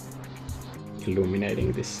lights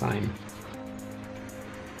illuminating this sign.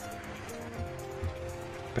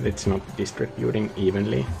 But it's not distributing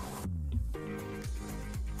evenly.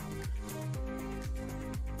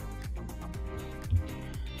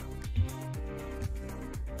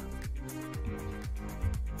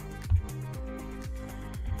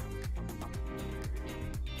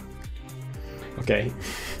 Okay,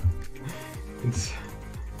 it's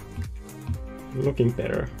looking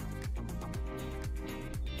better.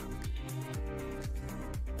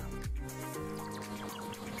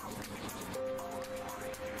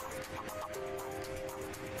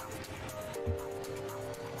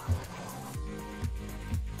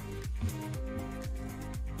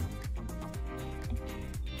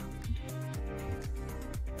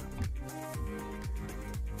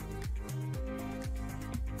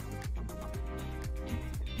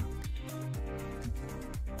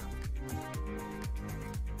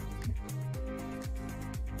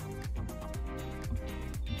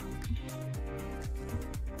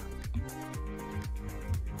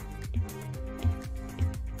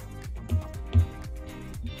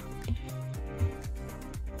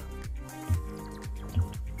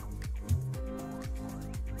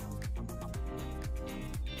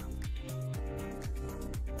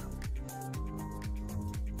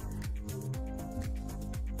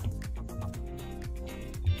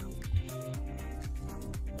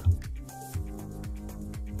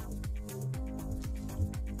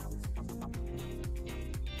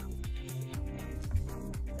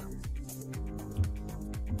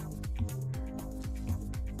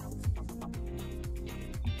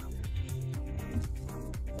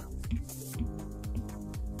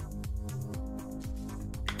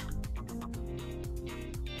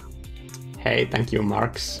 Hey, thank you,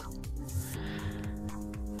 Marks.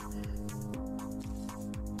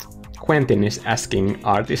 Quentin is asking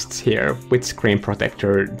artists here, which screen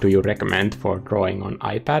protector do you recommend for drawing on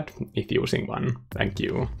iPad, if using one? Thank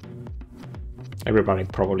you. Everybody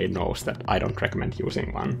probably knows that I don't recommend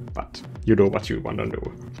using one, but you do what you want to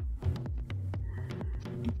do.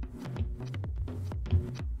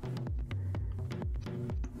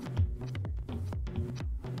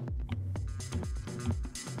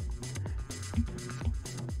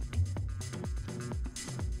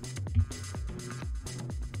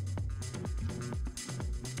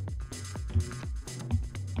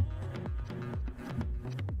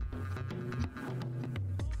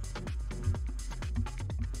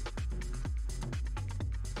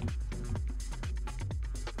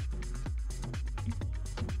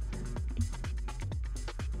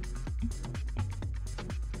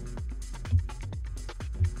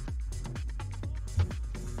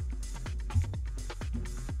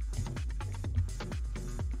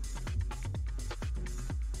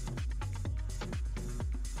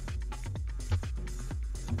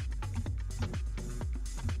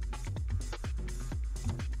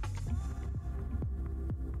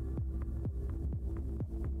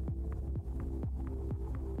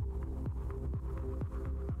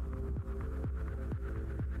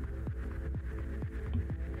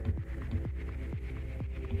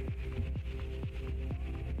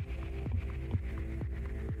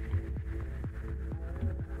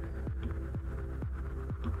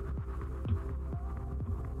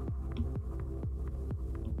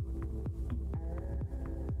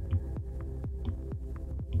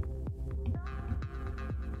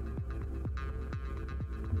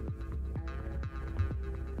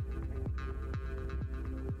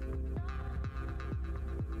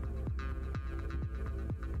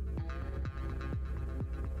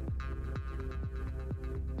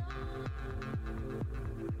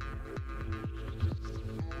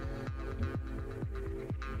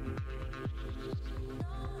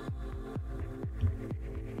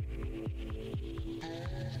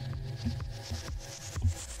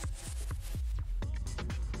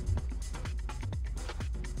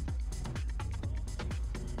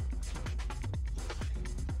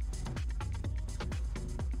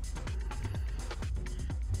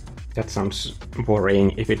 That sounds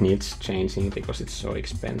worrying if it needs changing because it's so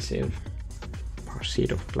expensive. Or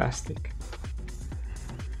sheet of plastic.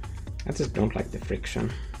 I just don't like the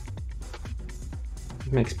friction.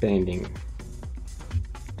 It makes painting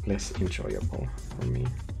less enjoyable for me.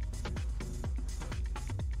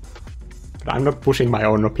 But I'm not pushing my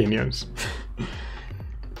own opinions.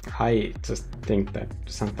 I just think that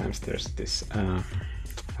sometimes there's this, I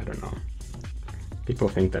don't know, people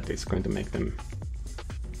think that it's going to make them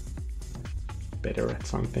better at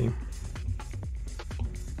something.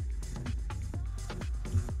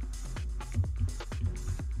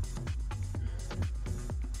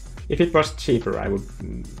 if it was cheaper, I would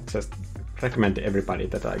just recommend to everybody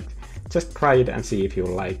that like just try it and see if you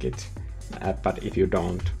like it. But if you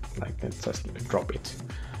don't, like, then just drop it.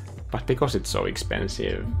 But because it's so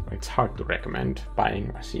expensive, it's hard to recommend buying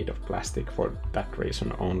a sheet of plastic for that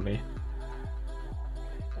reason only.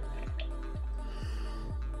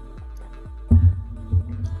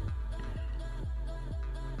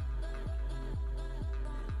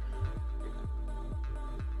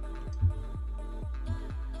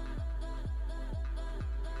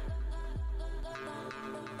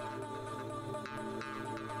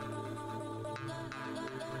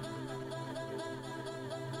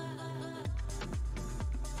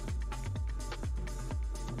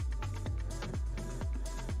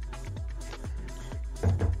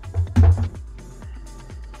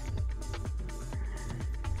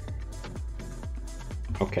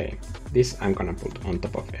 Okay, this I'm gonna put on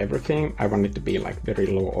top of everything. I want it to be like very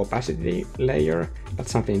low opacity layer, but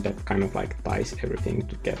something that kind of like ties everything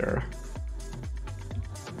together.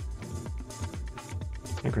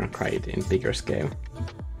 I'm gonna try it in bigger scale.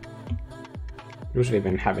 Usually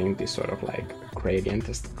when having this sort of like gradient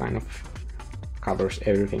just kind of covers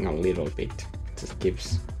everything a little bit, it just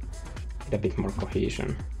gives it a bit more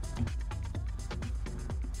cohesion.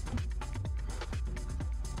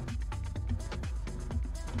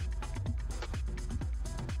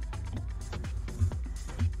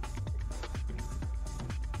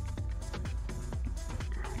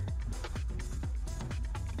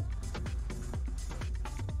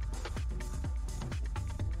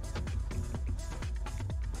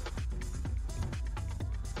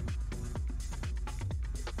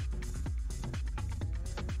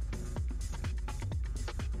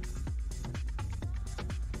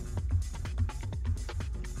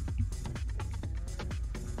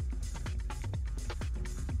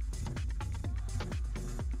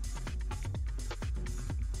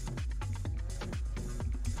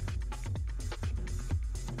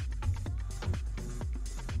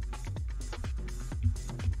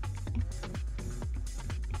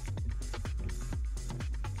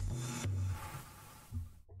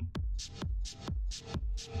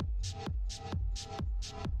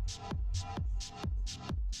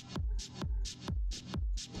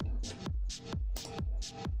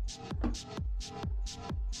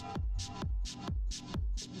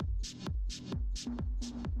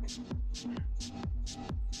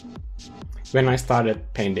 When I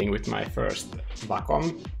started painting with my first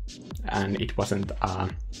Wacom, and it wasn't a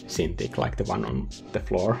Cintiq like the one on the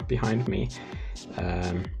floor behind me,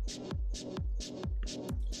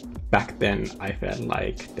 back then I felt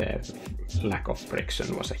like the lack of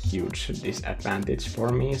friction was a huge disadvantage for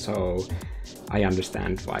me, so I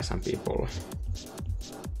understand why some people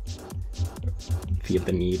feel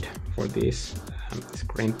the need for these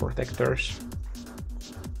screen protectors.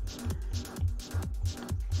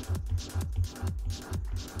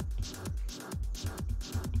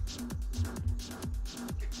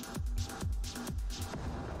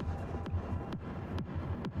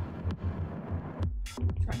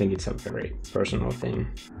 I think it's a very personal thing,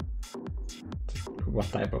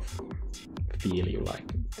 what type of feel you like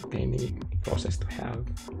the painting process to have.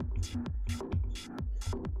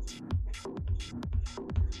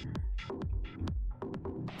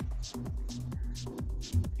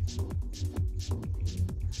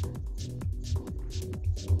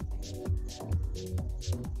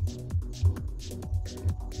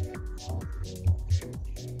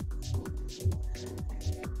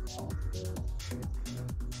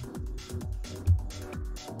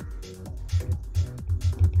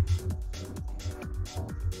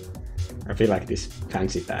 I feel like this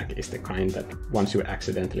fancy pack is the kind that once you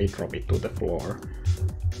accidentally drop it to the floor,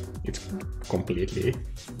 it's completely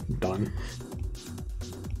done.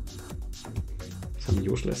 Some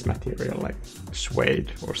useless material like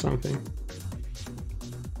suede or something.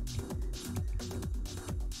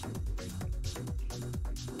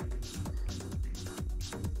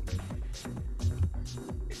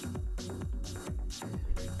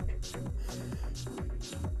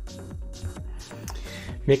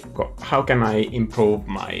 Mikko, how can I improve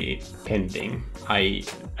my pending? I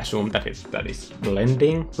assume that that is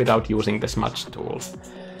blending without using the smudge tool.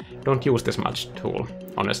 Don't use the smudge tool,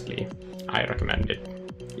 honestly. I recommend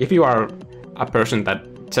it. If you are a person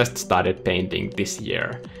that just started painting this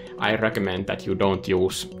year, I recommend that you don't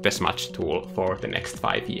use the smudge tool for the next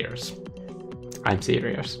 5 years. I'm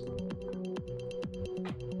serious.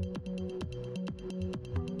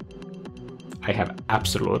 I have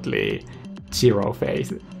absolutely zero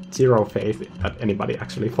faith that anybody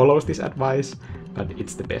actually follows this advice, but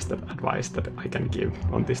it's the best advice that I can give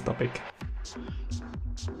on this topic.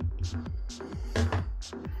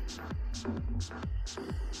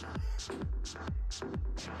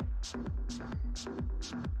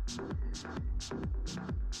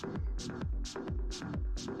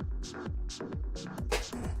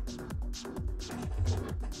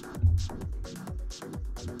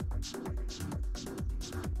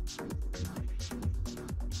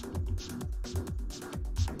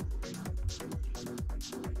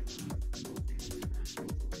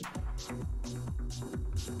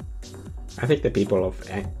 I think the people of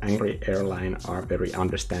Angry Airline are very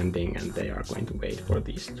understanding and they are going to wait for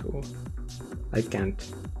these two. I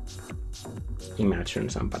can't imagine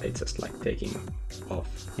somebody just like taking off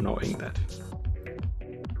knowing that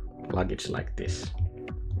luggage like this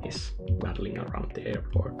is rattling around the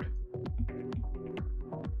airport.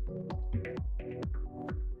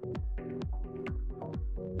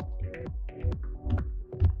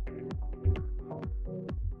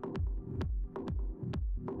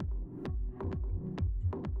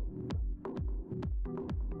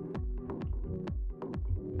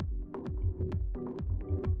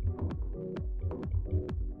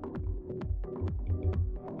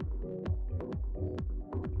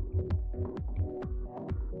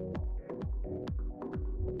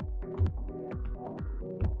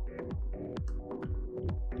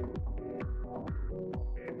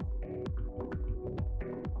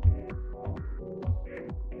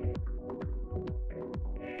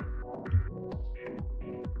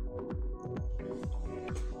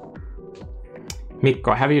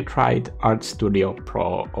 Mikko, have you tried Art Studio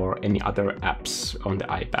Pro or any other apps on the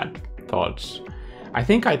iPad? Thoughts? I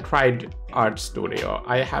think I tried Art Studio.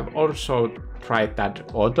 I have also tried that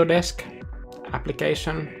Autodesk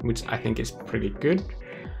application, which I think is pretty good.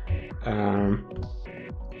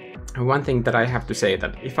 One thing that I have to say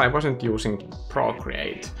that if I wasn't using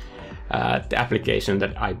Procreate, the application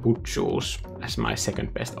that I would choose as my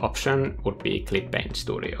second best option would be Clip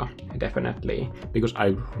Studio, definitely, because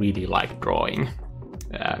I really like drawing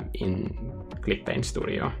in Clip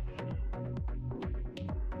Studio.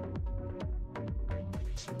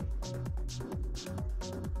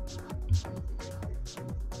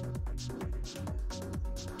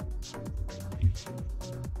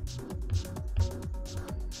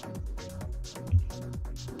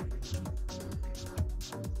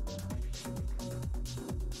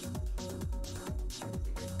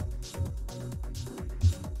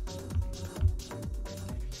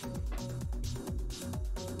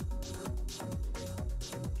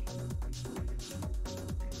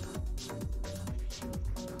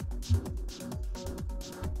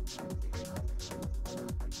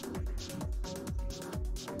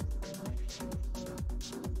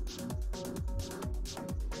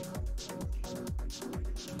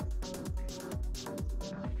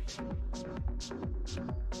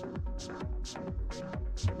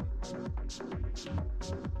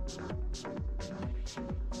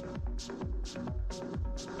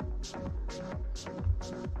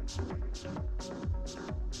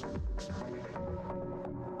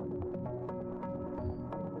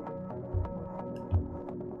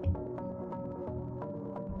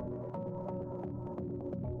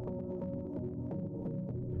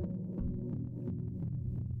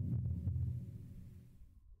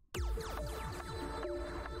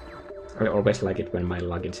 I always like it when my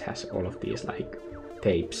luggage has all of these like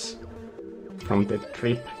tapes from the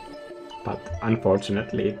trip, but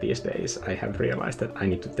unfortunately these days I have realized that I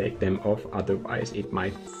need to take them off, otherwise it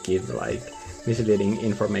might give like misleading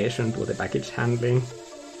information to the baggage handling,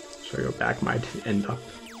 so your bag might end up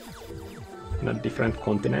in a different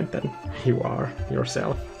continent than you are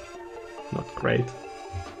yourself. Not great.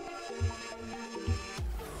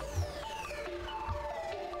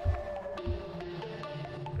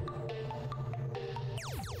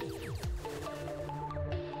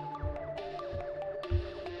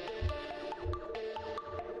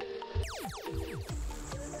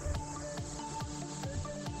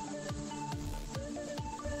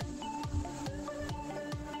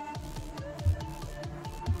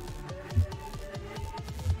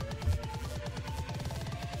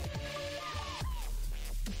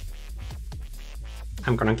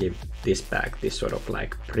 I'm gonna give this bag this sort of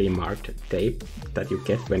like pre-marked tape that you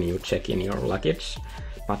get when you check in your luggage,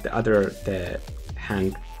 but the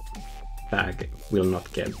hand bag will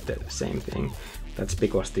not get the same thing. That's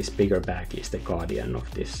because this bigger bag is the guardian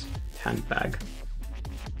of this handbag.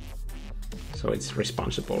 So it's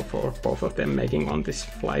responsible for both of them making on this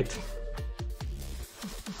flight.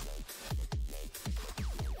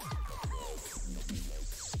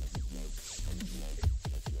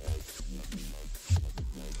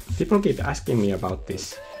 People keep asking me about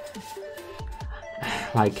this,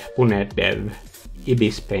 like Punet Dev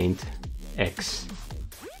Ibis Paint X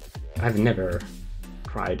I've never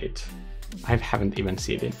tried it. I haven't even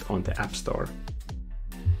seen it on the App Store.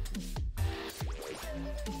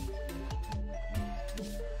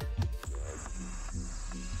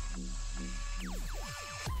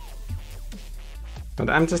 But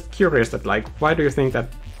I'm just curious that, like, why do you think that?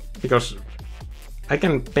 Because I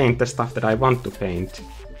can paint the stuff that I want to paint.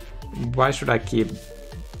 Why should I keep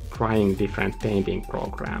trying different painting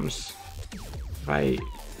programs? If I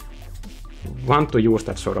want to use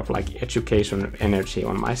that sort of like education energy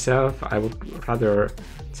on myself, I would rather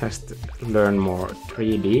just learn more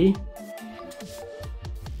 3D,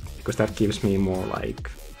 because that gives me more like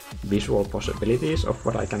visual possibilities of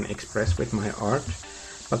what I can express with my art.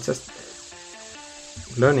 But just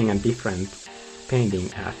learning a different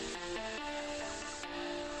painting app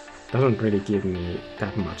doesn't really give me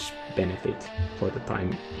that much benefit for the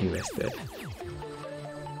time invested.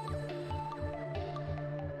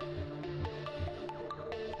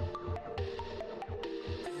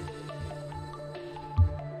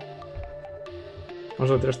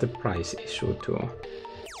 Also, there's the price issue too.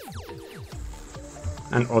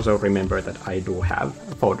 And also remember that I do have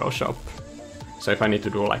Photoshop. So if I need to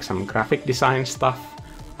do like some graphic design stuff,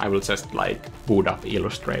 I will just like boot up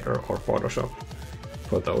Illustrator or Photoshop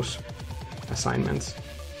for those assignments.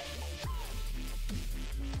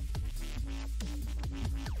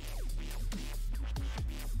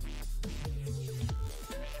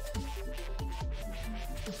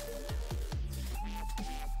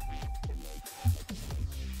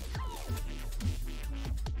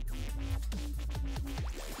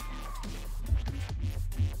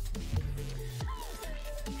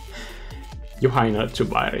 Johanna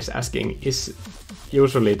Zubair is asking, is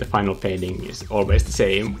usually the final painting is always the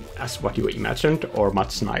same as what you imagined or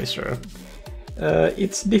much nicer?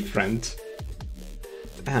 It's different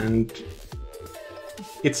and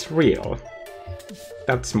it's real.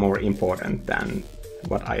 That's more important than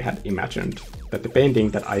what I had imagined. That the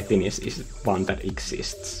painting that I finish is one that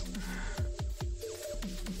exists.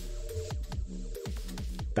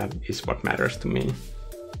 That is what matters to me.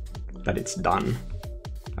 That it's done.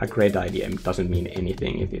 A great idea doesn't mean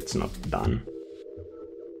anything if it's not done.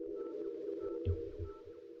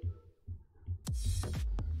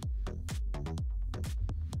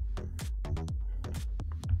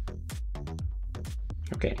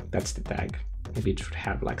 Okay, that's the tag. Maybe it should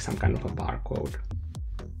have like some kind of a barcode.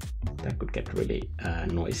 That could get really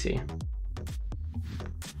noisy.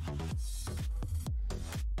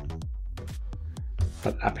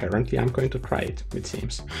 But apparently I'm going to try it, it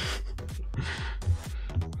seems.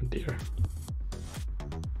 Oh dear.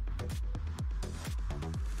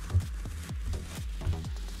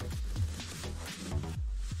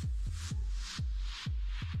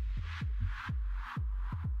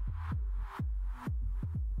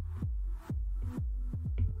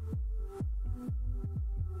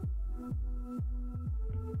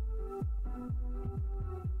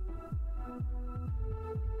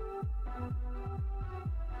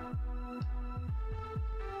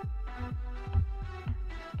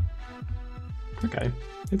 Okay,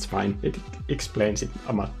 it's fine. It explains it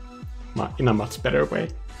in a much better way.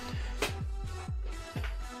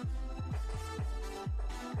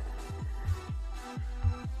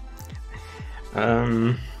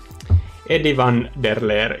 Eddie van der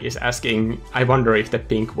Leer is asking, I wonder if the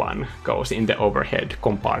pink one goes in the overhead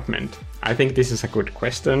compartment. I think this is a good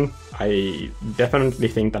question. I definitely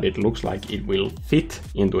think that it looks like it will fit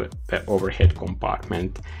into the overhead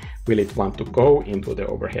compartment. Will it want to go into the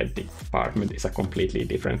overhead compartment is a completely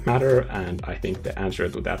different matter, and I think the answer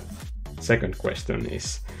to that second question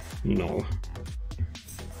is no.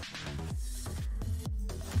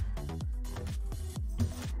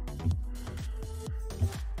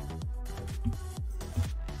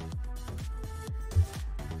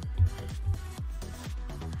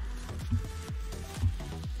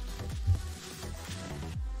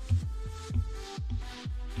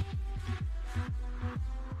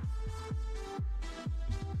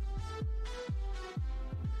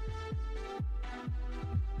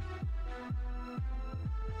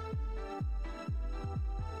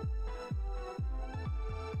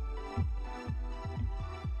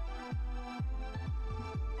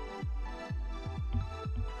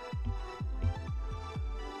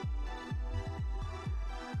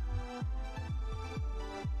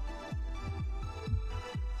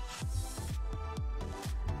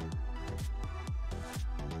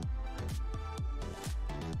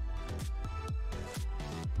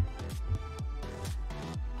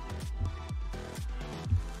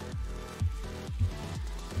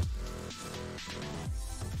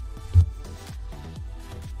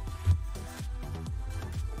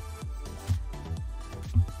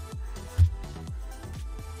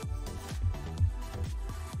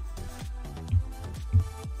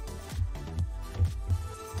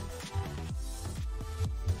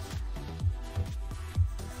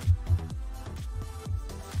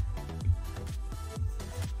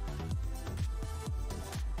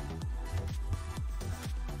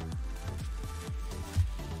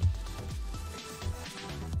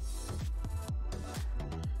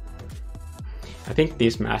 I think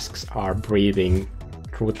these masks are breathing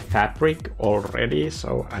through the fabric already,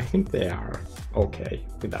 so I think they are okay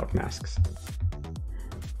without masks.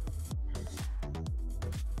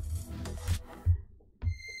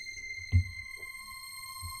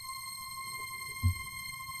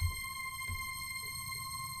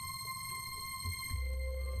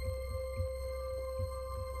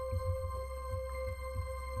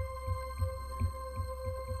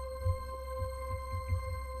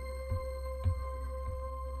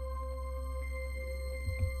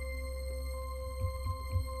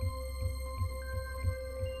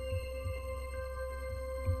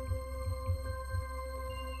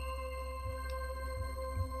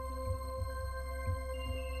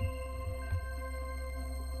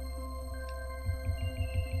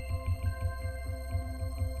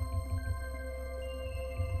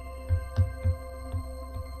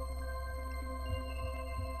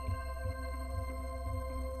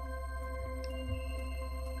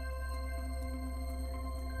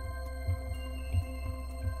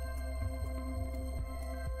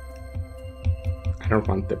 I don't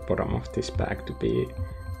want the bottom of this bag to be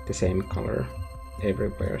the same color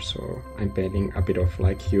everywhere, so I'm painting a bit of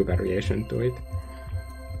like hue variation to it,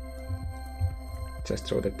 just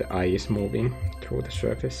so that the eye is moving through the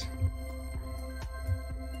surface.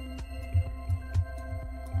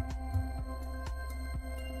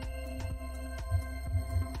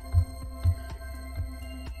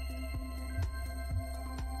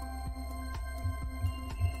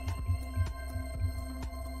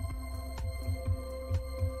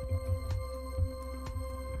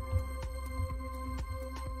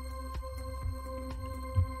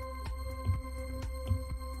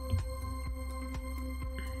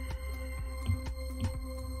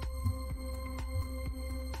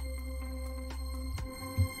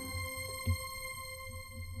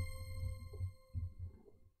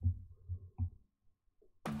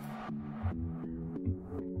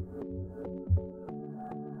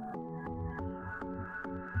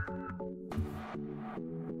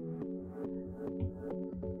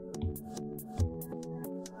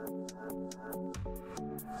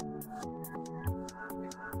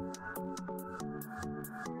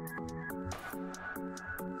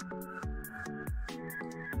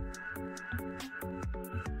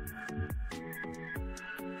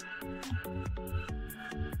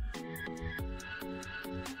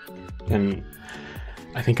 Then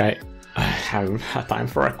I think I have time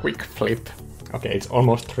for a quick flip. Okay, it's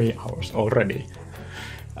almost 3 hours already.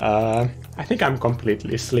 I think I'm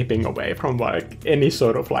completely slipping away from like any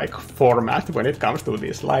sort of like format when it comes to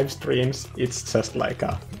these live streams. It's just like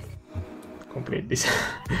a complete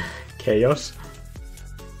chaos.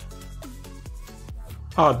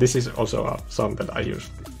 Oh, this is also a song that I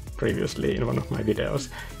used previously in one of my videos.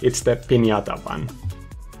 It's the Piñata one.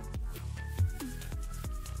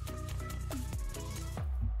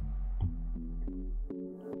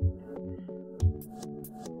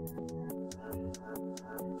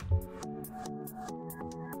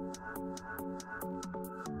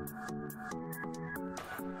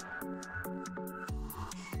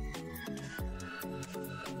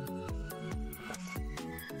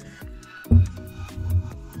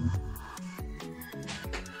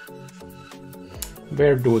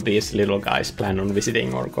 Where do these little guys plan on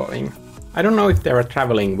visiting or going? I don't know if they are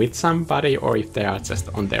traveling with somebody or if they are just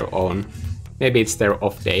on their own. Maybe it's their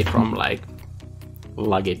off day from like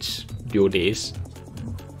luggage duties.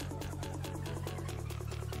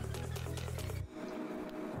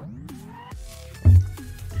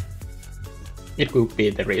 It could be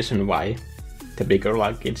the reason why the bigger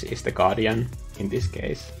luggage is the guardian in this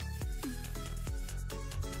case.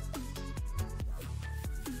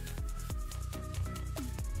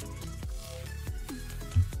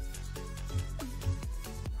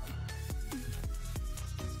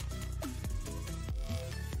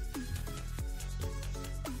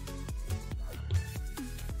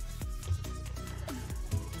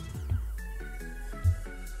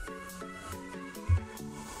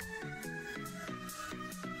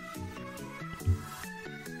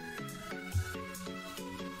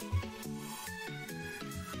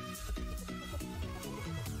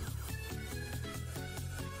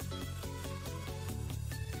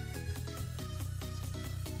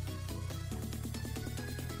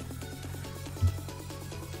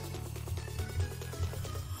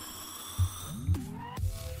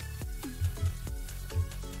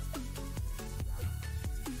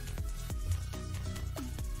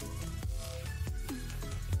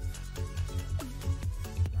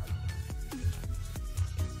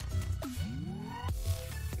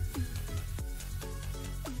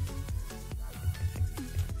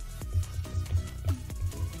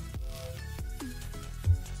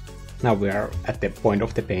 Now we are at the point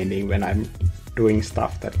of the painting when I'm doing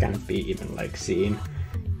stuff that can't be even like seen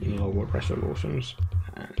in lower resolutions,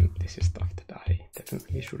 and this is stuff that I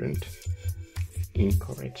definitely shouldn't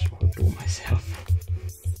encourage or do myself.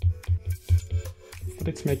 But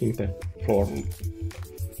it's making the floor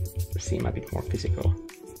seem a bit more physical.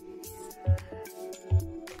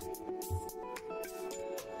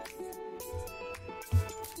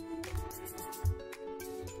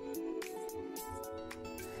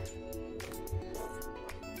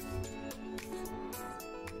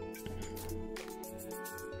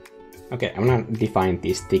 Okay, I'm gonna define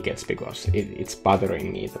these tickets because it's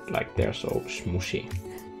bothering me that like they're so smushy.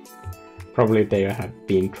 Probably they have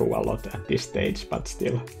been through a lot at this stage, but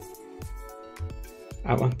still.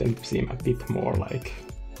 I want them to seem a bit more like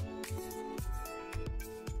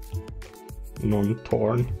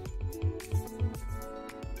non-torn.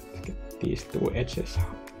 Let's get these two edges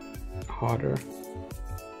harder.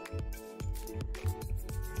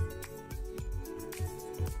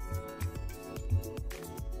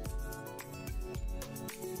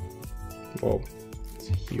 Whoa, it's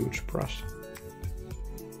a huge brush.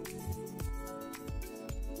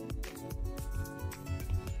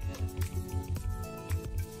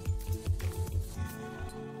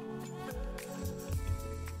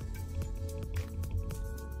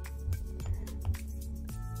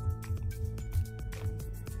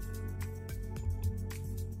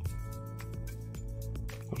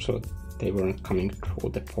 Also, they weren't coming through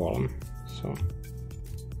the palm, so.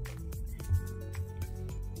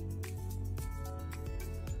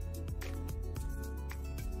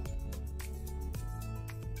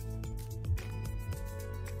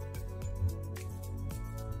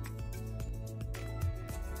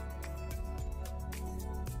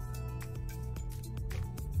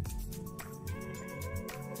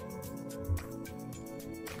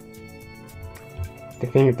 The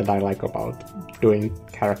thing that I like about doing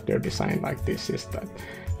character design like this is that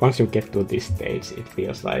once you get to this stage, it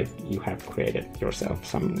feels like you have created yourself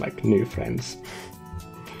some like new friends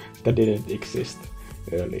that didn't exist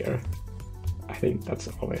earlier. I think that's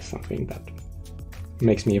always something that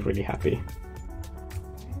makes me really happy.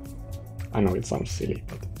 I know it sounds silly,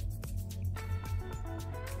 but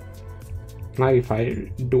now if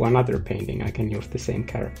I do another painting, I can use the same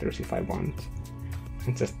characters if I want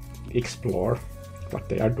and just explore what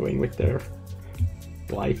they are doing with their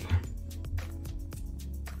life.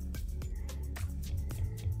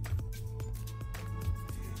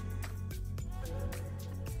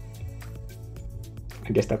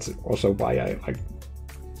 I guess that's also why I like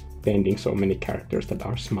painting so many characters that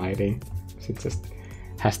are smiling. It just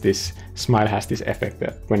has this smile has this effect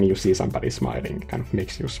that when you see somebody smiling, it kind of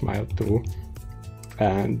makes you smile too.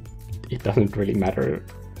 And it doesn't really matter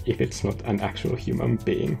if it's not an actual human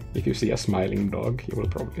being. If you see a smiling dog, you will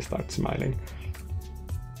probably start smiling.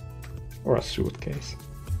 Or a suitcase.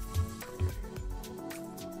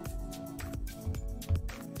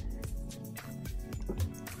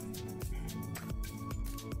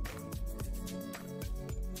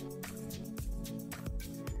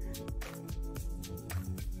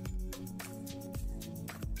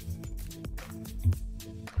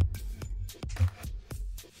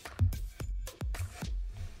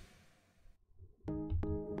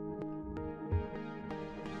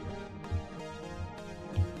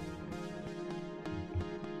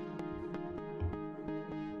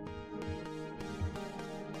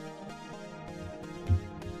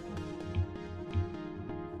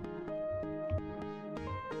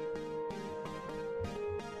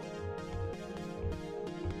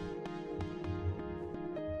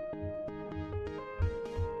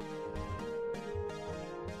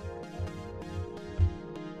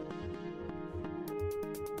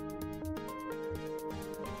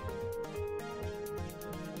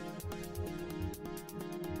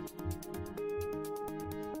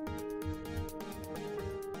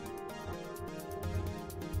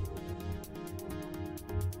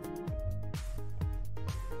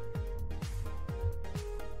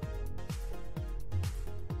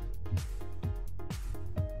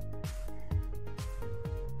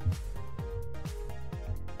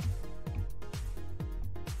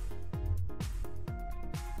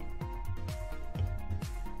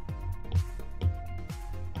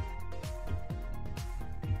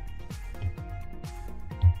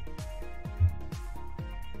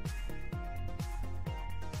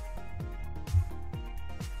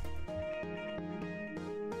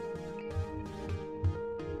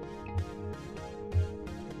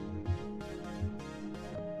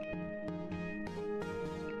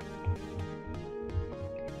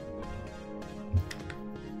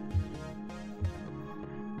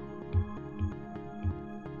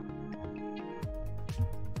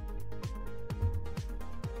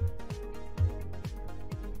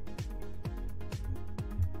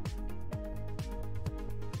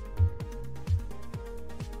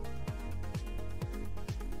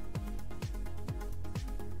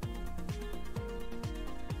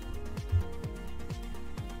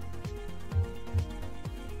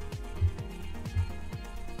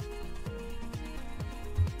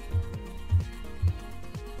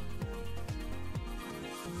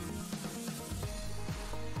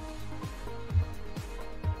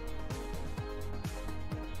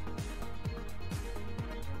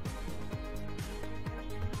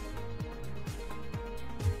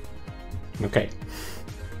 Okay.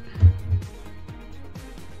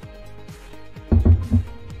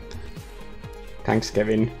 Thanks,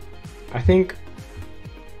 Kevin. I think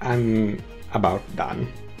I'm about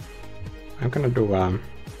done. I'm gonna do a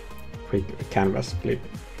quick canvas flip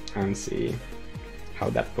and see how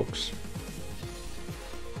that looks.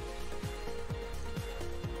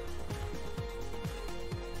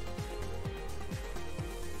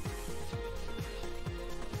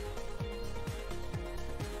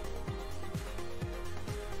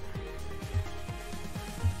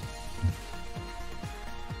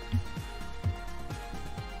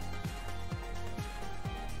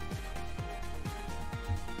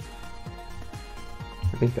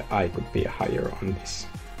 I think the eye could be higher on this.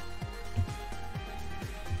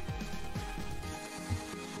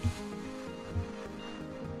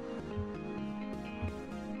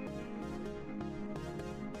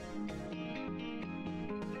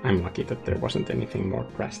 I'm lucky that there wasn't anything more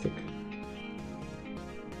drastic.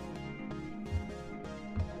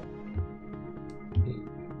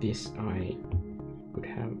 This eye could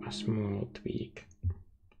have a small tweak.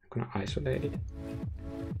 I'm gonna isolate it.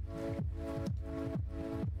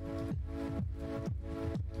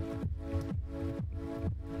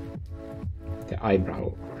 The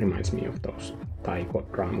eyebrow reminds me of those taiko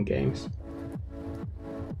drum games.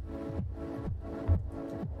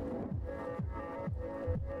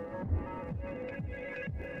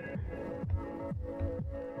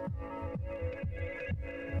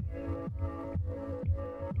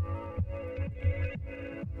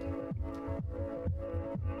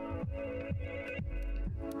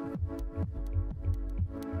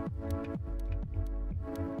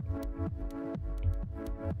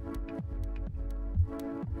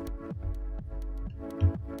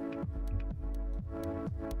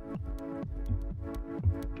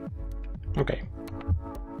 Okay.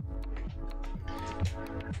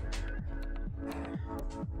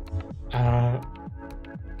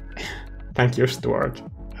 Thank you, Stuart.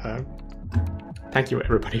 Thank you,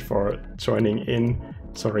 everybody, for joining in.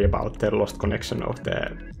 Sorry about the lost connection of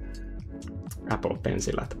the Apple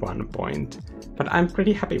Pencil at one point, but I'm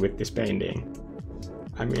pretty happy with this painting.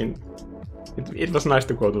 I mean, it was nice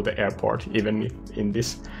to go to the airport, even in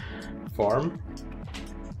this form.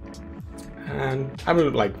 And I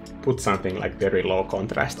will put something very low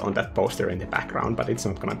contrast on that poster in the background, but it's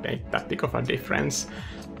not gonna make that big of a difference.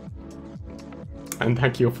 And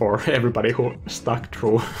thank you for everybody who stuck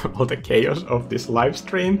through all the chaos of this live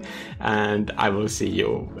stream, and I will see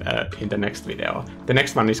you in the next video. The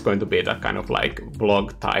next one is going to be that kind of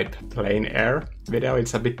vlog type plein air video.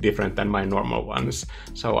 It's a bit different than my normal ones,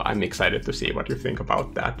 so I'm excited to see what you think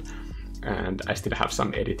about that. And I still have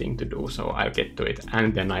some editing to do, so I'll get to it.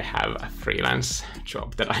 And then I have a freelance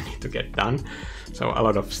job that I need to get done. So a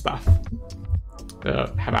lot of stuff.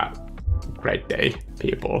 Have a great day,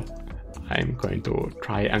 people. I'm going to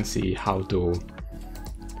try and see how to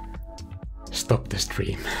stop the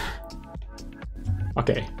stream.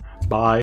 Okay, bye.